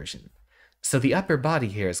air version. So the upper body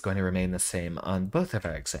here is going to remain the same on both of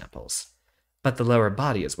our examples, but the lower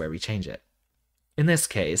body is where we change it. In this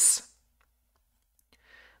case,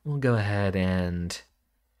 we'll go ahead and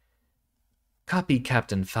copy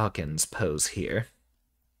Captain Falcon's pose here,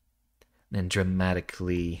 and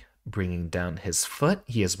dramatically bringing down his foot.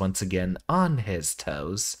 He is once again on his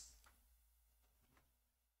toes.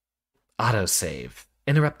 Autosave,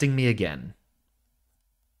 interrupting me again.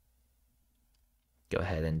 Go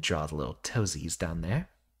ahead and draw the little toesies down there.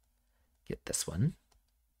 Get this one.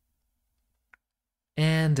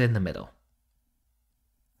 And in the middle.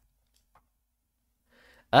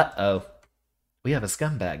 Uh-oh. We have a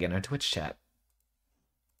scumbag in our Twitch chat.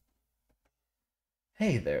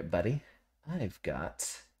 Hey there, buddy. I've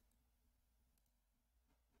got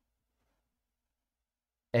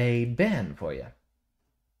a ban for you.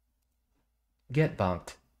 Get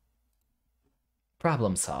bonked.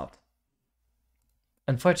 Problem solved.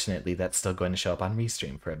 Unfortunately, that's still going to show up on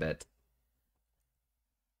Restream for a bit.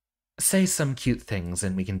 Say some cute things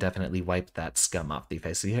and we can definitely wipe that scum off the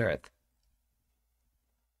face of the earth.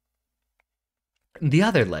 The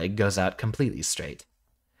other leg goes out completely straight.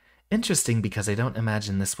 Interesting, because I don't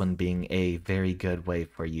imagine this one being a very good way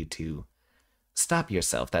for you to stop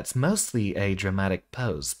yourself. That's mostly a dramatic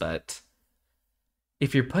pose, but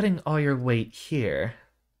if you're putting all your weight here...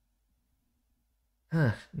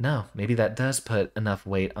 no, maybe that does put enough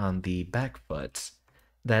weight on the back foot.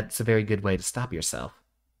 That's a very good way to stop yourself.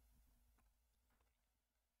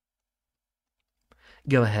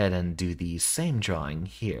 Go ahead and do the same drawing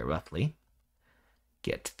here, roughly.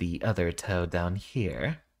 Get the other toe down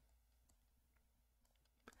here.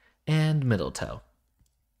 And middle toe.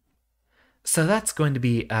 So that's going to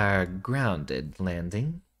be our grounded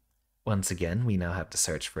landing. Once again, we now have to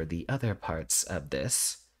search for the other parts of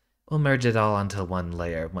this. We'll merge it all onto one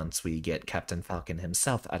layer once we get Captain Falcon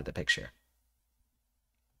himself out of the picture.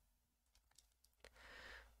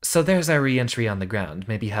 So there's our re-entry on the ground.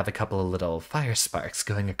 Maybe have a couple of little fire sparks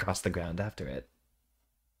going across the ground after it.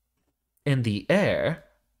 In the air,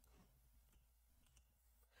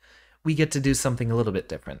 we get to do something a little bit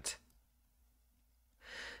different.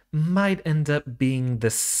 Might end up being the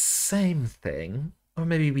same thing, Or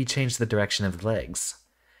maybe we change the direction of the legs.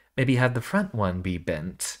 Maybe have the front one be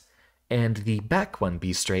bent and the back one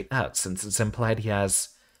be straight out, since it's implied he has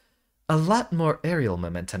a lot more aerial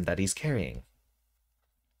momentum that he's carrying.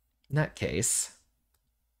 In that case...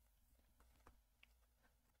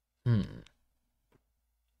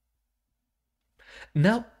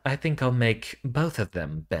 Nope, I think I'll make both of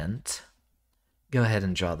them bent. Go ahead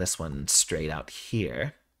and draw this one straight out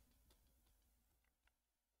here.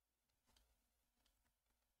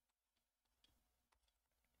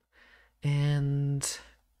 And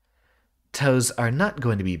toes are not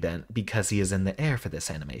going to be bent because he is in the air for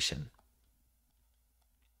this animation.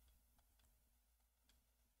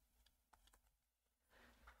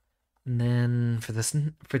 And then for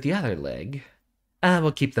the other leg,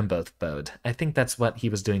 we'll keep them both bowed. I think that's what he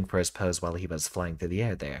was doing for his pose while he was flying through the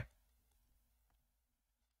air there.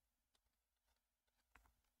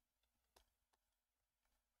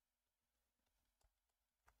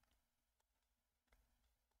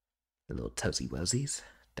 The little toesy wosies.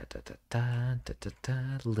 Da da da da da da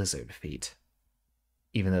da. Lizard feet.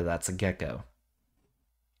 Even though that's a gecko.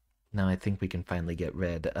 Now I think we can finally get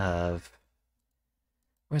rid of...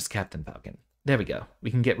 Where's Captain Falcon? There we go. We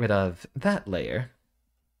can get rid of that layer.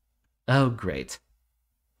 Oh, great.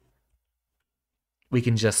 We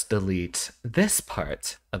can just delete this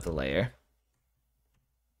part of the layer.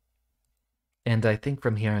 And I think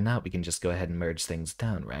from here on out we can just go ahead and merge things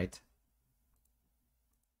down, right?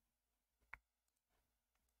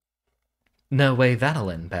 No way that'll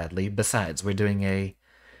end badly. Besides, we're doing a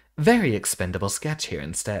very expendable sketch here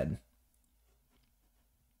instead.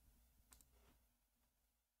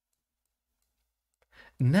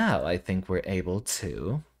 Now I think we're able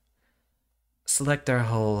to select our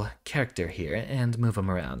whole character here and move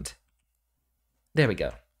them around. There we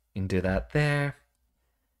go. You can do that there.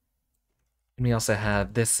 And we also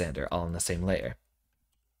have this Xander all in the same layer.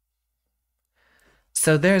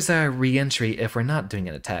 So there's our re-entry if we're not doing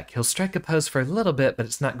an attack. He'll strike a pose for a little bit, but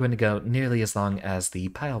it's not going to go nearly as long as the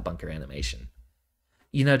pile bunker animation.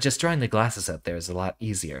 You know, just drawing the glasses up there is a lot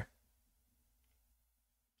easier.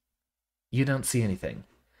 You don't see anything.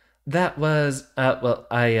 That was, well,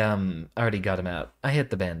 I already got him out. I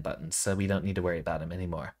hit the ban button, so we don't need to worry about him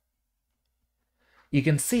anymore. You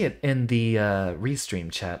can see it in the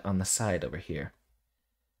restream chat on the side over here.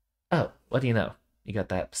 Oh, what do you know? You got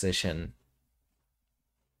that position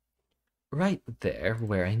right there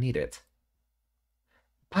where I need it.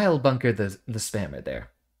 Pile bunker the spammer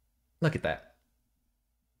there. Look at that.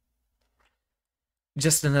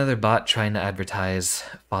 Just another bot trying to advertise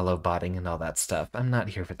follow botting and all that stuff. I'm not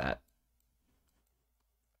here for that.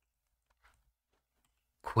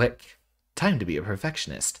 Quick. Time to be a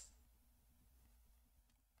perfectionist.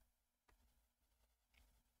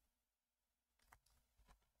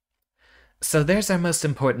 So there's our most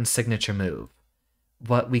important signature move.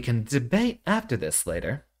 What we can debate after this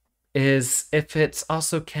later is if it's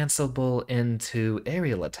also cancelable into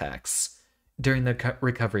aerial attacks during the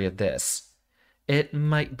recovery of this. It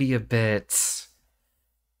might be a bit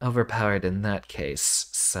overpowered in that case,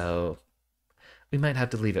 so we might have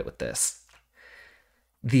to leave it with this.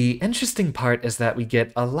 The interesting part is that we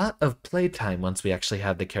get a lot of playtime once we actually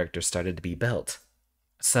have the character started to be built.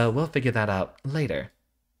 So we'll figure that out later.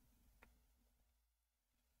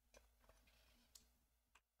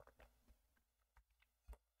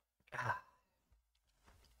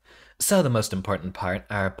 So the most important part,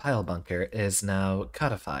 our pile bunker, is now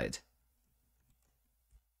codified.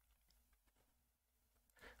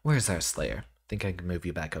 Where's our Slayer? I think I can move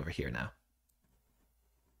you back over here now.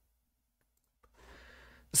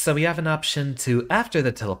 So we have an option to, after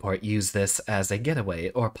the teleport, use this as a getaway,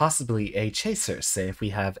 or possibly a chaser, say if we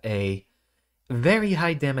have a very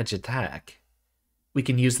high damage attack. We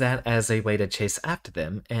can use that as a way to chase after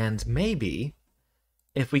them, and maybe,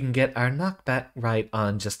 if we can get our knockback right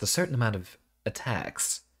on just a certain amount of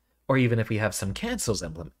attacks, or even if we have some cancels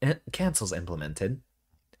implemented,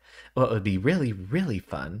 what would be really, really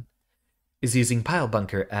fun is using Pile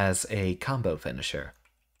Bunker as a combo finisher.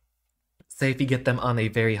 Say if you get them on a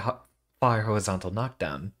very far horizontal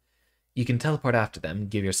knockdown, you can teleport after them,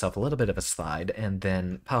 give yourself a little bit of a slide, and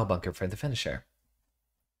then Pile Bunker for the finisher.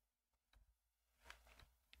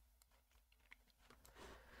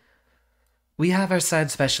 We have our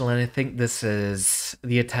side special, and I think this is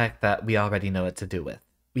the attack that we already know what to do with.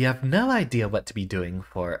 We have no idea what to be doing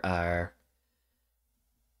for our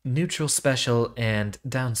neutral special and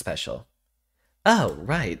down special. Oh,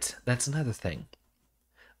 right, that's another thing.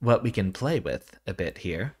 What we can play with a bit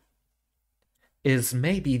here is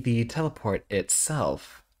maybe the teleport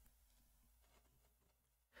itself.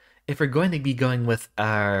 If we're going to be going with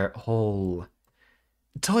our whole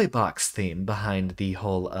toy box theme behind the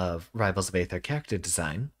whole of Rivals of Aether character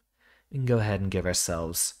design, we can go ahead and give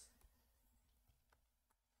ourselves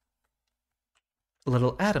a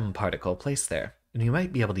little atom particle placed there. And you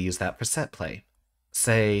might be able to use that for set play.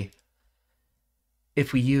 Say,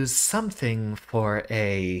 if we use something for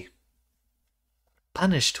a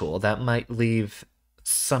punish tool, that might leave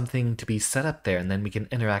something to be set up there, and then we can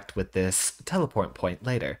interact with this teleport point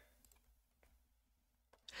later.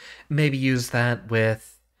 Maybe use that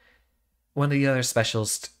with one of the other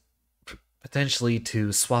specials potentially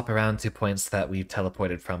to swap around to points that we've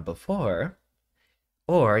teleported from before,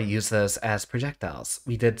 or use those as projectiles.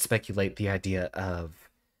 We did speculate the idea of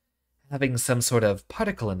having some sort of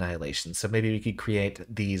particle annihilation, so maybe we could create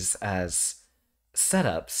these as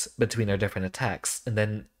setups between our different attacks, and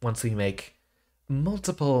then once we make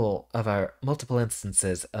multiple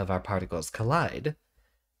instances of our particles collide,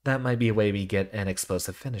 that might be a way we get an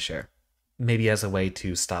explosive finisher, maybe as a way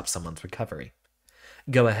to stop someone's recovery.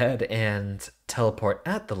 Go ahead and teleport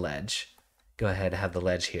at the ledge. Go ahead, have the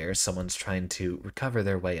ledge here. Someone's trying to recover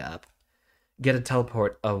their way up. Get a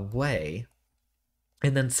teleport away,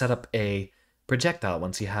 and then set up a projectile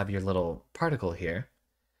once you have your little particle here.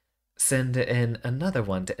 Send in another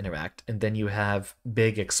one to interact, and then you have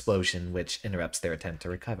big explosion, which interrupts their attempt to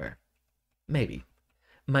recover. Maybe.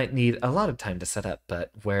 Might need a lot of time to set up,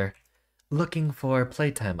 but we're looking for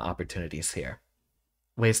playtime opportunities here.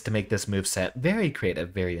 Ways to make this moveset very creative,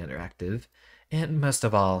 very interactive, and most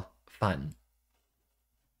of all, fun.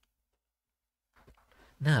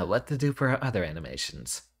 Now, what to do for our other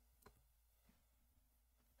animations?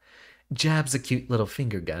 Jab's a cute little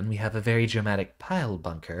finger gun. We have a very dramatic pile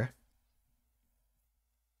bunker.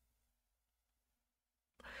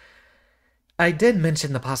 I did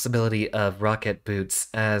mention the possibility of rocket boots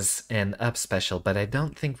as an up special, but I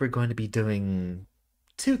don't think we're going to be doing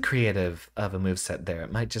too creative of a moveset there.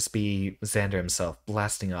 It might just be Xander himself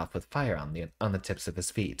blasting off with fire on the tips of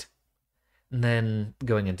his feet, and then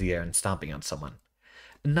going into the air and stomping on someone.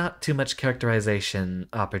 Not too much characterization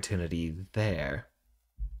opportunity there.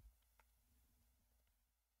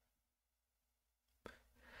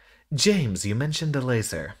 James, you mentioned a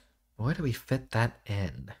laser. Where do we fit that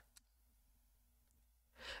in?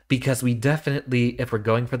 Because we definitely, if we're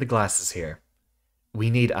going for the glasses here, we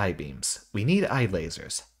need eye beams. We need eye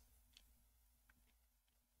lasers.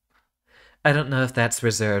 I don't know if that's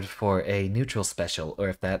reserved for a neutral special, or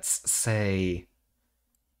if that's, say...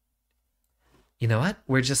 You know what?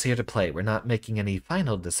 We're just here to play. We're not making any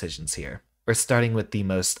final decisions here. We're starting with the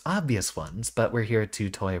most obvious ones, but we're here to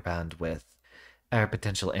toy around with our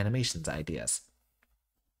potential animations ideas.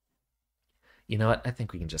 You know what? I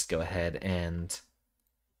think we can just go ahead and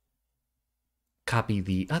copy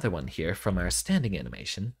the other one here from our standing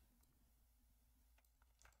animation.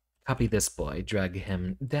 Copy this boy, drag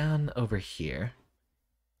him down over here.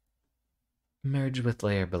 Merge with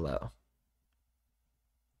layer below.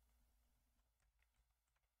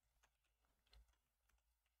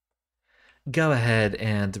 Go ahead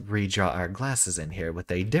and redraw our glasses in here with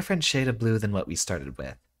a different shade of blue than what we started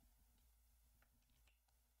with.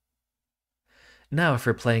 Now, if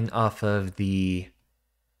we're playing off of the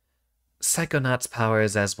Psychonauts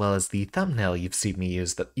powers as well as the thumbnail you've seen me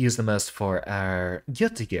use the most for our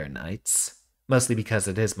Guilty Gear nights, mostly because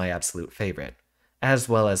it is my absolute favorite, as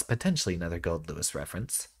well as potentially another Gold Lewis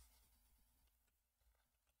reference.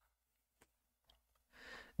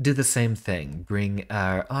 Do the same thing. Bring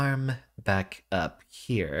our arm back up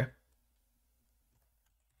here.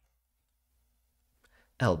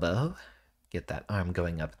 Elbow. Get that arm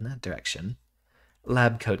going up in that direction.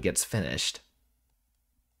 Lab coat gets finished.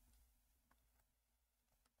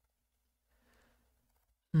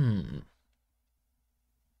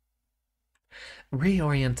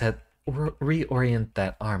 Reorient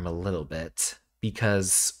that arm a little bit,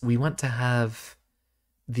 because we want to have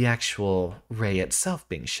the actual ray itself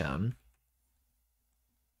being shown.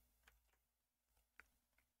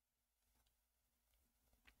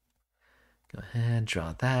 Go ahead,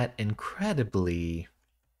 draw that incredibly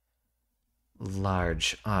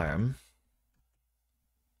large arm.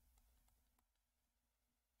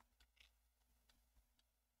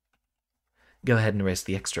 Go ahead and erase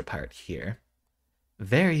the extra part here.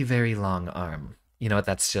 Very, very long arm. You know what,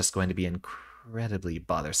 that's just going to be incredibly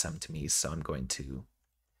bothersome to me, so I'm going to...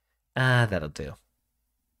 that'll do.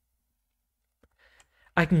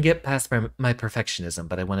 I can get past my perfectionism,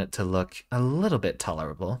 but I want it to look a little bit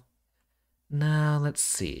tolerable. Now, let's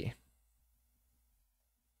see.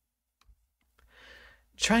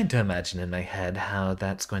 Trying to imagine in my head how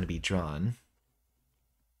that's going to be drawn.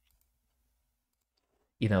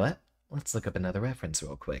 You know what? Let's look up another reference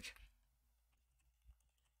real quick.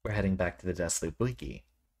 We're heading back to the Deathloop Wiki.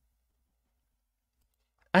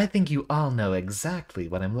 I think you all know exactly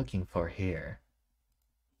what I'm looking for here.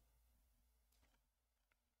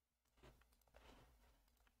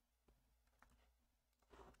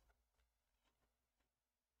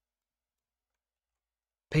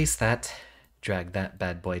 Paste that, drag that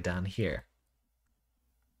bad boy down here.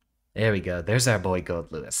 There we go, there's our boy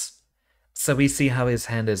Gold Lewis. So we see how his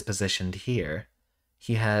hand is positioned here.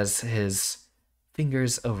 He has his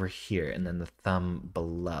fingers over here and then the thumb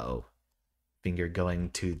below. Finger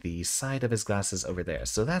going to the side of his glasses over there.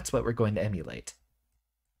 So that's what we're going to emulate.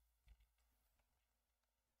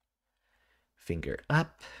 Finger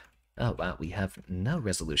up. Oh wow, we have no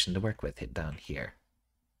resolution to work with it down here.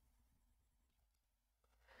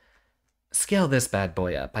 Scale this bad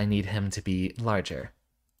boy up. I need him to be larger.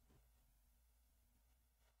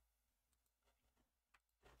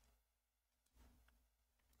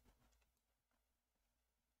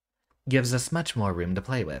 Gives us much more room to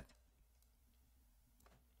play with.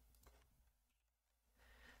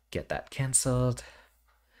 Get that cancelled.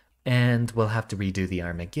 And we'll have to redo the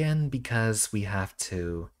arm again because we have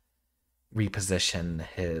to reposition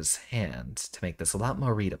his hand to make this a lot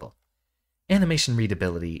more readable. Animation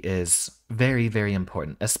readability is very, very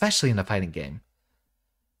important, especially in a fighting game.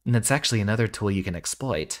 And it's actually another tool you can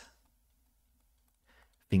exploit.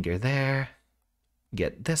 Finger there.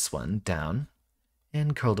 Get this one down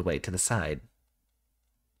and curled away to the side.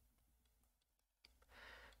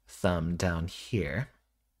 Thumb down here.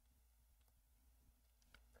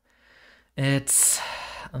 It's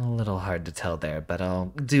a little hard to tell there, but I'll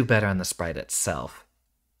do better on the sprite itself.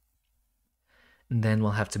 And then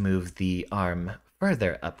we'll have to move the arm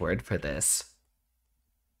further upward for this.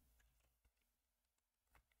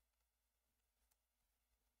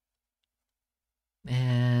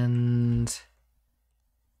 And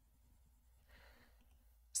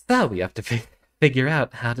so we have to figure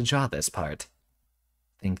out how to draw this part.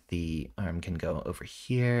 I think the arm can go over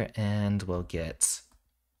here, and we'll get...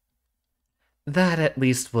 That at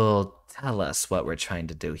least will tell us what we're trying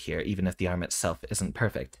to do here, even if the arm itself isn't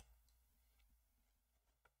perfect.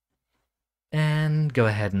 And go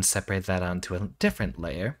ahead and separate that onto a different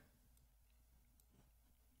layer.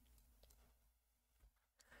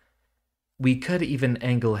 We could even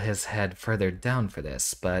angle his head further down for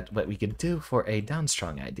this, but what we could do for a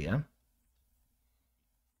downstrong idea,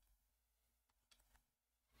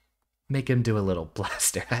 make him do a little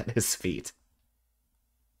blaster at his feet.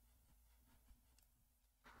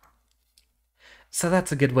 So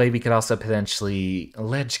that's a good way. We could also potentially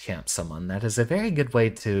ledge camp someone. That is a very good way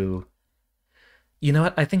to... You know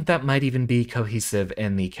what? I think that might even be cohesive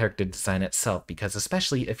in the character design itself, because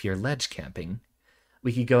especially if you're ledge camping,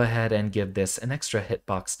 we could go ahead and give this an extra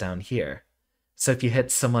hitbox down here. So if you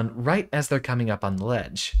hit someone right as they're coming up on the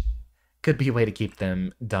ledge, could be a way to keep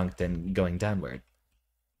them dunked and going downward.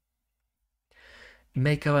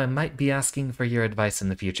 Mako, I might be asking for your advice in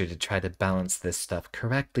the future to try to balance this stuff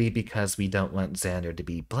correctly, because we don't want Xander to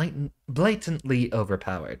be blatantly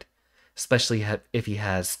overpowered, especially if he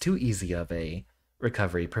has too easy of a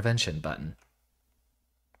recovery prevention button.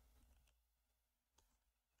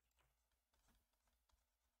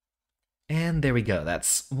 And there we go,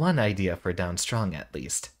 that's one idea for down strong at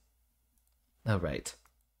least. Alright.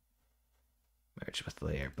 Merge with the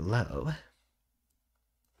layer below.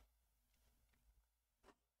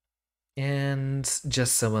 And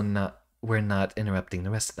just so we're not interrupting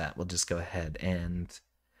the rest of that, we'll just go ahead and...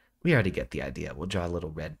 We already get the idea. We'll draw a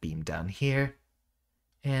little red beam down here,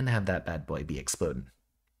 and have that bad boy be exploding.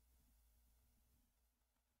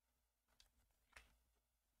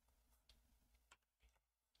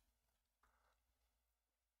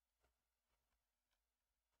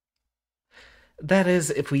 That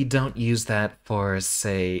is, if we don't use that for,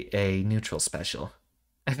 say, a neutral special.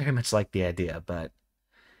 I very much like the idea, but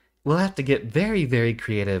we'll have to get very, very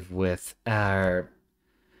creative with our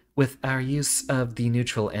use of the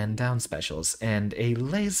neutral and down specials, and a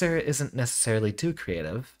laser isn't necessarily too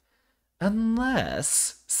creative,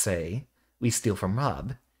 unless, say, we steal from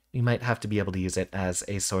Rob. We might have to be able to use it as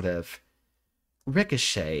a sort of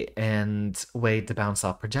ricochet and way to bounce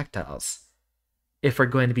off projectiles. If we're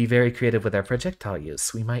going to be very creative with our projectile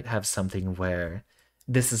use, we might have something where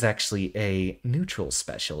this is actually a neutral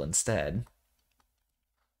special instead.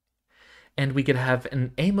 And we could have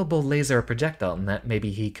an aimable laser projectile, and that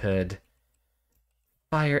maybe he could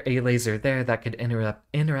fire a laser there that could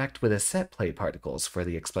interact with his set play particles for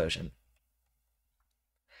the explosion.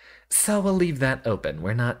 So we'll leave that open.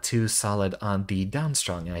 We're not too solid on the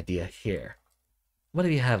downstrong idea here. What do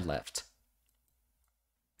you have left?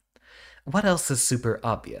 What else is super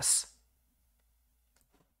obvious?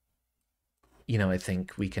 I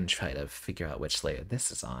think we can try to figure out which layer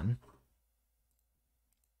this is on.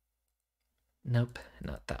 Nope,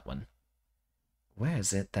 not that one. Where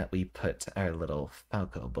is it that we put our little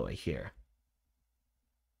Falco boy here?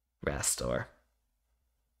 Rastor.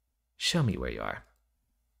 Show me where you are.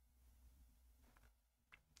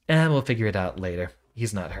 And we'll figure it out later.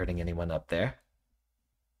 He's not hurting anyone up there.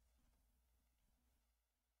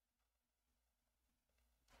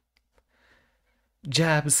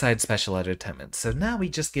 Jab, side special entertainment. So now we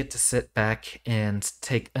just get to sit back and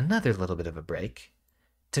take another little bit of a break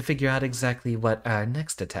to figure out exactly what our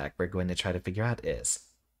next attack we're going to try to figure out is.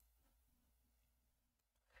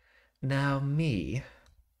 Now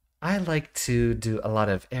I like to do a lot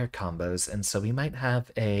of air combos, and so we might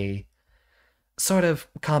have a sort of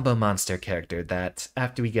combo monster character that,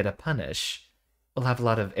 after we get a punish, we'll have a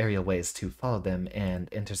lot of aerial ways to follow them and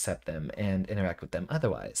intercept them and interact with them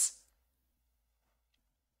otherwise.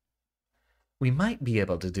 We might be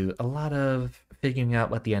able to do a lot of figuring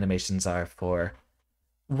out what the animations are for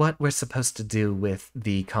what we're supposed to do with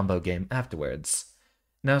the combo game afterwards.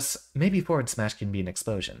 Now, maybe forward smash can be an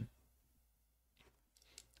explosion.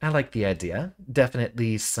 I like the idea.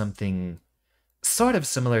 Definitely something sort of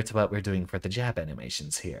similar to what we're doing for the jab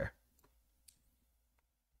animations here.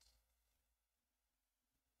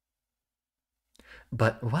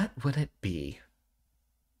 But what would it be?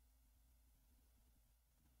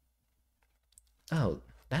 Oh,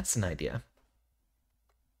 that's an idea.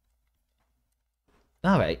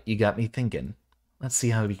 Alright, you got me thinking. Let's see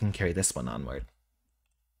how we can carry this one onward.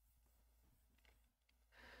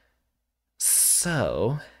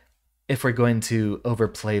 So, if we're going to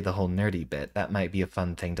overplay the whole nerdy bit, that might be a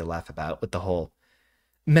fun thing to laugh about with the whole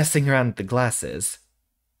messing around with the glasses.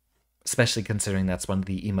 Especially considering that's one of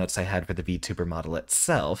the emotes I had for the VTuber model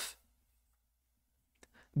itself.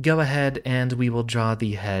 Go ahead and we will draw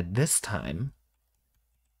the head this time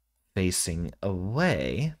facing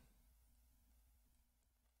away.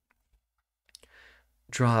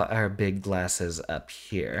 Draw our big glasses up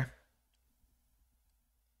here.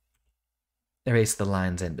 Erase the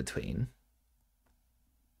lines in between.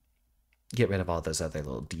 Get rid of all those other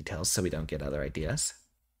little details so we don't get other ideas.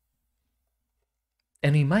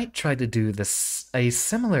 And we might try to do a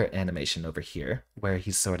similar animation over here, where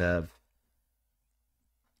he's sort of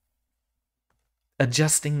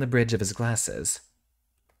adjusting the bridge of his glasses.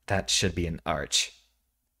 That should be an arch.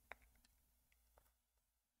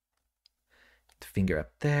 Finger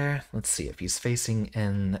up there. Let's see if he's facing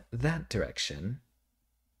in that direction.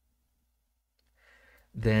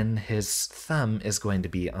 Then his thumb is going to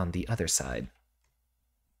be on the other side.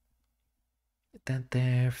 Get that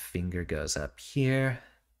there. Finger goes up here.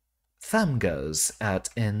 Thumb goes out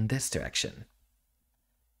in this direction.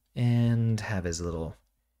 And have his little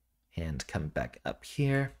hand come back up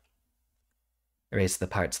here. Erase the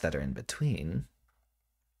parts that are in between.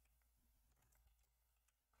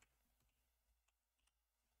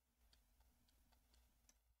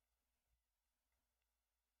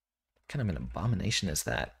 What kind of an abomination is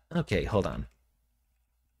that? Okay, hold on.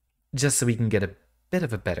 Just so we can get a bit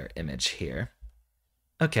of a better image here.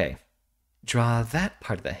 Okay, draw that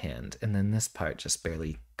part of the hand, and then this part just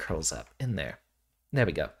barely curls up in there. There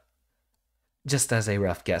we go. Just as a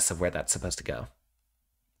rough guess of where that's supposed to go.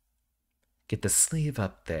 Get the sleeve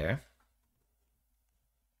up there.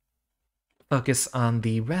 Focus on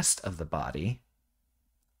the rest of the body.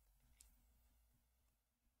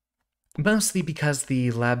 Mostly because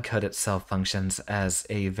the lab coat itself functions as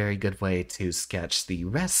a very good way to sketch the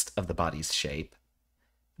rest of the body's shape.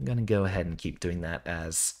 I'm going to go ahead and keep doing that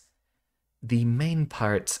as the main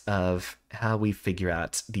part of how we figure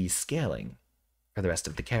out the scaling for the rest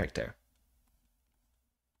of the character.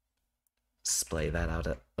 Splay that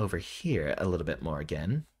out over here a little bit more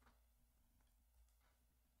again.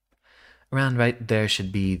 Around right there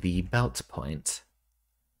should be the belt point.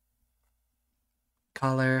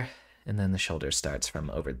 Collar. And then the shoulder starts from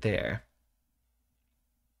over there.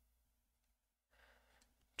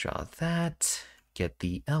 Draw that. Get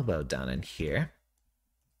the elbow down in here.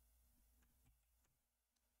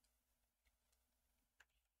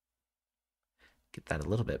 Get that a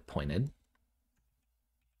little bit pointed.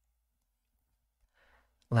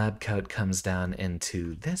 Lab coat comes down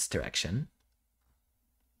into this direction.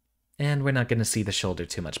 And we're not going to see the shoulder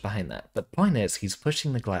too much behind that. But the point is, he's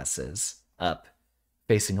pushing the glasses up,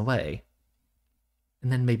 facing away,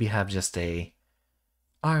 and then maybe have just a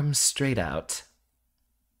arm straight out.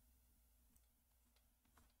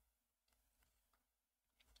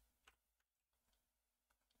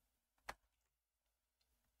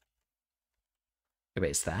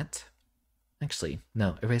 Erase that. Actually,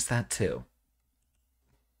 no, erase that too.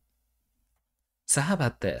 So how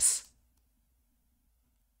about this?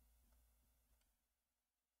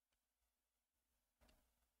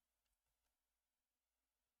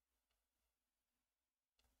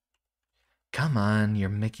 Come on, you're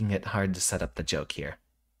making it hard to set up the joke here.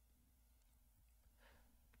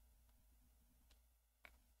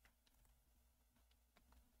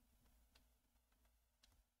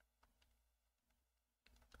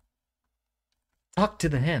 Talk to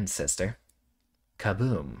the hand, sister.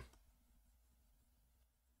 Kaboom.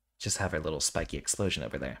 Just have our little spiky explosion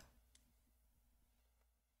over there.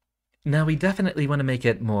 Now, we definitely want to make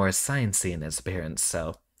it more sciencey in its appearance,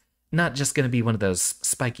 so not just going to be one of those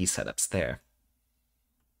spiky setups there.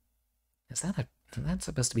 That's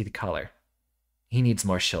supposed to be the collar. He needs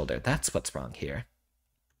more shoulder. That's what's wrong here.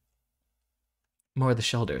 More of the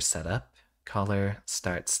shoulders set up. Collar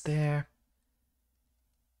starts there.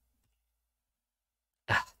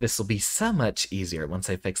 This will be so much easier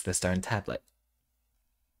once I fix this darn tablet.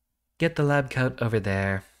 Get the lab coat over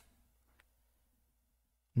there.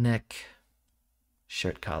 Neck.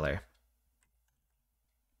 Shirt collar.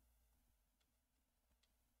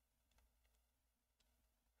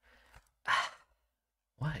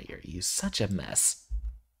 Why are you such a mess?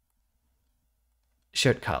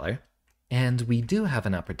 Shirt collar. And we do have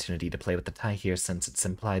an opportunity to play with the tie here since it's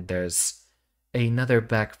implied there's another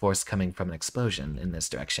back force coming from an explosion in this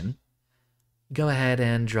direction. Go ahead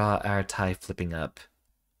and draw our tie flipping up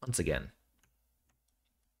once again.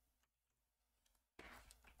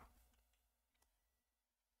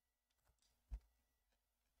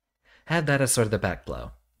 Have that as sort of the back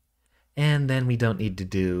blow. And then we don't need to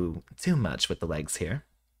do too much with the legs here.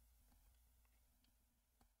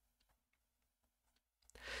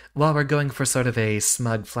 While we're going for sort of a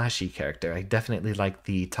smug, flashy character, I definitely like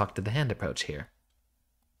the talk to the hand approach here.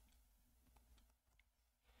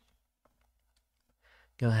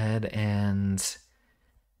 Go ahead and...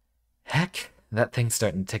 Heck, that thing's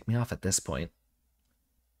starting to tick me off at this point.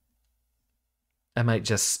 I might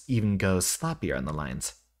just even go sloppier on the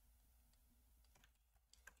lines.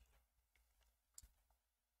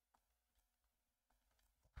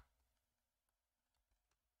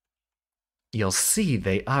 You'll see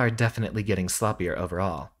they are definitely getting sloppier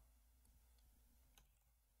overall.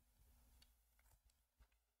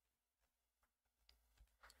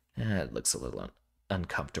 It looks a little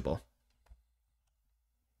uncomfortable.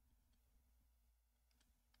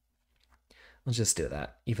 We'll just do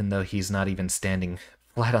that, even though he's not even standing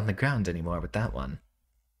flat on the ground anymore with that one.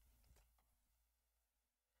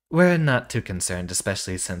 We're not too concerned,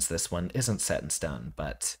 especially since this one isn't set in stone,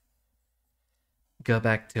 but... Go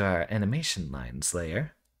back to our animation lines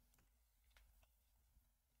layer.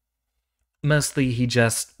 Mostly he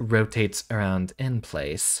just rotates around in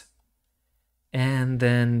place. And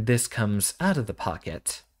then this comes out of the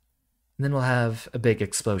pocket. And then we'll have a big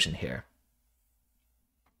explosion here.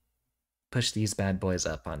 Push these bad boys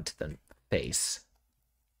up onto the face.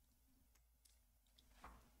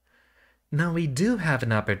 Now we do have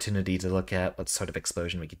an opportunity to look at what sort of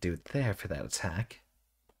explosion we could do there for that attack.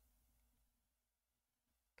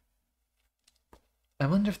 I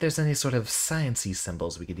wonder if there's any sort of sciencey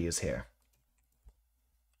symbols we could use here.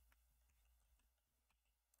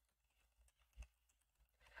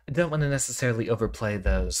 I don't want to necessarily overplay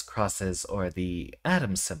those crosses or the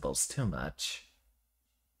atom symbols too much.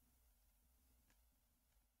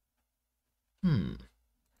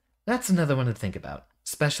 That's another one to think about.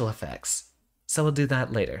 Special effects. So we'll do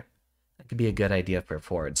that later. That could be a good idea for a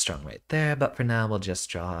forward strong right there, but for now we'll just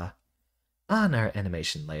draw on our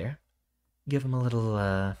animation layer. Give him a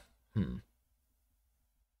little,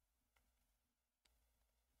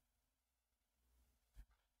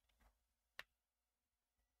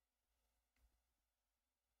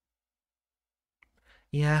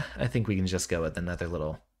 Yeah, I think we can just go with another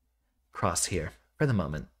little cross here for the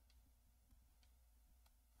moment.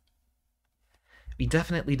 We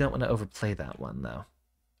definitely don't want to overplay that one, though.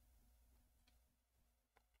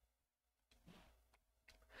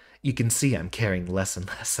 You can see I'm caring less and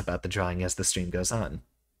less about the drawing as the stream goes on.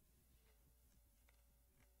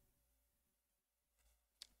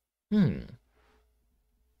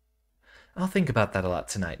 I'll think about that a lot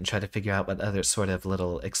tonight and try to figure out what other sort of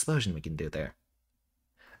little explosion we can do there.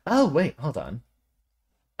 Oh, wait, hold on.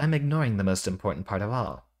 I'm ignoring the most important part of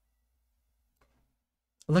all.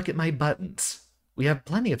 Look at my buttons. We have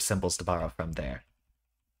plenty of symbols to borrow from there.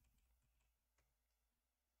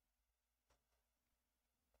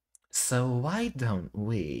 So why don't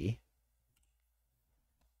we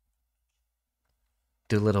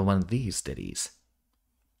do a little one of these ditties?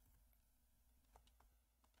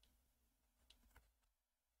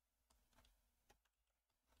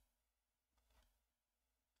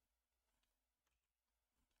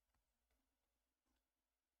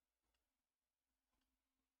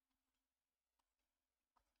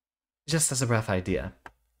 just as a rough idea.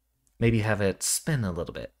 Maybe have it spin a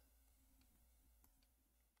little bit.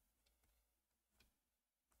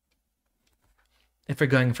 If we're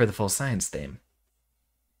going for the full science theme.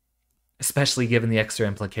 Especially given the extra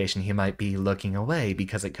implication he might be looking away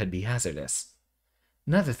because it could be hazardous.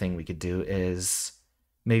 Another thing we could do is,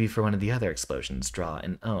 maybe for one of the other explosions, draw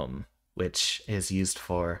an ohm, which is used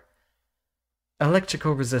for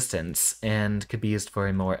electrical resistance and could be used for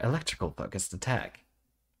a more electrical focused attack.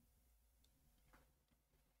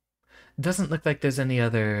 Doesn't look like there's any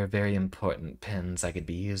other very important pins I could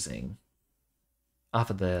be using. Off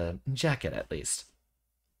of the jacket, at least.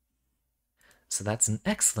 So that's an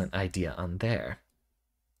excellent idea on there.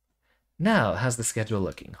 Now, how's the schedule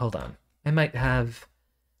looking? Hold on. I might have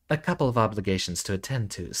a couple of obligations to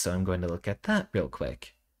attend to, so I'm going to look at that real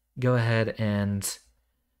quick. Go ahead and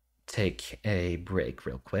take a break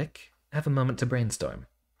real quick. Have a moment to brainstorm.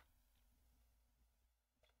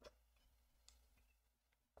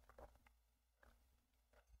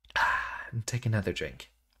 And take another drink.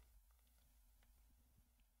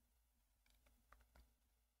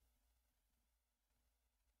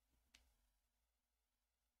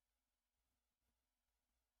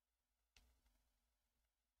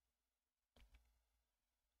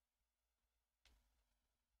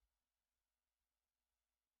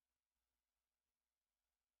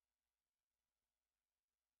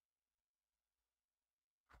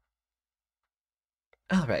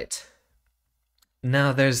 All right.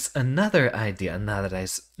 Now there's another idea now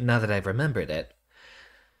that I've remembered it.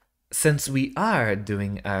 Since we are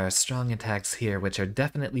doing our strong attacks here, which are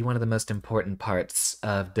definitely one of the most important parts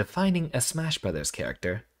of defining a Smash Brothers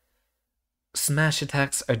character, smash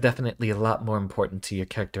attacks are definitely a lot more important to your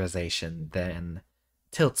characterization than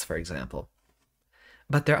tilts, for example.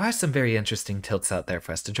 But there are some very interesting tilts out there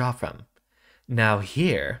for us to draw from. Now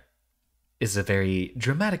here is a very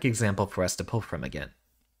dramatic example for us to pull from again.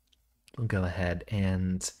 We'll go ahead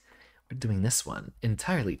and we're doing this one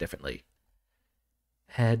entirely differently.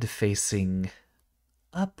 Head facing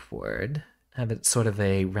upward, have it sort of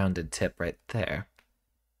a rounded tip right there.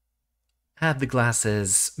 Have the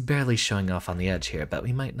glasses barely showing off on the edge here, but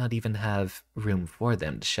we might not even have room for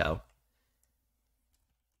them to show.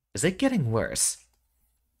 Is it getting worse?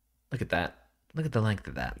 Look at that. Look at the length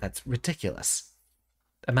of that. That's ridiculous.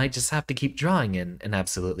 I might just have to keep drawing in an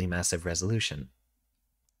absolutely massive resolution.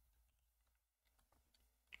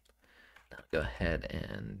 Now go ahead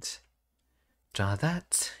and draw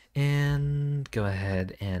that, and go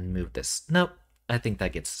ahead and move this. Nope, I think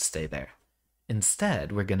that gets to stay there.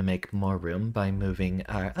 Instead, we're going to make more room by moving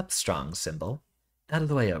our up strong symbol out of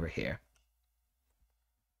the way over here.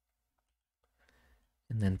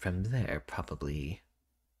 And then from there, probably,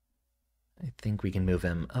 I think we can move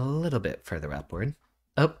him a little bit further upward.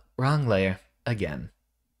 Oh, wrong layer, again.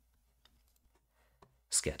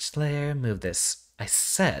 Sketch layer, move this. I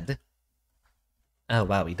said... Oh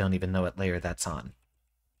wow, we don't even know what layer that's on.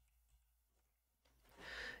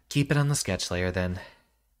 Keep it on the sketch layer then.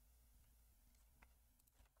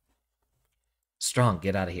 Strong,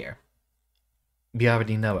 get out of here. We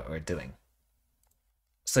already know what we're doing.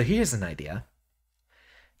 So here's an idea.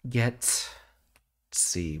 Let's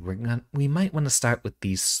see, we might want to start with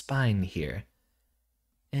the spine here.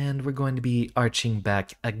 And we're going to be arching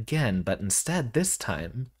back again, but instead, this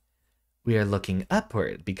time, we are looking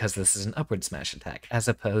upward because this is an upward smash attack, as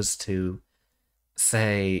opposed to,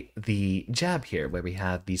 say, the jab here, where we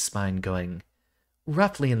have the spine going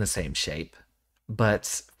roughly in the same shape,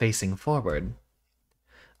 but facing forward,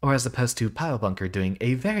 or as opposed to Power Bunker doing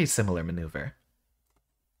a very similar maneuver.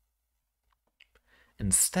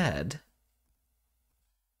 Instead,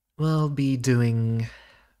 we'll be doing...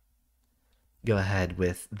 Go ahead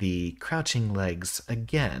with the crouching legs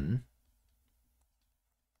again.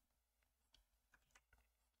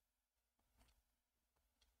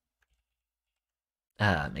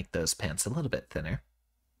 Make those pants a little bit thinner.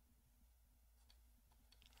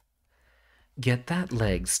 Get that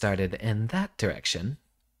leg started in that direction.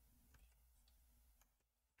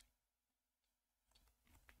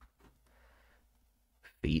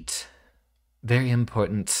 Feet. Very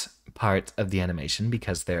important part of the animation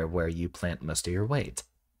because they're where you plant most of your weight.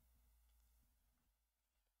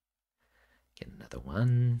 Get another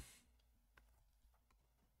one.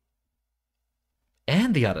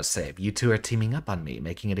 And the autosave. You two are teaming up on me,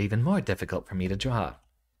 making it even more difficult for me to draw.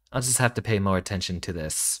 I'll just have to pay more attention to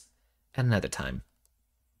this at another time.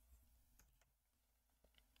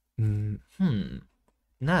 Now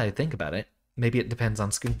that I think about it, maybe it depends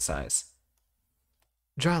on screen size.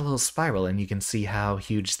 Draw a little spiral and you can see how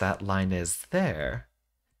huge that line is there.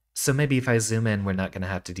 So maybe if I zoom in, we're not going to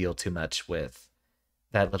have to deal too much with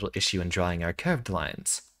that little issue in drawing our curved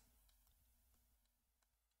lines.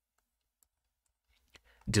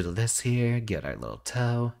 Doodle this here, get our little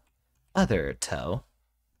toe, other toe,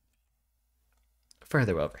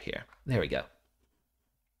 further over here. There we go. At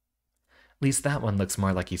least that one looks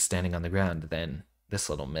more like he's standing on the ground than this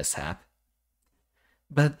little mishap.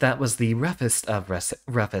 But that was the roughest of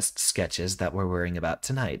roughest sketches that we're worrying about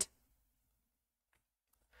tonight.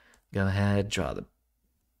 Go ahead, draw the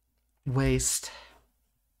waist.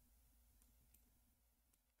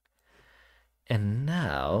 And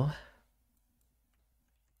now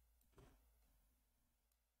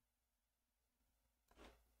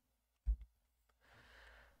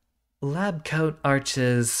lab coat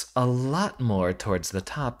arches a lot more towards the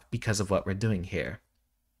top because of what we're doing here.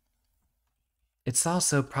 It's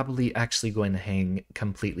also probably actually going to hang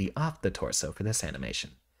completely off the torso for this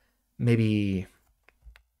animation. Maybe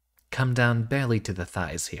come down barely to the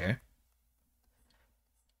thighs here.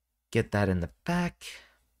 Get that in the back.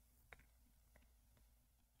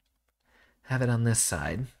 Have it on this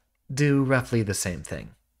side. Do roughly the same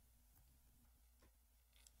thing.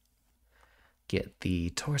 Get the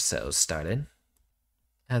torso started.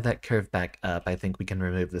 Have that curve back up. I think we can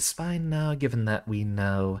remove the spine now, given that we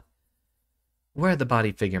know where the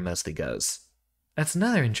body figure mostly goes. That's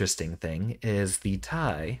another interesting thing, is the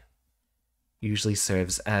tie usually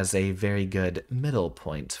serves as a very good middle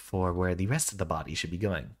point for where the rest of the body should be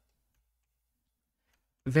going.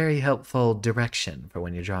 Very helpful direction for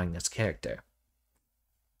when you're drawing this character.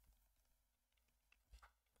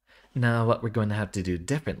 Now what we're going to have to do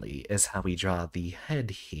differently is how we draw the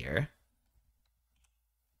head here.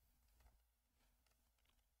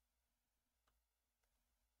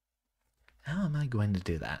 How am I going to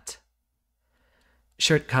do that?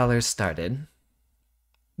 Shirt collar started,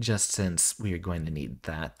 just since we are going to need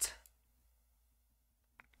that.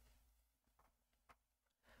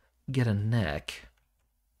 Get a neck.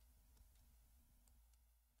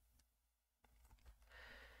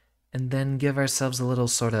 And then give ourselves a little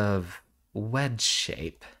sort of wedge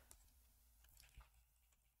shape.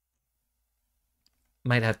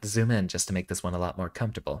 Might have to zoom in just to make this one a lot more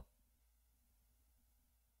comfortable.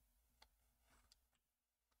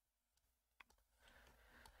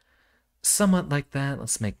 Somewhat like that.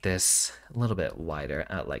 Let's make this a little bit wider,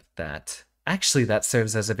 out like that. Actually, that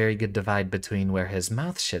serves as a very good divide between where his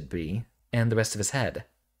mouth should be and the rest of his head.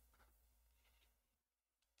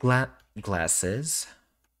 Glasses.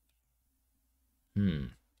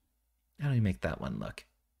 How do we make that one look?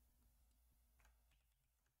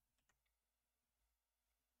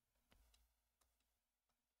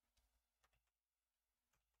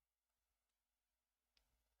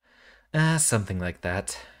 Something like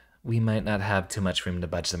that. We might not have too much room to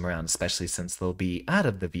budge them around, especially since they'll be out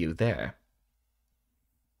of the view there.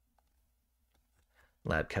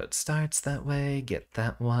 Lab coat starts that way, get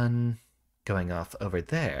that one going off over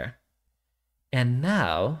there. And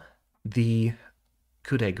now, the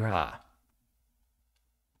coup de grace.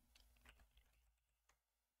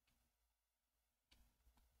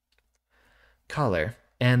 Collar.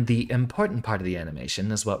 And the important part of the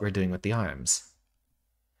animation is what we're doing with the arms.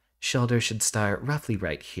 Shoulder should start roughly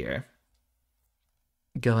right here.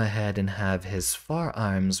 Go ahead and have his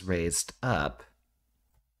forearms raised up.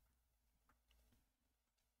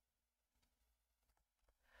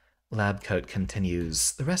 Lab coat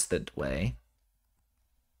continues the rest of the way.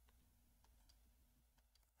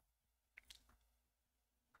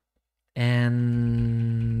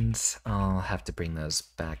 And I'll have to bring those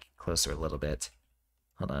back closer a little bit.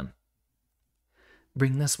 Hold on.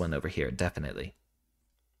 Bring this one over here, definitely.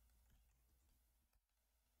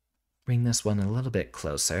 Bring this one a little bit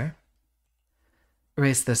closer.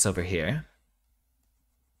 Erase this over here.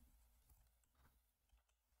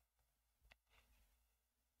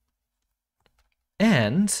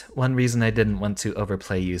 And one reason I didn't want to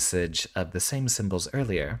overplay usage of the same symbols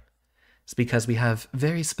earlier is because we have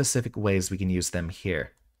very specific ways we can use them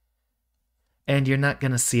here. And you're not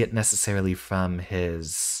going to see it necessarily from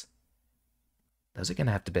his... Those are going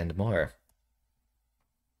to have to bend more.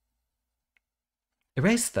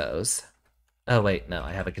 Erase those. Oh wait, no,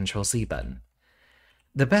 I have a Control-C button.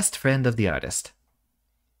 The best friend of the artist.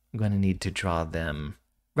 I'm going to need to draw them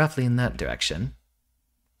roughly in that direction.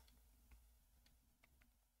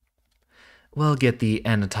 We'll get the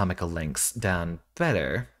anatomical lengths down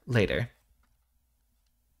better later.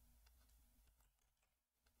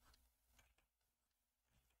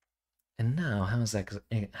 And now,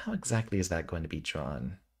 how exactly is that going to be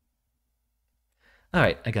drawn?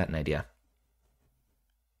 Alright, I got an idea.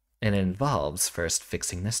 And it involves first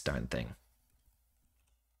fixing this darn thing.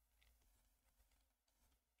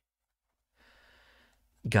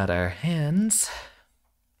 Got our hands.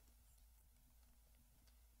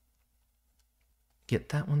 Get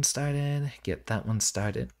that one started. Get that one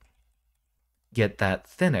started. Get that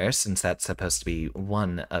thinner, since that's supposed to be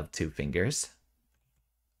one of two fingers.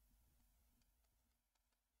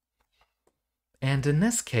 And in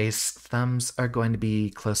this case, thumbs are going to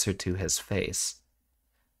be closer to his face.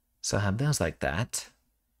 So have those like that.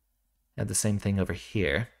 Have the same thing over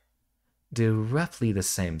here. Do roughly the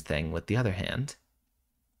same thing with the other hand.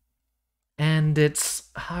 And it's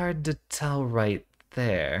hard to tell right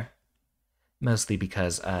there, mostly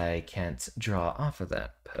because I can't draw off of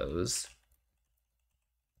that pose.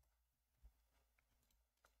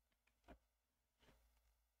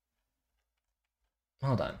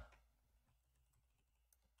 Hold on.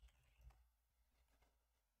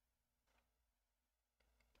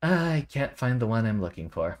 I can't find the one I'm looking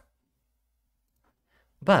for.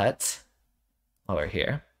 But, while we're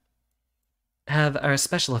here, have our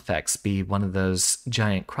special effects be one of those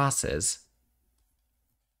giant crosses,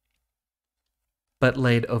 but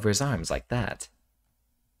laid over his arms like that.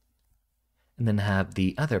 And then have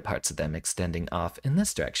the other parts of them extending off in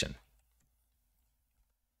this direction.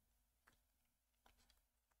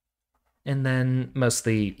 And then,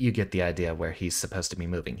 mostly, you get the idea where he's supposed to be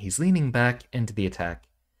moving. He's leaning back into the attack,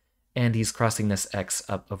 and he's crossing this X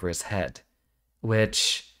up over his head,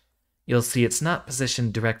 which you'll see it's not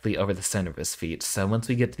positioned directly over the center of his feet, so once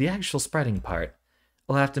we get to the actual spreading part,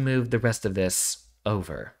 we'll have to move the rest of this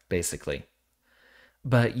over, basically.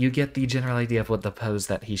 But you get the general idea of what the pose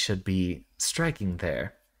that he should be striking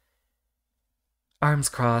there. Arms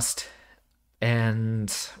crossed,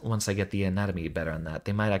 and once I get the anatomy better on that,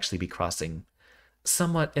 they might actually be crossing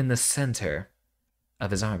somewhat in the center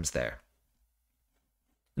of his arms there.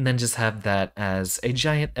 And then just have that as a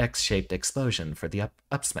giant X-shaped explosion for the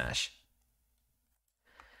up smash.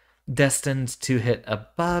 Destined to hit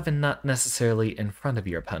above and not necessarily in front of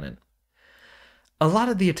your opponent. A lot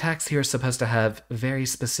of the attacks here are supposed to have very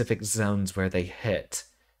specific zones where they hit.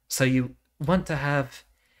 So you want to have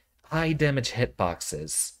high damage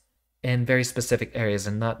hitboxes in very specific areas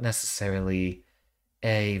and not necessarily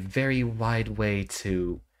a very wide way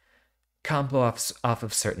to combo off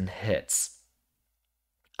of certain hits.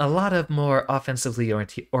 A lot of more offensively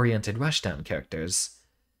oriented rushdown characters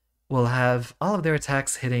will have all of their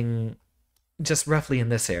attacks hitting just roughly in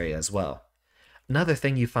this area as well. Another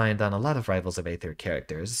thing you find on a lot of Rivals of Aether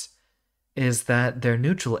characters is that their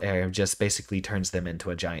neutral area just basically turns them into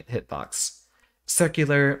a giant hitbox.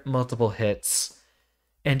 Circular, multiple hits,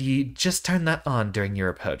 and you just turn that on during your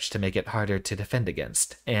approach to make it harder to defend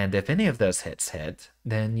against, and if any of those hits hit,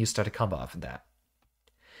 then you start a combo off of that.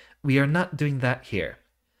 We are not doing that here.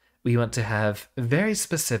 We want to have very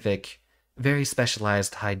specific, very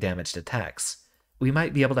specialized high-damaged attacks. We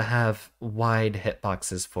might be able to have wide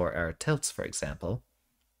hitboxes for our tilts, for example.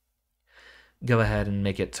 Go ahead and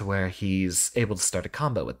make it to where he's able to start a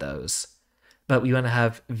combo with those. But we want to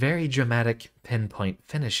have very dramatic pinpoint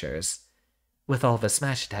finishers with all the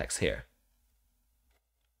smash attacks here.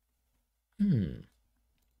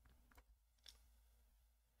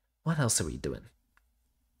 What else are we doing?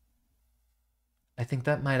 I think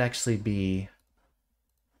that might actually be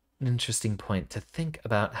an interesting point to think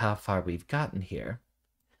about how far we've gotten here.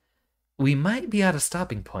 We might be at a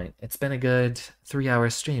stopping point. It's been a good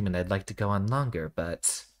 3-hour stream and I'd like to go on longer,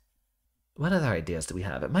 but what other ideas do we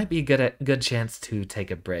have? It might be a good chance to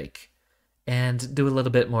take a break and do a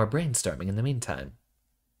little bit more brainstorming in the meantime.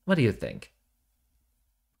 What do you think?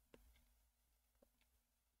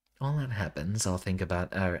 While that happens, I'll think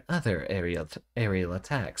about our other aerial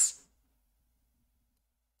attacks.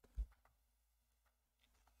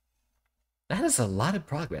 That is a lot of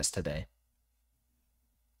progress today.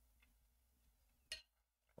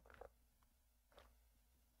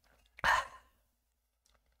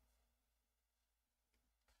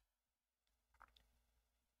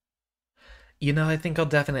 You know, I think I'll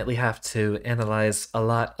definitely have to analyze a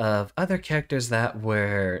lot of other characters that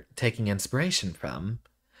we're taking inspiration from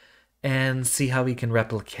and see how we can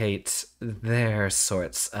replicate their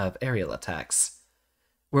sorts of aerial attacks.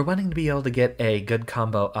 We're wanting to be able to get a good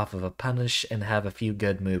combo off of a punish and have a few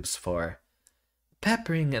good moves for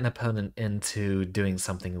peppering an opponent into doing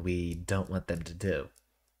something we don't want them to do.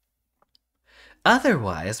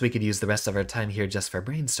 Otherwise, we could use the rest of our time here just for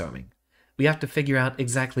brainstorming. We have to figure out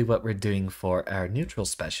exactly what we're doing for our neutral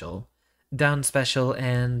special, down special,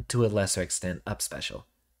 and to a lesser extent, up special.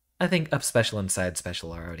 I think up special and side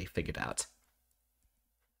special are already figured out.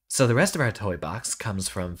 So the rest of our toy box comes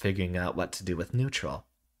from figuring out what to do with neutral.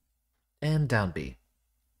 And down B.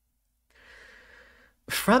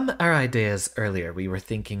 From our ideas earlier, we were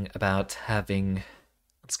thinking about having,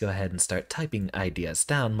 let's go ahead and start typing ideas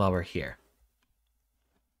down while we're here.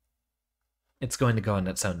 It's going to go on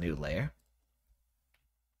its own new layer.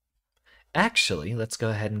 Actually, let's go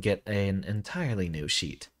ahead and get an entirely new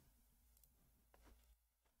sheet.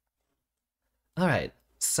 Alright,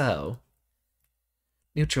 so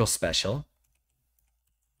neutral special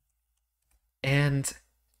and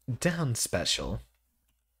down special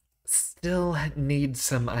still need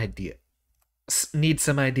some ideas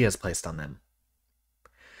placed on them.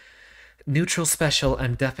 Neutral special,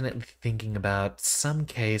 I'm definitely thinking about some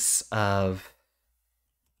case of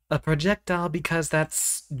a projectile, because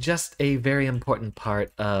that's just a very important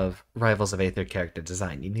part of Rivals of Aether character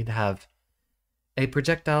design. You need to have a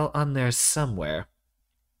projectile on there somewhere.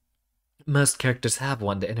 Most characters have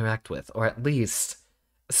one to interact with, or at least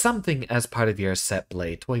something as part of your set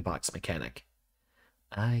play toy box mechanic.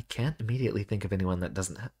 I can't immediately think of anyone that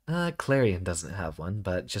doesn't have... Clarion doesn't have one,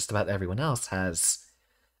 but just about everyone else has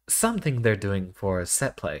something they're doing for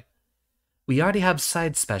set play. We already have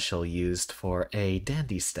side special used for a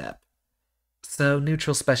dandy step, so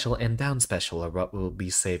neutral special and down special are what we'll be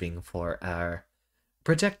saving for our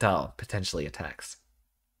projectile, potentially, attacks.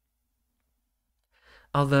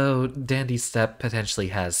 Although dandy step potentially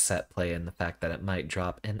has set play in the fact that it might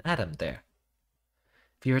drop an atom there.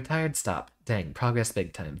 If you're tired, stop. Dang, progress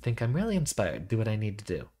big time. Think I'm really inspired. Do what I need to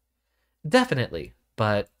do. Definitely,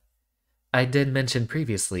 but I did mention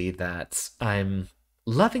previously that I'm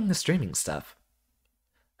loving the streaming stuff.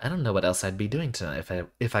 I don't know what else I'd be doing tonight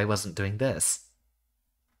if I wasn't doing this.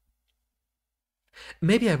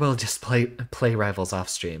 Maybe I will just play Rivals off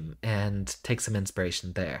stream and take some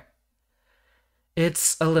inspiration there.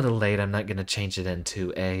 It's a little late. I'm not going to change it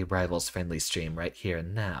into a Rivals friendly stream right here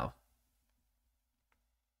and now.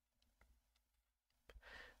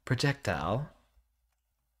 Projectile.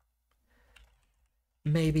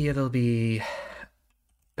 Maybe it'll be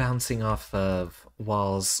bouncing off of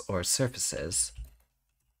walls or surfaces.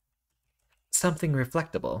 Something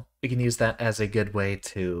reflectable. We can use that as a good way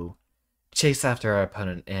to chase after our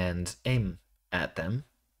opponent and aim at them.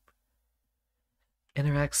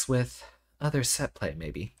 Interacts with other set play,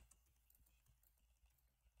 maybe.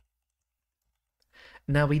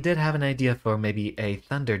 Now, we did have an idea for maybe a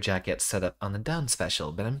Thunder Jacket setup on the down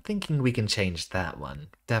special, but I'm thinking we can change that one,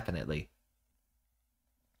 definitely.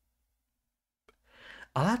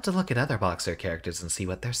 I'll have to look at other Boxer characters and see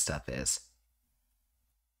what their stuff is.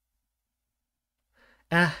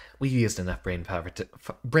 We've used enough brain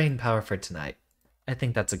power for tonight. I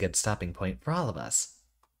think that's a good stopping point for all of us.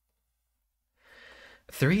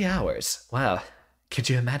 3 hours? Wow. Could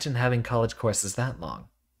you imagine having college courses that long?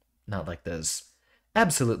 Not like those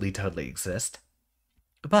absolutely totally exist.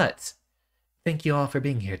 But thank you all for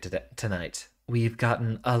being here tonight. We've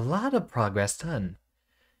gotten a lot of progress done,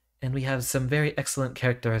 and we have some very excellent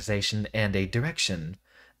characterization and a direction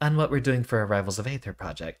on what we're doing for our Rivals of Aether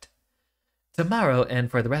project. Tomorrow,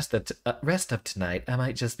 and for the rest of tonight, I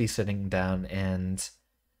might just be sitting down and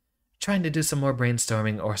trying to do some more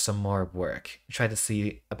brainstorming or some more work. Try to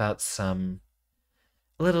see about some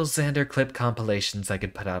little Xander clip compilations I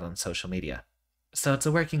could put out on social media. So it's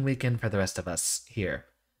a working weekend for the rest of us here.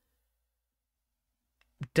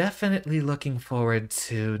 Definitely looking forward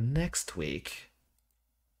to next week.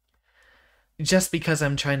 Just because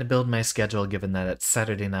I'm trying to build my schedule given that it's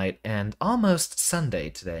Saturday night and almost Sunday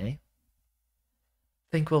today.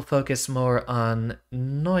 I think we'll focus more on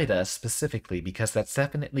Noida specifically, because that's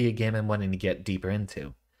definitely a game I'm wanting to get deeper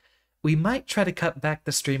into. We might try to cut back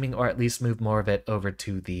the streaming, or at least move more of it over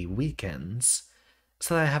to the weekends,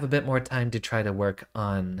 so that I have a bit more time to try to work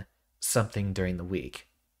on something during the week.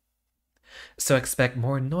 So expect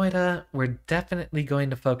more Noida. We're definitely going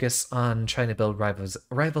to focus on trying to build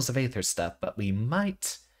Rivals of Aether stuff, but we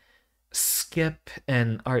might skip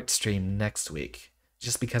an art stream next week,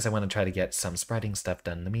 just because I want to try to get some spriting stuff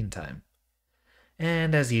done in the meantime.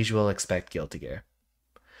 And as usual, expect Guilty Gear.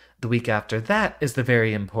 The week after that is the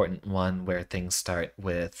very important one, where things start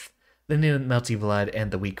with the new Melty Blood, and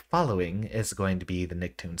the week following is going to be the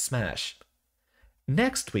Nicktoon Smash.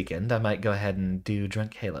 Next weekend, I might go ahead and do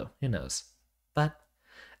Drunk Halo, who knows. But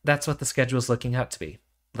that's what the schedule's looking out to be.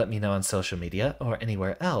 Let me know on social media or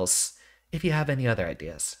anywhere else if you have any other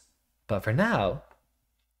ideas. But for now,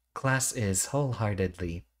 class is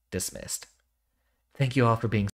wholeheartedly dismissed. Thank you all for being